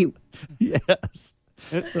Quantum Leap. Yes.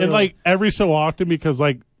 And like every so often, because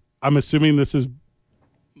like I'm assuming this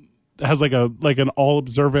has like an all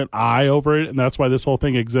observant eye over it, and that's why this whole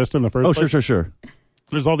thing exists in the first place. Sure.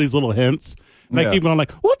 There's all these little hints. And I keep going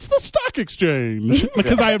like, what's the stock exchange?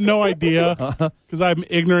 Because I have no idea. Because I'm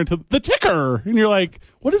ignorant to the ticker. And you're like,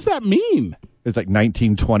 what does that mean? It's like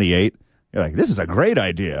 1928. You're like, this is a great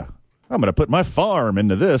idea. I'm going to put my farm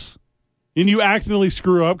into this. And you accidentally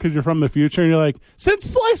screw up because you're from the future, and you're like, "Since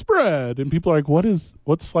sliced bread," and people are like,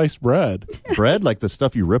 "What's sliced bread?" Bread, like the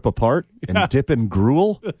stuff you rip apart and dip in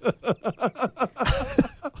gruel.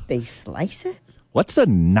 They slice it. What's a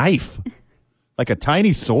knife? Like a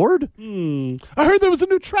tiny sword? I heard there was a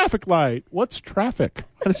new traffic light. What's traffic?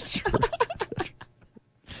 What is traffic?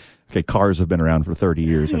 Okay, cars have been around for 30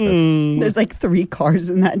 years. I think. There's like 3 cars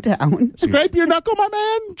in that town. Scrape your knuckle, my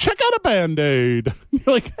man. Check out a Band-Aid. You're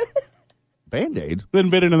like, Band-Aid?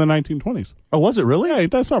 Invented in the 1920s. Oh, was it really? Yeah,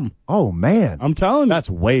 ain't that something? Oh, man. I'm telling you. That's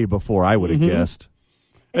way before I would have guessed.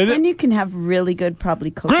 And then you can have really good, probably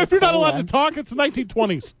Coca-Cola. Griff, you're not allowed to talk. It's the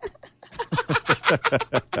 1920s.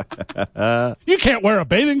 You can't wear a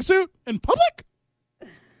bathing suit in public.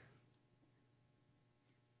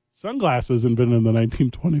 Sunglasses invented in the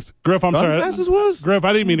 1920s. Griff, I'm sorry. Sunglasses was? Griff,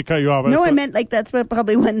 I didn't mean to cut you off. No, I meant like that's what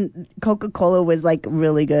probably when Coca-Cola was like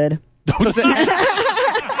really good.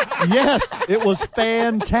 Yes, it was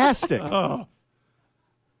fantastic.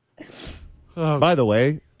 By the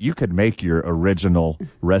way, you could make your original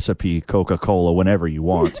recipe Coca-Cola whenever you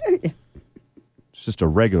want. It's just a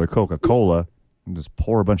regular Coca-Cola and just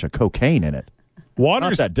pour a bunch of cocaine in it.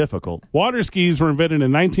 Not that difficult. Water skis were invented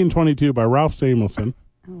in 1922 by Ralph Samuelson.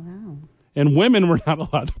 Oh, wow. And women were not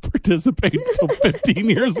allowed to participate until 15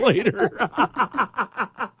 years later.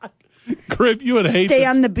 Griff, you would hate Stay this.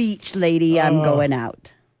 on the beach, lady. I'm going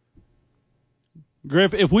out.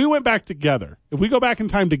 Griff, if we went back together, if we go back in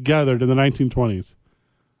time together to the 1920s,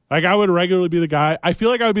 like I would regularly be the guy. I feel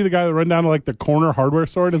like I would be the guy that run down to like the corner hardware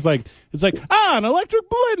store and it's like an electric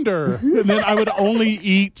blender, and then I would only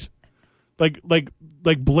eat like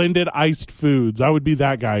blended iced foods. I would be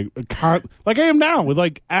that guy, like I am now with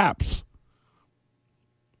like apps.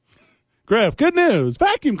 Griff, good news!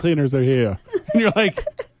 Vacuum cleaners are here, and you're like,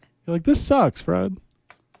 this sucks, Fred.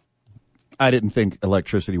 I didn't think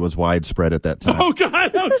electricity was widespread at that time. Oh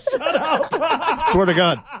God! No, shut up! Swear to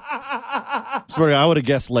God. I would have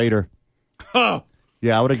guessed later. Oh.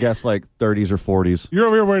 Yeah, I would have guessed like 30s or 40s. You're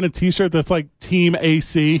over here wearing a T-shirt that's like Team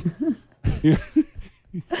AC.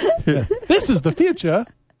 This is the future.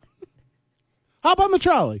 Hop on the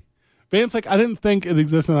trolley. Van's like, I didn't think it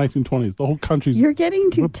existed in the 1920s. The whole country's... You're getting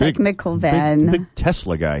too technical, Van. Big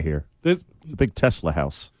Tesla guy here. It's a big Tesla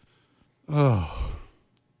house. Oh.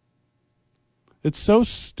 It's so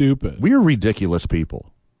stupid. We're ridiculous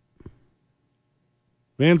people.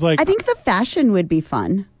 Van's like... I think the fashion would be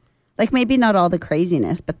fun. Like maybe not all the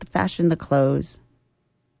craziness, but the fashion, the clothes.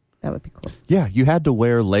 That would be cool. Yeah, you had to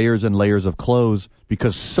wear layers and layers of clothes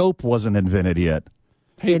because soap wasn't invented yet.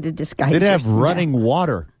 So you had to disguise They'd have yourself. running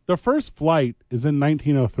water. The first flight is in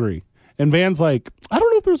 1903. And Van's like, I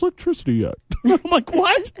don't know if there's electricity yet. I'm like,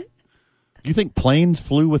 what? You think planes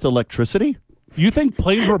flew with electricity? You think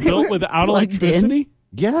planes were built without electricity?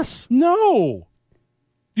 Yes. No.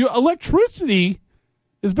 Electricity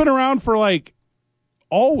has been around for like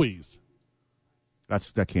always.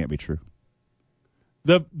 That can't be true.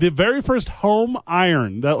 The very first home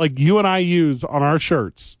iron that like you and I use on our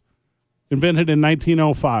shirts, invented in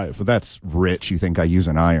 1905. But that's rich. You think I use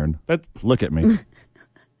an iron? Look at me.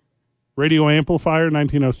 Radio amplifier,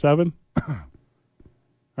 1907. All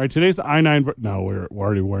right, today's I-9. No, we're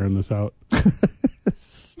already wearing this out.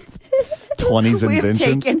 20s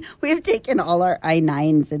inventions. We have taken all our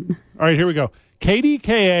I-9s and... All right, here we go.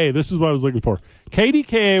 KDKA, this is what I was looking for.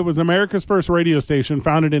 KDKA was America's first radio station,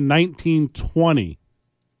 founded in 1920.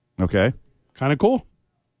 Okay. Kind of cool.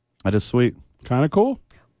 That is sweet. Kind of cool.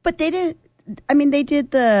 But they didn't... I mean, they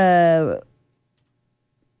did the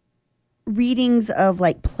readings of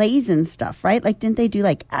like plays and stuff, right? Like, didn't they do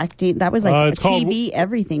like acting? That was like TV,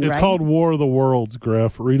 everything, it's right? It's called War of the Worlds,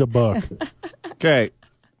 Griff. Read a book. Okay.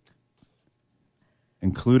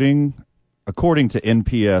 Including, according to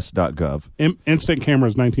NPS.gov. Instant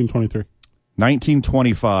cameras, 1923.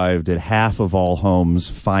 1925 did half of all homes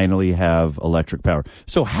finally have electric power.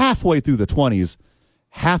 So halfway through the 20s,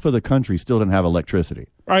 half of the country still didn't have electricity.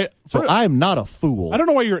 All right. So I'm not a fool. I don't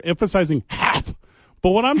know why you're emphasizing half, but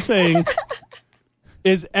what I'm saying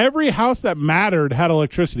is every house that mattered had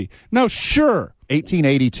electricity. Now, sure.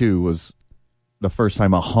 1882 was the first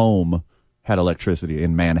time a home had electricity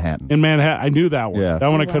in Manhattan. In Manhattan. I knew that one. Yeah. That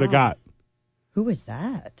one I could have got. Who was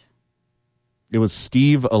that? It was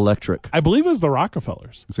Steve Electric. I believe it was the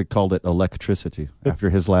Rockefellers. They called it electricity after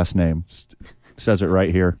his last name. Says it right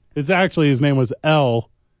here. It's actually, his name was L,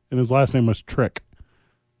 and his last name was Trick.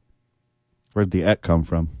 Where'd the Et come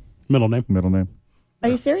from? Middle name. Middle name. Are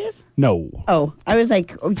you serious? No. Oh, I was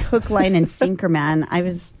like hook, line, and sinker, man. I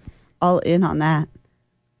was all in on that.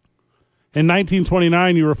 In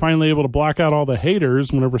 1929, you were finally able to block out all the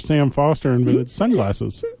haters whenever Sam Foster invented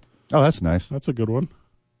sunglasses. Oh, that's nice. That's a good one.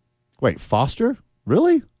 Wait, Foster?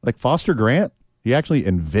 Really? Like Foster Grant? He actually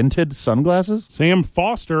invented sunglasses? Sam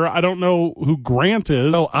Foster. I don't know who Grant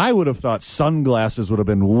is. Oh, I would have thought sunglasses would have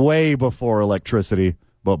been way before electricity,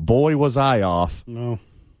 but boy, was I off. No.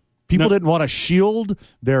 People didn't want to shield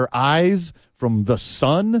their eyes from the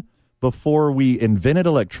sun before we invented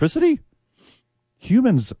electricity?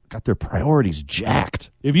 Humans got their priorities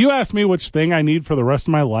jacked. If you ask me which thing I need for the rest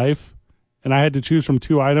of my life, and I had to choose from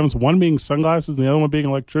two items, one being sunglasses and the other one being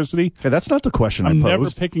electricity. Okay, that's not the question I posed. I'm never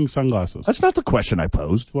picking sunglasses. That's not the question I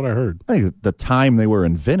posed. That's what I heard. I think the time they were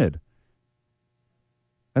invented.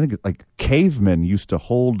 I think like cavemen used to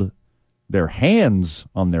hold their hands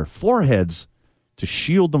on their foreheads to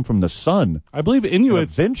shield them from the sun. I believe Inuits. And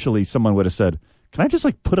eventually someone would have said, can I just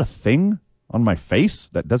like put a thing on my face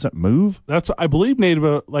that doesn't move? I believe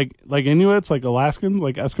native, like Inuits, like Alaskans,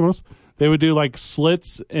 like Eskimos, they would do like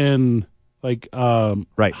slits in like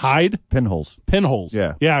hide. Pinholes.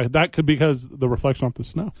 Yeah. Yeah, that could be because the reflection off the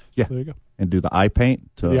snow. Yeah. So there you go. And do the eye paint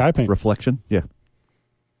to the eye paint reflection. Yeah.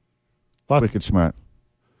 Wicked smart.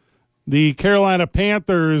 The Carolina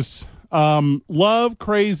Panthers love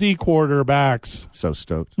crazy quarterbacks. So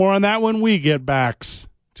stoked. More on that when we get backs.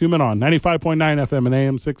 2 Men On 95.9 FM and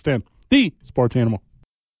AM 610. The Sports Animal.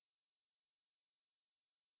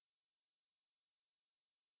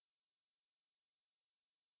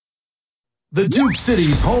 The Duke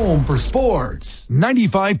City's home for sports.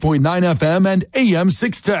 95.9 FM and AM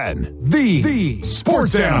 610. The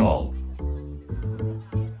Sports Animal.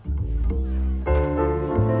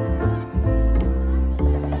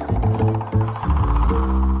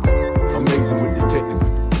 Amazing with this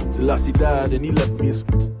technical. Selassie died and he left me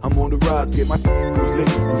I'm on the rise, get my who's lit,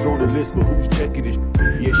 who's on the list, but who's checking this?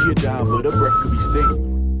 Yeah, she'll die, but her breath could be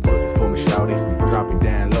stinking. Bust it for me, shout it, drop it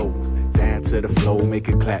down low. To the flow, make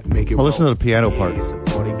it clap, make it roll. Listen to the piano part.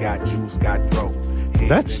 Got juice, got throw.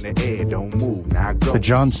 That's in the air, don't move, now go. The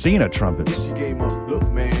John Cena trumpets. She came up, look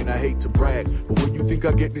man, I hate to brag, but where you think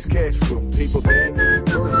I get this cash from? Paper bags?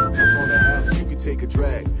 First, on the house, you can take a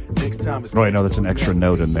drag. Next time it's... Oh, I know that's an extra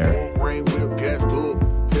note in there. Rain whip, gas up,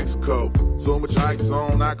 Texaco. So much ice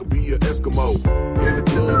on, I could be an Eskimo. In the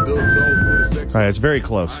club, all right, it's very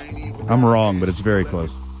close. I'm wrong, but it's very close.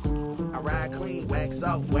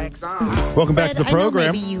 Welcome back to the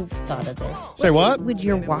program. Maybe you've thought of this. Say what? What would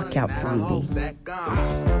your walkout song be?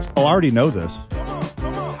 Oh, I already know this.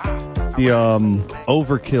 The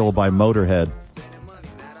Overkill by Motorhead.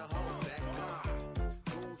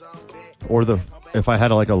 Or if I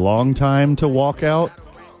had like a long time to walk out,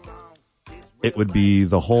 it would be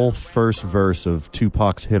the whole first verse of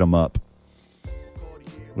Tupac's Hit 'Em Up,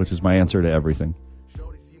 which is my answer to everything.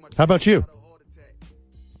 How about you?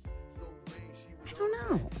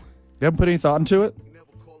 You haven't put any thought into it?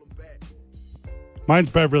 Mine's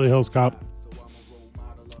Beverly Hills Cop.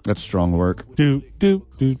 That's strong work. Do do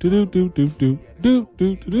do do do do do do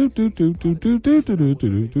do do do do do do do do do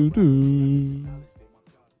do do do.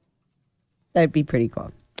 That'd be pretty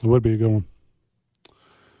cool. It would be a good one.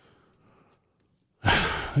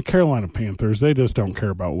 The Carolina Panthers, they just don't care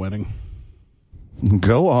about winning.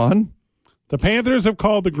 Go on. The Panthers have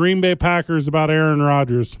called the Green Bay Packers about Aaron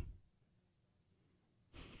Rodgers.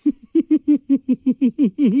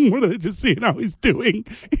 What are they just seeing how he's doing?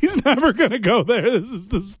 He's never going to go there. This is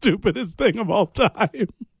the stupidest thing of all time.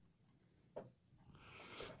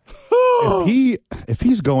 If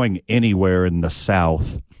he's going anywhere in the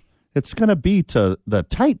South, it's going to be to the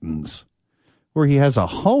Titans, where he has a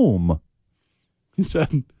home. He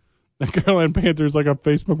said the Carolina Panthers, like on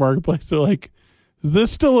Facebook Marketplace, they're like, is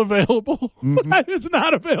this still available? Mm-hmm. It's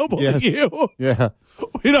not available to you. Yeah.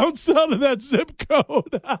 We don't sell to that zip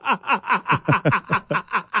code.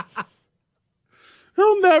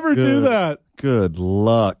 He'll never do that. Good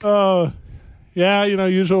luck. Yeah,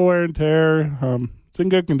 usual wear and tear. It's in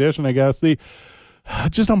good condition, I guess.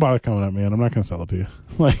 Just don't bother coming up, man. I'm not going to sell it to you.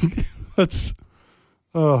 Like, that's,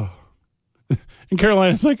 in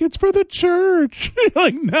Carolina, it's like, it's for the church. You're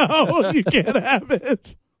like, no, you can't have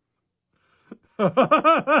it.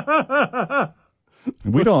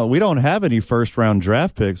 We don't have any first round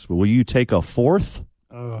draft picks. Will you take a fourth?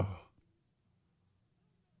 Oh.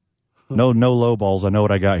 No low balls. I know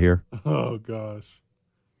what I got here. Oh gosh.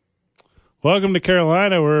 Welcome to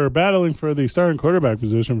Carolina. We're battling for the starting quarterback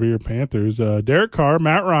position for your Panthers. Derek Carr,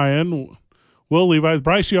 Matt Ryan, Will Levis,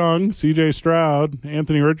 Bryce Young, C.J. Stroud,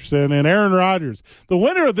 Anthony Richardson, and Aaron Rodgers. The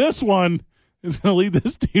winner of this one is going to lead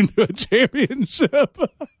this team to a championship.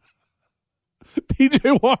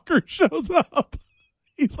 P.J. Walker shows up.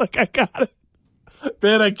 He's like, I got it.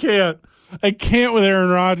 Man, I can't with Aaron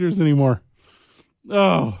Rodgers anymore.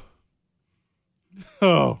 Oh.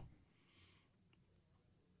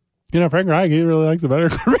 Frank Reich, he really likes a better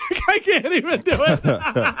quarterback. I can't even do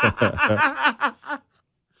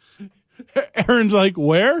it. Aaron's like,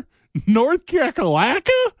 where? North Kakalaka?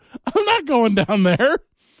 I'm not going down there.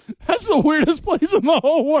 That's the weirdest place in the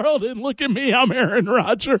whole world. And look at me, I'm Aaron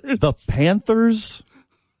Rodgers. The Panthers?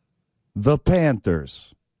 The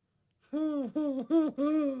Panthers.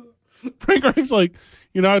 Frank Reich's like,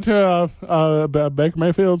 Baker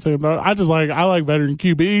Mayfield, Sam Darnold. I like veteran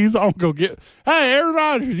QBs. I'll go get, hey, Aaron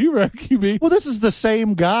Rodgers, you a QB. Well, this is the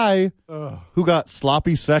same guy who got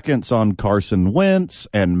sloppy seconds on Carson Wentz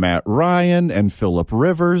and Matt Ryan and Phillip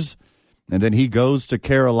Rivers. And then he goes to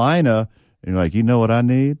Carolina and you're like, you know what I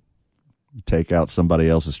need? Take out somebody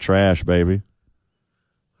else's trash, baby.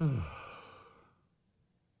 All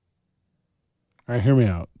right, hear me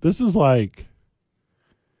out. This is like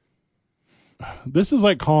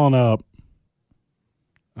calling up.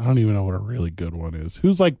 I don't even know what a really good one is.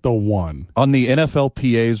 Who's like the one? On the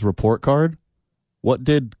NFLPA's report card, what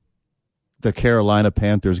did the Carolina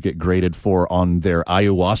Panthers get graded for on their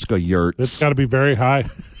ayahuasca yurts? It's got to be very high.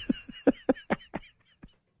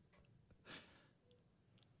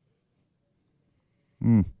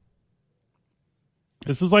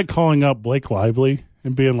 This is like calling up Blake Lively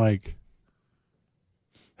and being like,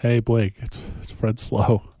 hey, Blake, it's Fred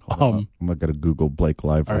Slow. I'm not going to Google Blake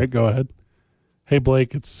Lively. All right, go ahead. Hey,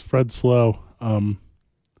 Blake, it's Fred Slow. You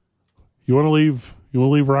want to leave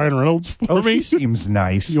Ryan Reynolds for me? He seems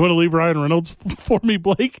nice. You want to leave Ryan Reynolds for me,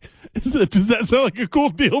 Blake? Does that sound like a cool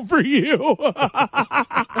deal for you?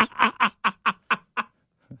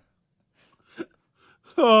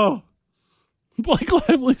 Oh, Blake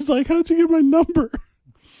Lively's like, how'd you get my number?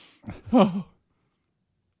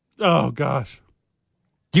 Oh gosh.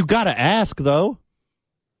 You got to ask, though.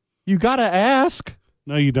 You got to ask.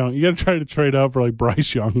 No, you don't. You got to try to trade up for like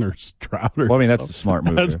Bryce Young or Stroud. Well, I mean, that's the smart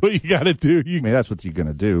move. That's what you got to do. That's what you're going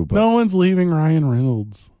to do. But no one's leaving Ryan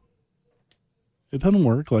Reynolds. It doesn't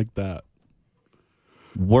work like that.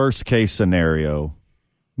 Worst case scenario,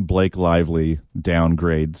 Blake Lively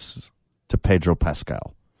downgrades to Pedro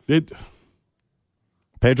Pascal.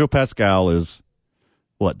 Pedro Pascal is,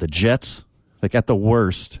 what, the Jets? Like at the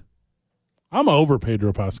worst. I'm over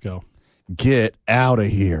Pedro Pascal. Get out of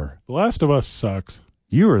here. The Last of Us sucks.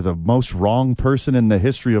 You are the most wrong person in the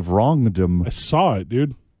history of wrongdom. I saw it,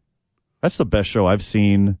 dude. That's the best show I've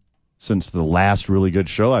seen since the last really good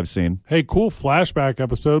show I've seen. Hey, cool flashback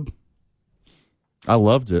episode. I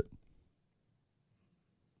loved it.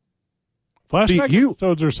 Flashback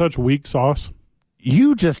episodes are such weak sauce.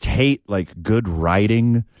 You just hate like good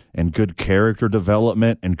writing and good character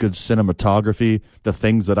development and good cinematography, the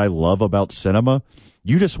things that I love about cinema.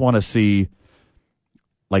 You just want to see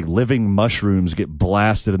like living mushrooms get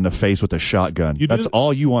blasted in the face with a shotgun. That's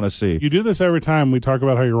all you want to see. You do this every time we talk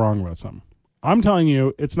about how you're wrong about something. I'm telling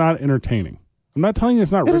you, it's not entertaining. I'm not telling you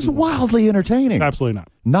it's not It is wildly entertaining. Absolutely not.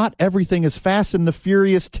 Not everything is Fast and the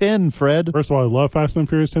Furious 10, Fred. First of all, I love Fast and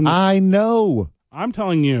Furious 10. I know. I'm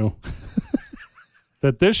telling you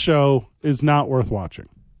that this show is not worth watching.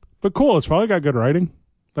 But cool, it's probably got good writing.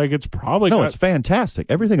 Like, it's probably it's fantastic.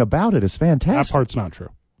 Everything about it is fantastic. That part's not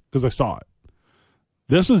true, because I saw it.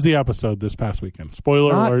 This was the episode this past weekend.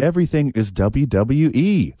 Spoiler alert. Not everything is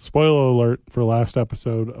WWE. Spoiler alert for last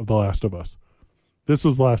episode of The Last of Us. This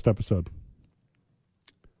was the last episode.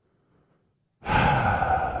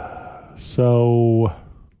 So,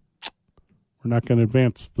 we're not going to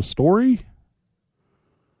advance the story.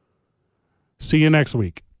 See you next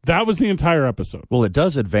week. That was the entire episode. Well, it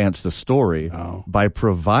does advance the story by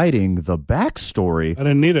providing the backstory. I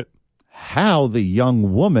didn't need it. How the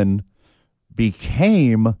young woman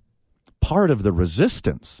became part of the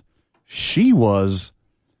resistance. She was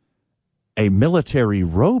a military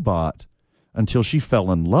robot until she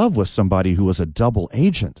fell in love with somebody who was a double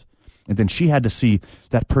agent. And then she had to see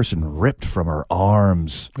that person ripped from her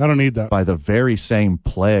arms. I don't need that. By the very same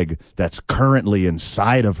plague that's currently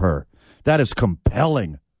inside of her. That is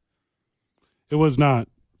compelling. It was not.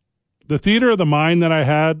 The theater of the mind that I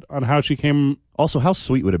had on how she came. Also, how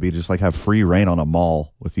sweet would it be to just like have free reign on a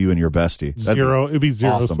mall with you and your bestie? It'd be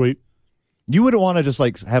zero awesome. sweet. You wouldn't want to just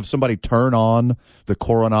like have somebody turn on the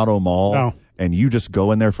Coronado Mall and you just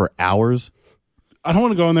go in there for hours? I don't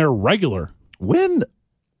want to go in there regular.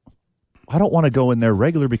 I don't want to go in there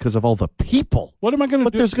regular because of all the people. What am I going to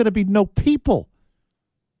do? But there's going to be no people.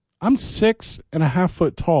 I'm 6.5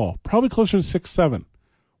 foot tall, probably closer to 6'7".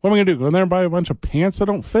 What am I going to do? Go in there and buy a bunch of pants that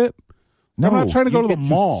don't fit? No, I'm not trying to go to the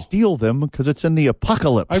mall. Steal them because it's in the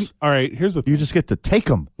apocalypse. All right, here's the thing. You just get to take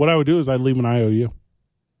them. What I would do is I'd leave an IOU.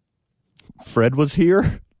 Fred was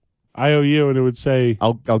here. IOU, and it would say,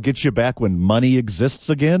 I'll get you back when money exists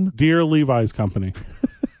again. Dear Levi's Company.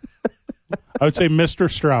 I would say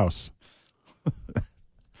Mr. Strauss.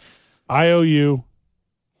 IOU.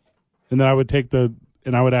 And then I would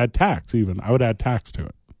I would add tax even. I would add tax to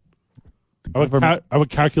it. I would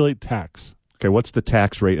calculate tax. Okay, what's the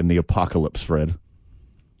tax rate in the apocalypse, Fred?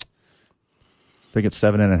 I think it's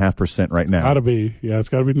 7.5% right now. It's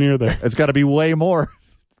got to be near there. It's got to be way more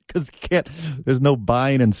because there's no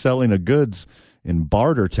buying and selling of goods in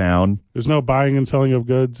Bartertown. There's no buying and selling of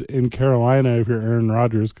goods in Carolina if you're Aaron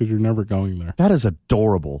Rodgers because you're never going there. That is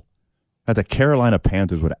adorable. That the Carolina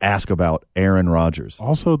Panthers would ask about Aaron Rodgers.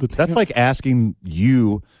 Also, that's like asking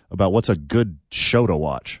you about what's a good show to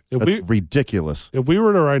watch. That's ridiculous. If we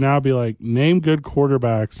were to right now be like, name good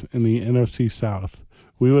quarterbacks in the NFC South,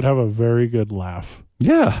 we would have a very good laugh.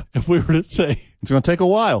 Yeah. If we were to say... It's going to take a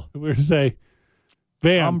while. If we were to say,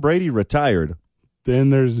 Tom Brady retired. Then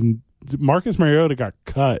there's Marcus Mariota got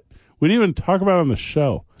cut. We didn't even talk about it on the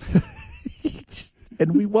show.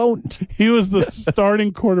 And we won't. He was the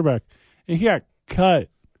starting quarterback. And he got cut.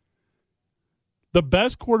 The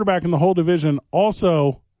best quarterback in the whole division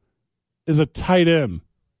also is a tight end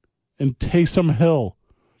in Taysom Hill.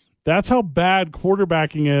 That's how bad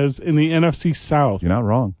quarterbacking is in the NFC South. You're not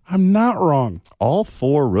wrong. I'm not wrong. All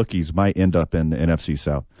 4 rookies might end up in the NFC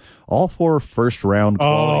South. All 4 first-round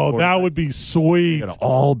quality. Oh, that would be sweet. They're going to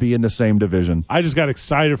all be in the same division. I just got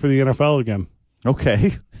excited for the NFL again.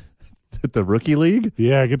 Okay. The rookie league?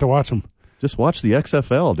 Yeah, I get to watch them. Just watch the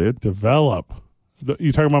XFL, dude. Develop.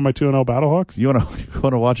 You talking about my 2-0 Battlehawks? You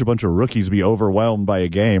want to watch a bunch of rookies be overwhelmed by a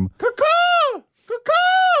game. Caw-caw!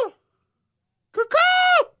 Caw-caw!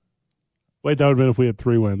 Caw-caw! Wait, that would have been if we had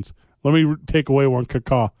 3 wins. Let me take away one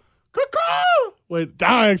caw-caw. Caw-caw! Wait,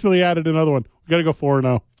 I actually added another one. We got to go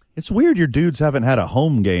 4-0. It's weird your dudes haven't had a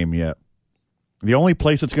home game yet. The only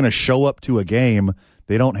place that's going to show up to a game,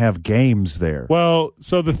 they don't have games there. Well,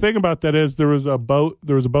 so the thing about that is there was a boat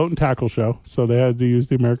and tackle show, so they had to use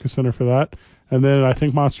the America Center for that. And then I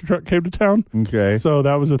think Monster Truck came to town. Okay. So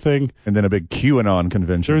that was a thing. And then a big QAnon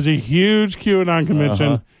convention. There was a huge QAnon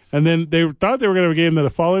convention. And then they thought they were going to have a game the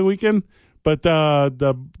following weekend, but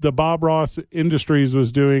the Bob Ross Industries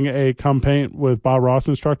was doing a campaign with Bob Ross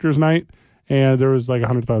Instructors Night, and there was like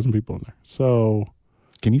 100,000 people in there. So,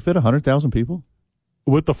 can you fit 100,000 people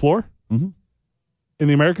with the floor? Mm-hmm. In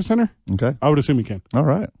the America Center? Okay. I would assume you can. All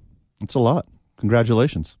right. That's a lot.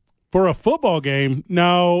 Congratulations. For a football game,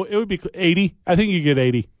 no, it would be 80. I think you get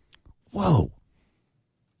 80. Whoa.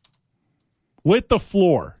 With the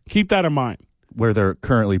floor. Keep that in mind. Where they're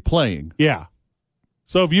currently playing. Yeah.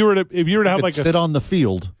 So if you were to have like sit on the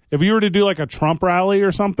field. If you were to do like a Trump rally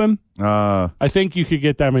or something, I think you could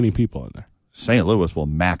get that many people in there. St. Louis will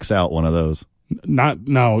max out one of those.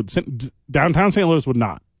 Downtown St. Louis would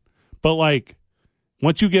not. But like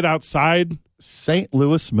once you get outside, St.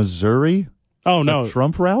 Louis, Missouri? Oh no. A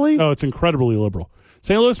Trump rally? No, it's incredibly liberal.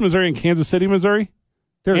 St. Louis, Missouri and Kansas City, Missouri?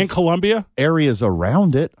 And Columbia? Areas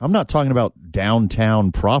around it. I'm not talking about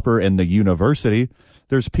downtown proper and the university.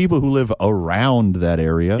 There's people who live around that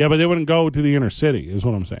area. Yeah, but they wouldn't go to the inner city, is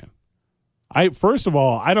what I'm saying. First of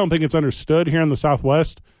all, I don't think it's understood here in the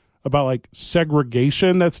Southwest about like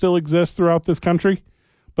segregation that still exists throughout this country.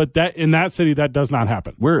 But that in that city, that does not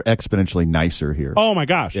happen. We're exponentially nicer here. Oh my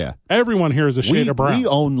gosh. Yeah. Everyone here is a shade of brown. We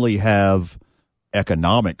only have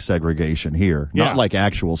economic segregation here, not like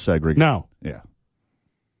actual segregation. No. Yeah.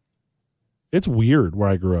 It's weird where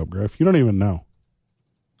I grew up, Griff. You don't even know.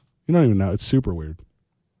 It's super weird.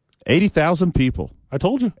 80,000 people. I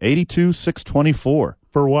told you. 82,624.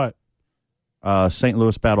 For what? St.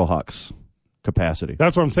 Louis Battlehawks capacity.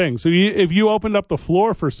 That's what I'm saying. So if you opened up the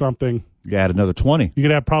floor for something, you add another 20. You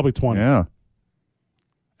could have probably 20. Yeah.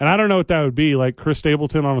 And I don't know what that would be, like Chris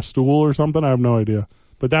Stapleton on a stool or something. I have no idea.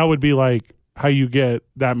 But that would be like how you get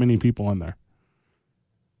that many people in there.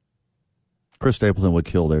 Chris Stapleton would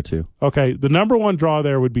kill there too. Okay, the number one draw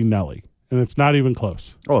there would be Nelly, and it's not even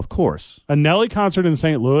close. Oh, of course. A Nelly concert in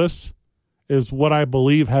St. Louis is what I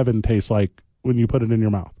believe heaven tastes like when you put it in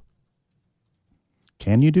your mouth.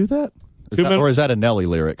 Can you do that? Or is that a Nelly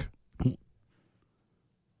lyric?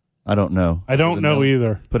 I don't know. I don't know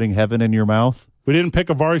either. Putting heaven in your mouth? We didn't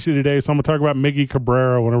pick a varsity today, so I'm going to talk about Miggy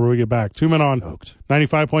Cabrera whenever we get back. 2 Men On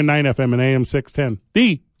 95.9 FM and AM 610.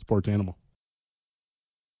 The Sports Animal.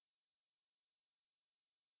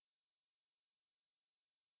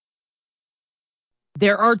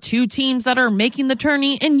 There are 2 teams that are making the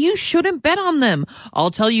tourney, and you shouldn't bet on them. I'll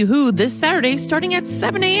tell you who this Saturday starting at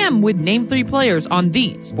 7 a.m. with Name 3 players on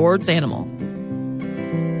The Sports Animal.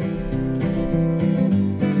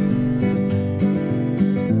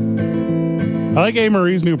 I like A.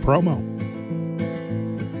 Marie's new promo.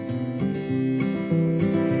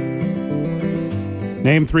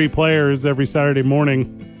 Name 3 players every Saturday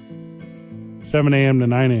morning, 7 a.m. to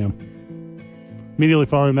 9 a.m. Immediately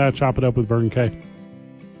following that, chop it up with Vern K.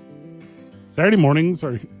 Saturday mornings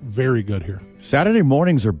are very good here. Saturday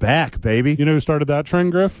mornings are back, baby. You know who started that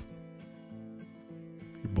trend, Griff?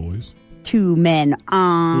 Your boys. 2 men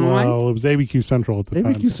on. Well, it was ABQ Central at the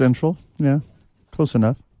time. ABQ Central, yeah. Close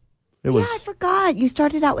enough. It was. I forgot. You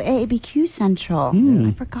started out with ABQ Central.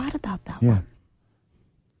 I forgot about that one.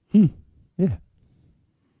 Yeah.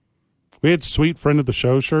 We had sweet friend of the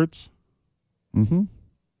show shirts. Mm-hmm.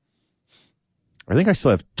 I think I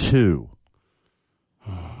still have 2.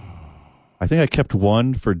 I think I kept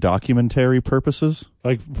 1 for documentary purposes.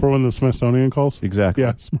 Like for when the Smithsonian calls? Exactly.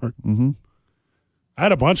 Yeah, smart. Mm-hmm. I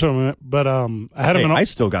had a bunch of them, but I had them. I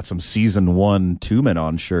still got some season 1 2 Men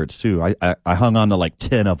On shirts too. I hung on to like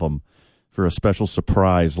 10 of them for a special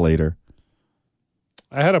surprise later.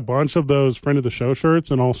 I had a bunch of those friend of the show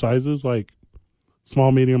shirts in all sizes, like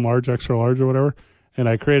small, medium, large, extra large, or whatever. And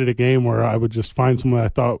I created a game where I would just find someone I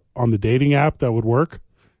thought on the dating app that would work.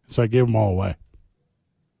 So I gave them all away.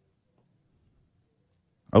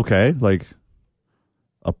 Okay, like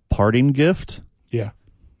a parting gift? Yeah.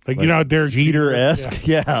 Like you know how Derek Jeter-esque?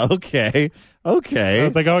 Yeah, okay. I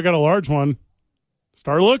was like, oh, I got a large one.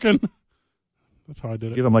 Start looking. That's how I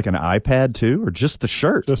did it. Give him like an iPad too, or just the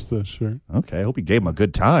shirt? Just the shirt. Okay, I hope he gave him a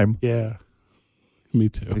good time. Yeah. Me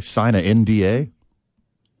too. Did he sign an NDA?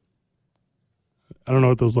 I don't know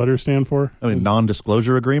what those letters stand for. I mean,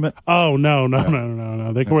 non-disclosure agreement? Oh, no.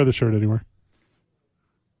 They can wear the shirt anywhere.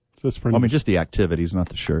 It's just for just the activities, not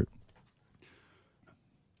the shirt.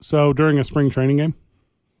 So during a spring training game,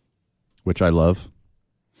 which I love,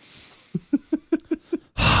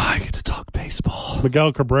 I get to talk baseball.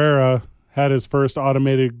 Miguel Cabrera had his first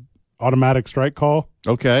automatic strike call.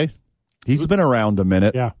 Okay. He's been around a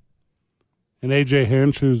minute. Yeah. And A.J.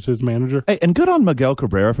 Hinch, who's his manager. Hey, and good on Miguel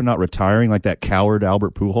Cabrera for not retiring like that coward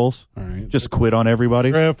Albert Pujols. All right. Just quit on everybody.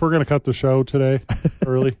 If we're going to cut the show today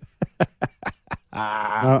early.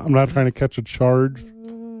 I'm not trying to catch a charge.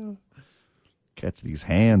 Catch these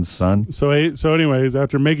hands, son. So anyways,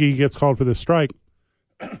 after Miggy gets called for this strike,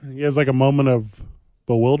 he has like a moment of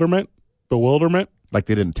bewilderment. Like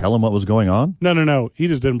they didn't tell him what was going on? No. He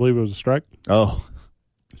just didn't believe it was a strike. Oh.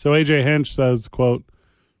 So A.J. Hinch says, quote,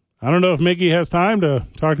 I don't know if Miggy has time to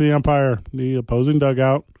talk to the umpire, the opposing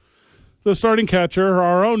dugout, the starting catcher,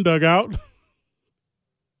 our own dugout.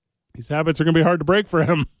 These habits are going to be hard to break for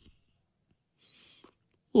him.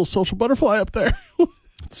 Little social butterfly up there.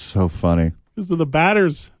 It's so funny. This is the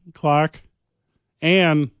batter's clock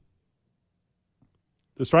and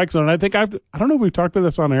the strike zone. I think I don't know if we've talked about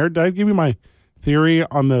this on air. Did I give you my theory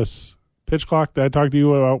on this pitch clock? Did I talk to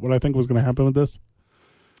you about what I think was going to happen with this?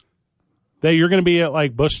 That you're going to be at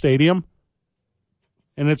like Busch Stadium,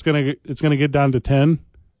 and it's going to get down to 10,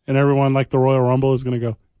 and everyone like the Royal Rumble is going to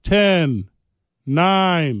go 10,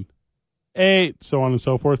 9, 8, so on and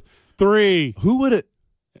so forth. 3. Who would it?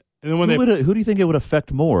 And then who do you think it would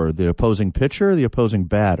affect more, the opposing pitcher or the opposing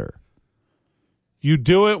batter? You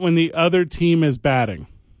do it when the other team is batting.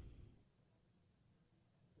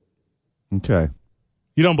 Okay.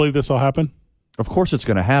 You don't believe this will happen? Of course it's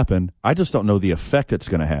going to happen. I just don't know the effect it's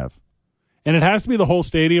going to have. And it has to be the whole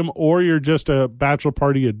stadium, or you're just a bachelor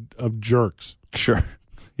party of jerks. Sure.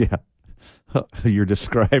 Yeah. You're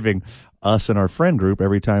describing us and our friend group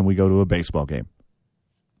every time we go to a baseball game.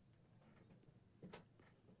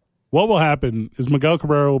 What will happen is Miguel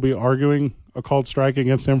Cabrera will be arguing a called strike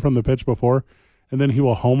against him from the pitch before, and then he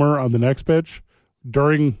will homer on the next pitch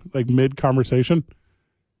during like mid-conversation,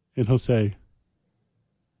 and he'll say,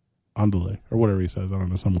 "Andale," or whatever he says. I don't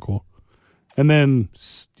know, something cool. And then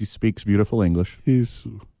he speaks beautiful English. He's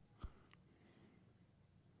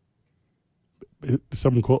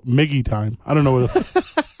something cool. Miggy time. I don't know what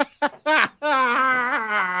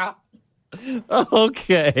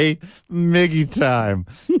Okay. Miggy time.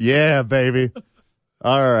 Yeah, baby.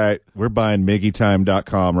 All right. We're buying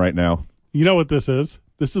MiggyTime.com right now. You know what this is?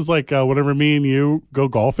 This is like whenever me and you go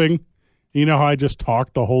golfing. You know how I just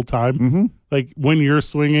talk the whole time? Mm-hmm. Like when you're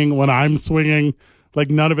swinging, when I'm swinging, like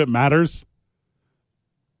none of it matters.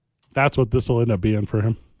 That's what this will end up being for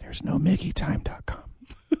him. There's no MiggyTime.com.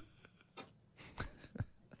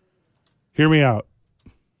 Hear me out.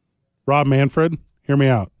 Rob Manfred, hear me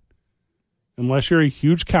out. Unless you're a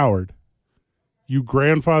huge coward, you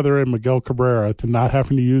grandfather in Miguel Cabrera to not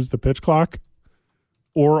having to use the pitch clock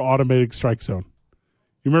or automated strike zone.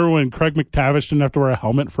 You remember when Craig McTavish didn't have to wear a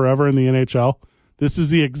helmet forever in the NHL? This is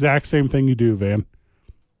the exact same thing you do, Van.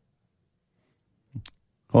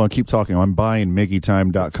 Hold on, keep talking. I'm buying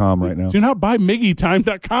MiggyTime.com right now. Do not buy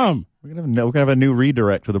MiggyTime.com. We're gonna have a new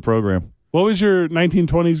redirect to the program. What was your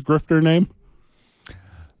 1920s grifter name?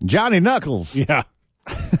 Johnny Knuckles. Yeah.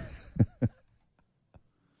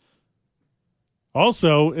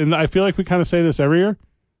 Also, and I feel like we kind of say this every year,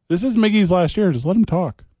 this is Miggy's last year. Just let him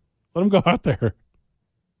talk. Let him go out there.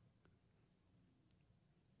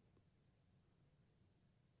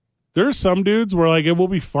 There's some dudes where like it will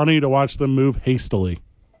be funny to watch them move hastily.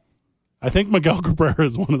 I think Miguel Cabrera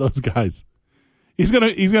is one of those guys. He's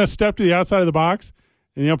gonna step to the outside of the box,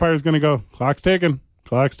 and the umpire's gonna go, clock's ticking.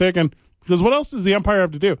 Because what else does the umpire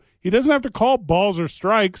have to do? He doesn't have to call balls or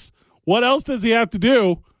strikes. What else does he have to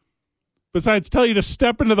do besides tell you to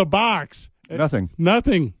step into the box?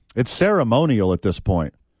 Nothing. It's ceremonial at this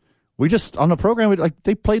point. We just, on the program,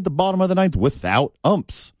 they played the bottom of the ninth without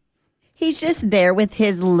umps. He's just there with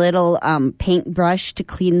his little paintbrush to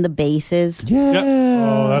clean the bases. Yeah.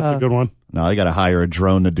 Oh, that's a good one. No, they got to hire a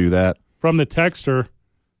drone to do that. From the texter,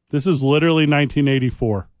 this is literally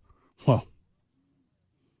 1984. Well,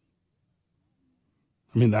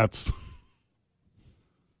 I mean, that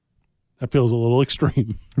feels a little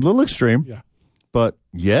extreme. A little extreme. Yeah. But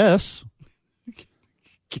yes.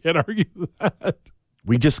 Can't argue that.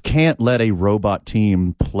 We just can't let a robot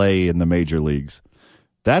team play in the major leagues.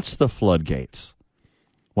 That's the floodgates.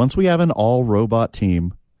 Once we have an all-robot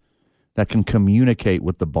team that can communicate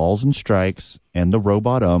with the balls and strikes and the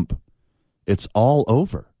robot ump, it's all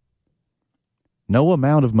over. No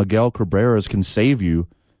amount of Miguel Cabreras can save you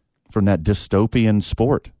from that dystopian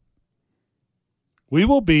sport. We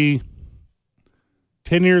will be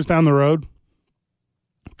 10 years down the road,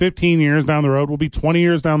 15 years down the road, we'll be 20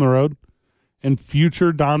 years down the road, and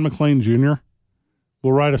future Don McLean Jr.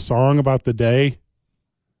 will write a song about the day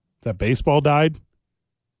that baseball died,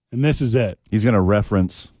 and this is it. He's going to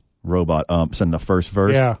reference robot umps in the first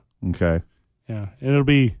verse? Yeah. Okay. Yeah, and it'll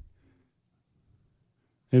be...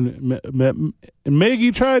 And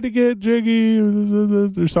Miggy tried to get Jiggy.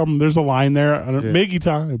 There's something. There's a line there. Miggy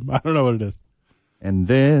time. I don't know what it is. And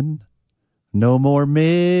then, no more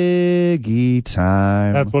Miggy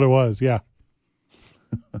time. That's what it was. Yeah.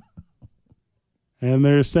 And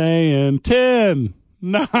they're saying 10,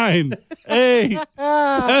 9, 8,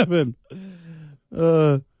 7.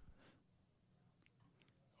 Oh,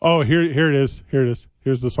 here it is. Here it is.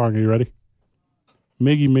 Here's the song. Are you ready?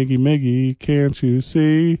 Miggy, Miggy, Miggy, can't you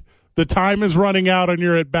see? The time is running out and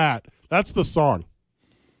you're at bat. That's the song.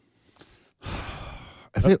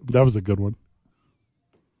 That was a good one.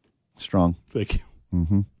 Strong. Thank you.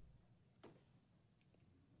 Mm-hmm.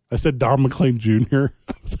 I said Don McLean Jr.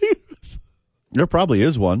 There probably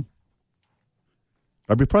is one.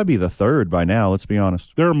 I'd probably be the third by now, let's be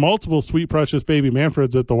honest. There are multiple Sweet Precious Baby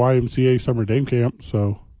Manfreds at the YMCA Summer Dame Camp,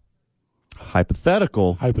 so...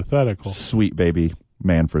 Hypothetical. Sweet Baby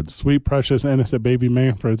Manfreds. Sweet, precious, innocent baby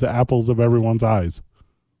Manfreds, apples of everyone's eyes.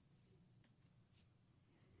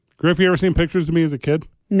 Griff, you ever seen pictures of me as a kid?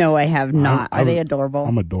 No, I have not. Are they adorable?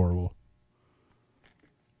 I'm adorable.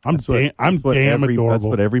 I'm damn adorable. That's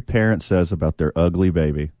what every parent says about their ugly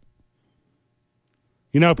baby.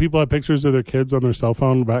 You know how people have pictures of their kids on their cell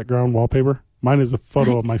phone background wallpaper? Mine is a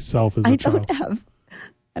photo of myself as a child.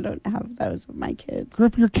 I don't have those with my kids.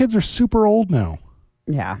 Griff, your kids are super old now.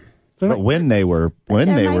 Yeah. But when they were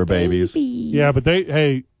babies. Yeah, but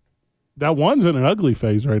that one's in an ugly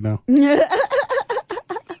phase right now.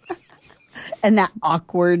 And that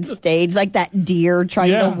awkward stage, like that deer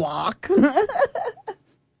trying to walk.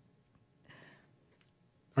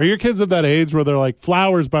 Are your kids of that age where they're like,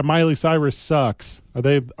 Flowers by Miley Cyrus sucks? Are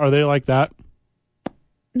they like that?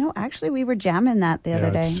 No, actually, we were jamming that the other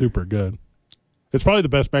day. It's super good. It's probably the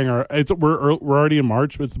best banger. We're already in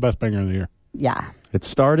March, but it's the best banger of the year. Yeah. It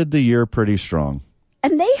started the year pretty strong.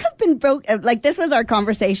 And they have been broken. Like, this was our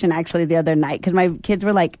conversation, actually, the other night, because my kids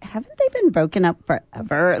were like, haven't they been broken up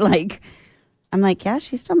forever? Like, I'm like, yeah,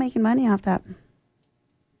 she's still making money off that.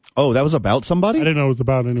 Oh, that was about somebody? I didn't know it was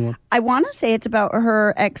about anyone. I want to say it's about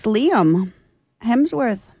her ex, Liam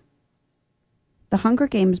Hemsworth, the Hunger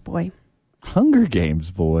Games boy. Hunger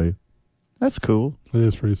Games boy. That's cool. It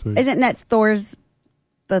is pretty sweet. Isn't that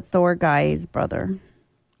the Thor guy's brother?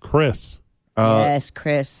 Chris. Yes,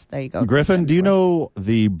 Chris. There you go. Griffin, do you know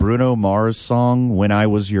the Bruno Mars song, When I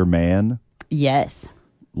Was Your Man? Yes.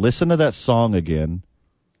 Listen to that song again.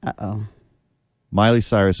 Uh-oh. Miley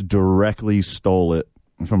Cyrus directly stole it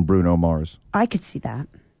from Bruno Mars. I could see that.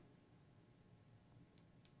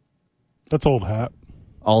 That's old hat.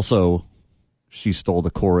 Also, she stole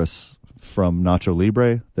the chorus from Nacho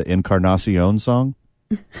Libre, the Encarnacion song.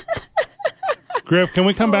 Griff, can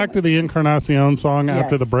we come back to the Encarnacion song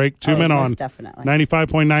after the break? 2 men on. Definitely.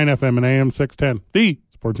 95.9 FM and AM 610. The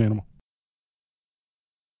Sports Animal.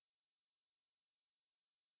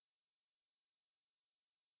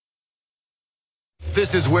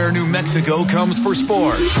 This is where New Mexico comes for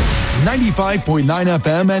sports. 95.9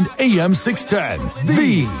 FM and AM 610.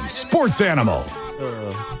 The Sports Animal.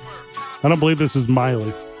 I don't believe this is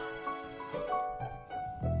Miley.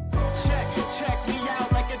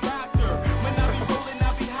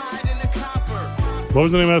 What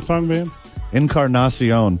was the name of that song, man?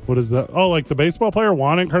 Encarnacion. What is that? Oh, like the baseball player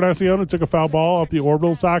Juan Encarnacion who took a foul ball off the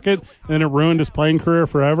orbital socket, and then it ruined his playing career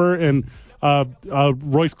forever. And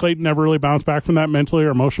Royce Clayton never really bounced back from that mentally or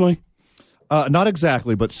emotionally? Not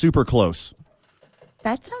exactly, but super close.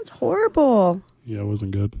 That sounds horrible. Yeah, it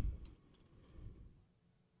wasn't good.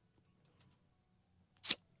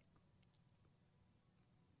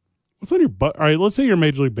 What's on your butt? All right, let's say you're a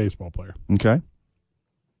Major League Baseball player. Okay.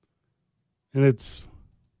 And it's,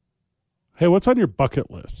 hey, what's on your bucket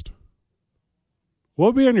list? What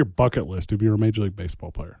would be on your bucket list if you were a Major League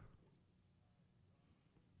Baseball player?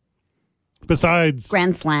 Besides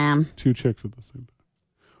Grand Slam. 2 chicks at the same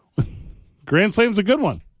time. Grand Slam's a good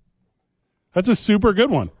one. That's a super good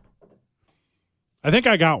one. I think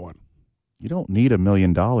I got one. You don't need $1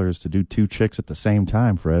 million to do 2 chicks at the same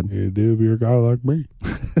time, Fred. You do if you're a guy like me.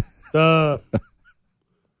 I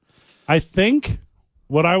think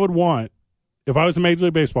what I would want if I was a Major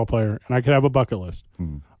League Baseball player and I could have a bucket list,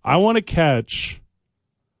 I want to catch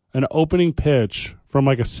an opening pitch from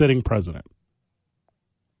like a sitting president.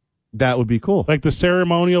 That would be cool. Like the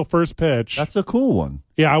ceremonial first pitch. That's a cool one.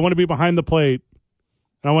 Yeah, I want to be behind the plate,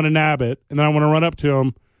 and I want to nab it, and then I want to run up to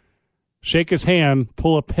him, shake his hand,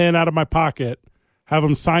 pull a pen out of my pocket, have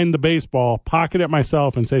him sign the baseball, pocket it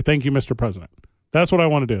myself, and say, "Thank you, Mr. President." That's what I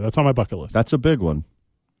want to do. That's on my bucket list. That's a big one.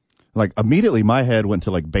 Like, immediately my head went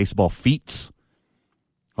to, like, baseball feats.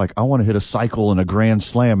 Like, I want to hit a cycle and a grand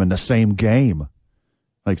slam in the same game.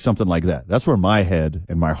 Like, something like that. That's where my head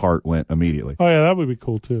and my heart went immediately. Oh, yeah, that would be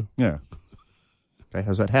cool, too. Yeah. Okay,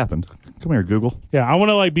 has that happened? Come here, Google. Yeah, I want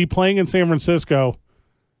to, like, be playing in San Francisco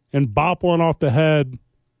and bop one off the head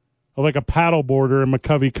of, like, a paddle boarder in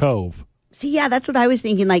McCovey Cove. See, yeah, that's what I was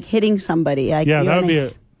thinking, like hitting somebody. Like, yeah,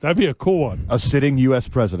 that'd be a cool one. A sitting U.S.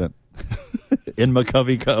 president in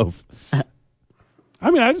McCovey Cove. I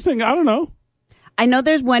mean, I just think, I don't know. I know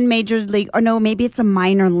there's one major league, or no, maybe it's a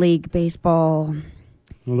minor league baseball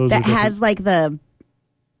that has like the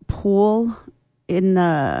pool in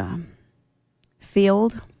the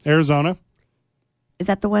field. Arizona. Is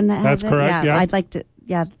that the one that has That's correct, yeah. I'd like to,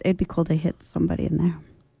 yeah, it'd be cool to hit somebody in there.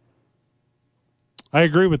 I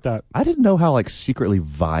agree with that. I didn't know how, like, secretly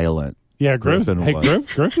violent Griffin was.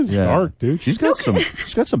 Griff is dark, dude. She's got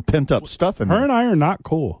some pent up stuff in her. Her and I are not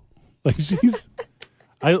cool. Like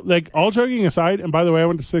I like, all joking aside. And by the way, I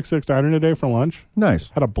went to 669 today for lunch.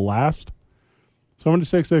 Nice, had a blast. So I went to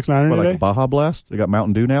 669 today. Like a Baja Blast? They got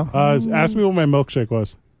Mountain Dew now. Ask me what my milkshake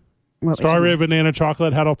was. Strawberry, banana,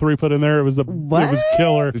 chocolate. Had all 3 put in there. It was It was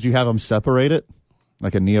killer. Did you have them separate it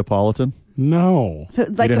like a Neapolitan? No. So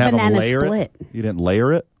like a banana split. You didn't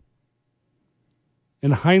layer it. In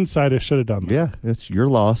hindsight, I should have done that. Yeah, it's your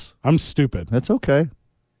loss. I'm stupid. That's okay.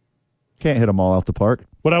 Can't hit them all out the park.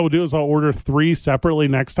 What I will do is I'll order 3 separately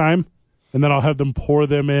next time, and then I'll have them pour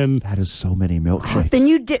them in. That is so many milkshakes.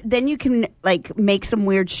 Then you can like make some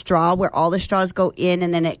weird straw where all the straws go in,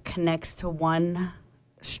 and then it connects to one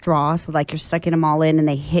straw. So like you're sucking them all in, and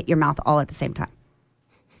they hit your mouth all at the same time.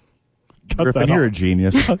 Griffin, you're a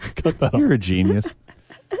genius. Cut that You're a genius.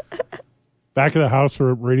 Back of the house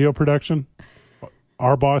for radio production.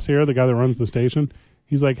 Our boss here, the guy that runs the station,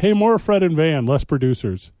 he's like, "Hey, more Fred and Van, less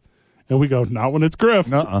producers." And we go, "Not when it's Griff."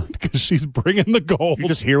 Because she's bringing the gold. You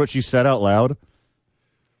just hear what she said out loud?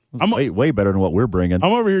 Way better than what we're bringing.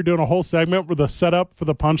 I'm over here doing a whole segment where the setup for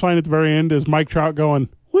the punchline at the very end is Mike Trout going,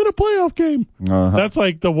 "Win a playoff game." That's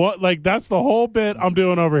like that's the whole bit I'm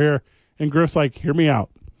doing over here. And Griff's like, "Hear me out.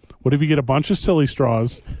 What if you get a bunch of silly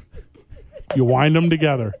straws, you wind them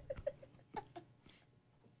together?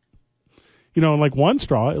 You know, like one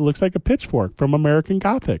straw, it looks like a pitchfork from American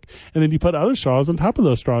Gothic. And then you put other straws on top of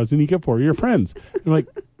those straws, and you get 4 of your friends." You're like,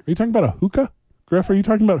 "Are you talking about a hookah? Griff, are you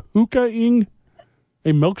talking about hookah-ing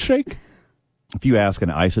a milkshake?" If you ask an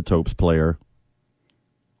Isotopes player,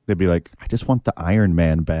 they'd be like, "I just want the Iron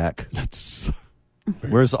Man back."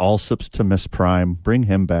 Where's Allsup's to Miss Prime? Bring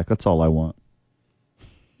him back. That's all I want.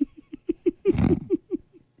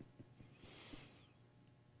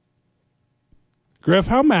 Griff,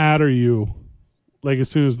 how mad are you? Like as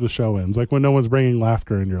soon as the show ends, like when no one's bringing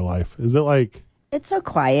laughter in your life, is it like it's so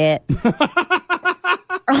quiet?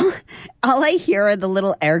 all I hear are the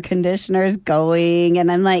little air conditioners going,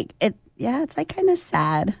 and I'm like, it's like kind of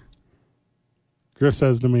sad. Griff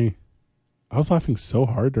says to me, "I was laughing so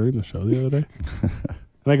hard during the show the other day,"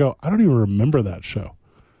 and I go, "I don't even remember that show."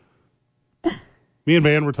 Me and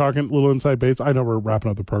Van were talking little inside baseball. I know we're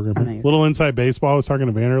wrapping up the program here. Little inside baseball. I was talking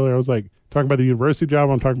to Van earlier. I was like, talking about the university job.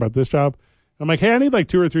 I'm talking about this job. I'm like, hey, I need like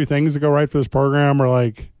 2 or 3 things to go right for this program, or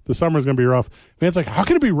like the summer's going to be rough. Van's like, how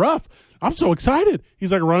can it be rough? I'm so excited.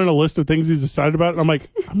 He's like running a list of things he's excited about. And I'm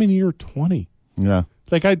like, I'm in year 20. Yeah.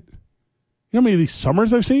 Like, you know how many of these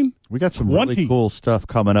summers I've seen? We got some really cool stuff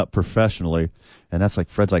coming up professionally. And that's like,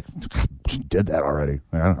 Fred's like, did that already.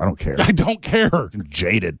 I don't care. I don't care. I'm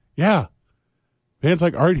jaded. Yeah. Van's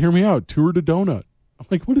like, all right, hear me out. Tour to Donut. I'm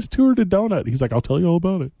like, what is Tour to Donut? He's like, I'll tell you all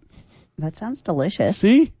about it. That sounds delicious.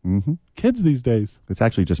 See? Mm-hmm. Kids these days. It's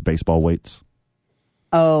actually just baseball weights.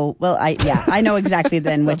 Oh, well, I know exactly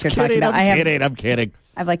then what you're talking about. I'm kidding.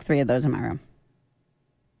 I have like 3 of those in my room.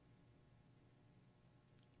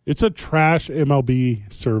 It's a trash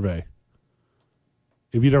MLB survey.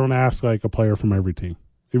 If you don't ask like a player from every team.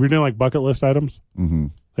 If you're doing like bucket list items,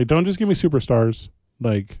 like don't just give me superstars.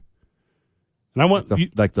 Like, and I want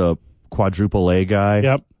the quadruple A guy.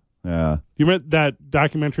 Yep. Yeah. You remember that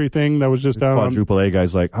documentary thing that was just down on quadruple A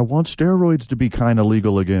guy's like, I want steroids to be kind of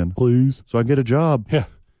legal again, please, so I can get a job. Yeah,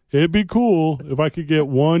 it'd be cool if I could get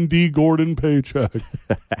one D. Gordon paycheck.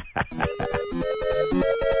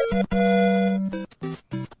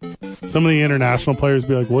 Some of the international players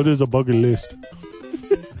be like, what is a bucket list?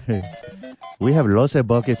 We have lots of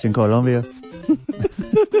buckets in Colombia.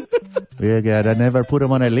 Yeah, God, I never put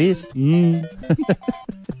them on a list.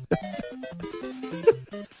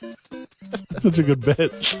 Such a good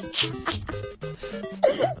bit.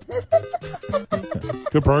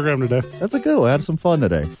 Good program today. That's a good one. I had some fun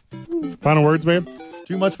today. Final words, man?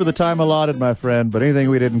 Too much for the time allotted, my friend, but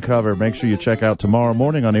anything we didn't cover, make sure you check out tomorrow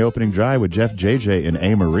morning on the opening drive with Jeff, JJ, and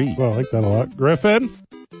A. Marie. Well, I like that a lot. Griffin?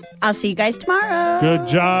 I'll see you guys tomorrow. Good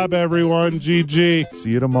job, everyone. GG.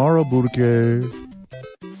 See you tomorrow, Burke.